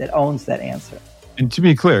of him that owns that answer. And to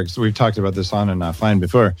be clear, because we've talked about this on and offline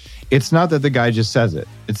before, it's not that the guy just says it.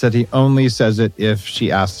 It's that he only says it if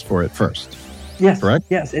she asks for it first. Yes. Correct?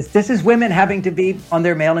 Yes. This is women having to be on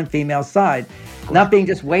their male and female side, not being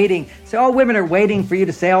just waiting. So all women are waiting for you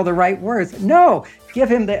to say all the right words. No. Give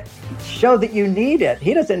him show that you need it.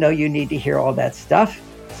 He doesn't know you need to hear all that stuff.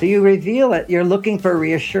 So you reveal it. You're looking for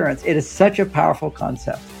reassurance. It is such a powerful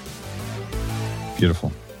concept.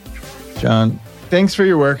 Beautiful. John, thanks for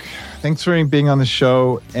your work. Thanks for being on the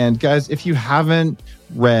show. And guys, if you haven't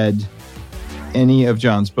read any of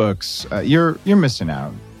John's books, you're missing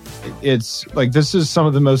out. It's like, this is some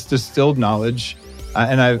of the most distilled knowledge.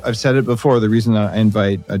 And I've said it before, the reason that I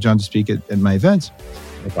invite John to speak at my events.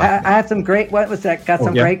 I have some great,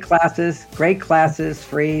 great classes,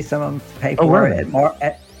 free, some of them pay for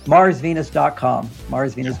at MarsVenus.com,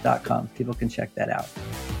 MarsVenus.com. People can check that out.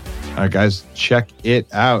 All right, guys, check it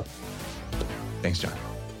out. Thanks, John.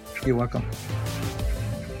 You're welcome.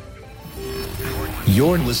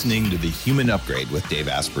 You're listening to The Human Upgrade with Dave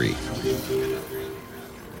Asprey.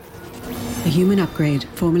 The Human Upgrade,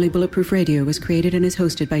 formerly Bulletproof Radio, was created and is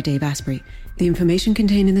hosted by Dave Asprey. The information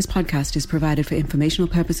contained in this podcast is provided for informational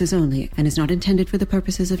purposes only and is not intended for the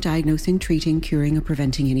purposes of diagnosing, treating, curing, or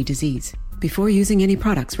preventing any disease. Before using any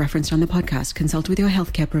products referenced on the podcast, consult with your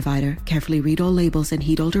healthcare provider, carefully read all labels, and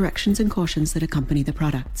heed all directions and cautions that accompany the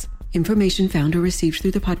products. Information found or received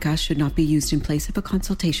through the podcast should not be used in place of a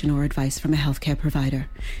consultation or advice from a healthcare provider.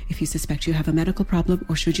 If you suspect you have a medical problem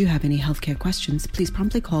or should you have any healthcare questions, please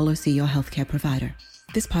promptly call or see your healthcare provider.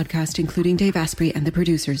 This podcast, including Dave Asprey and the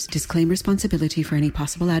producers, disclaim responsibility for any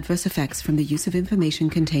possible adverse effects from the use of information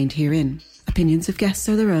contained herein. Opinions of guests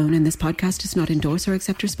are their own, and this podcast does not endorse or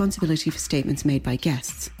accept responsibility for statements made by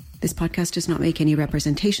guests. This podcast does not make any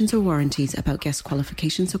representations or warranties about guest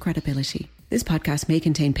qualifications or credibility. This podcast may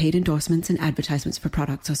contain paid endorsements and advertisements for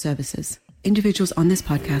products or services. Individuals on this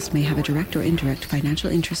podcast may have a direct or indirect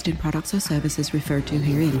financial interest in products or services referred to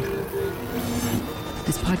herein.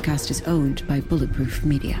 This podcast is owned by Bulletproof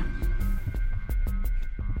Media.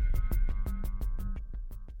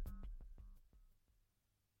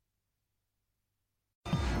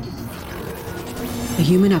 The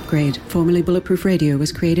Human Upgrade, formerly Bulletproof Radio,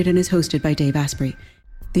 was created and is hosted by Dave Asprey.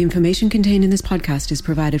 The information contained in this podcast is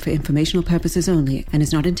provided for informational purposes only and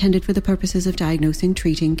is not intended for the purposes of diagnosing,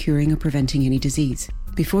 treating, curing, or preventing any disease.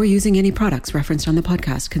 Before using any products referenced on the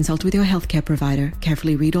podcast, consult with your healthcare provider,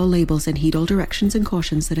 carefully read all labels, and heed all directions and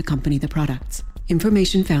cautions that accompany the products.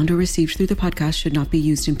 Information found or received through the podcast should not be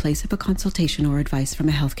used in place of a consultation or advice from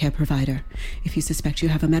a healthcare provider. If you suspect you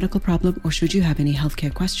have a medical problem or should you have any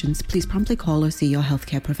healthcare questions, please promptly call or see your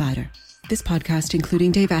healthcare provider. This podcast,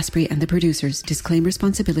 including Dave Asprey and the producers, disclaim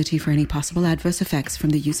responsibility for any possible adverse effects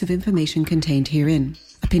from the use of information contained herein.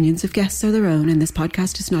 Opinions of guests are their own, and this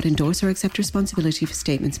podcast does not endorse or accept responsibility for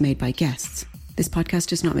statements made by guests. This podcast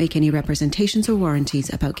does not make any representations or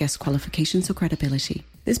warranties about guest qualifications or credibility.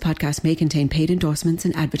 This podcast may contain paid endorsements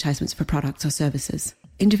and advertisements for products or services.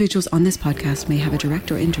 Individuals on this podcast may have a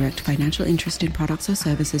direct or indirect financial interest in products or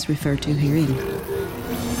services referred to herein.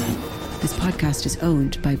 This podcast is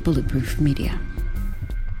owned by Bulletproof Media.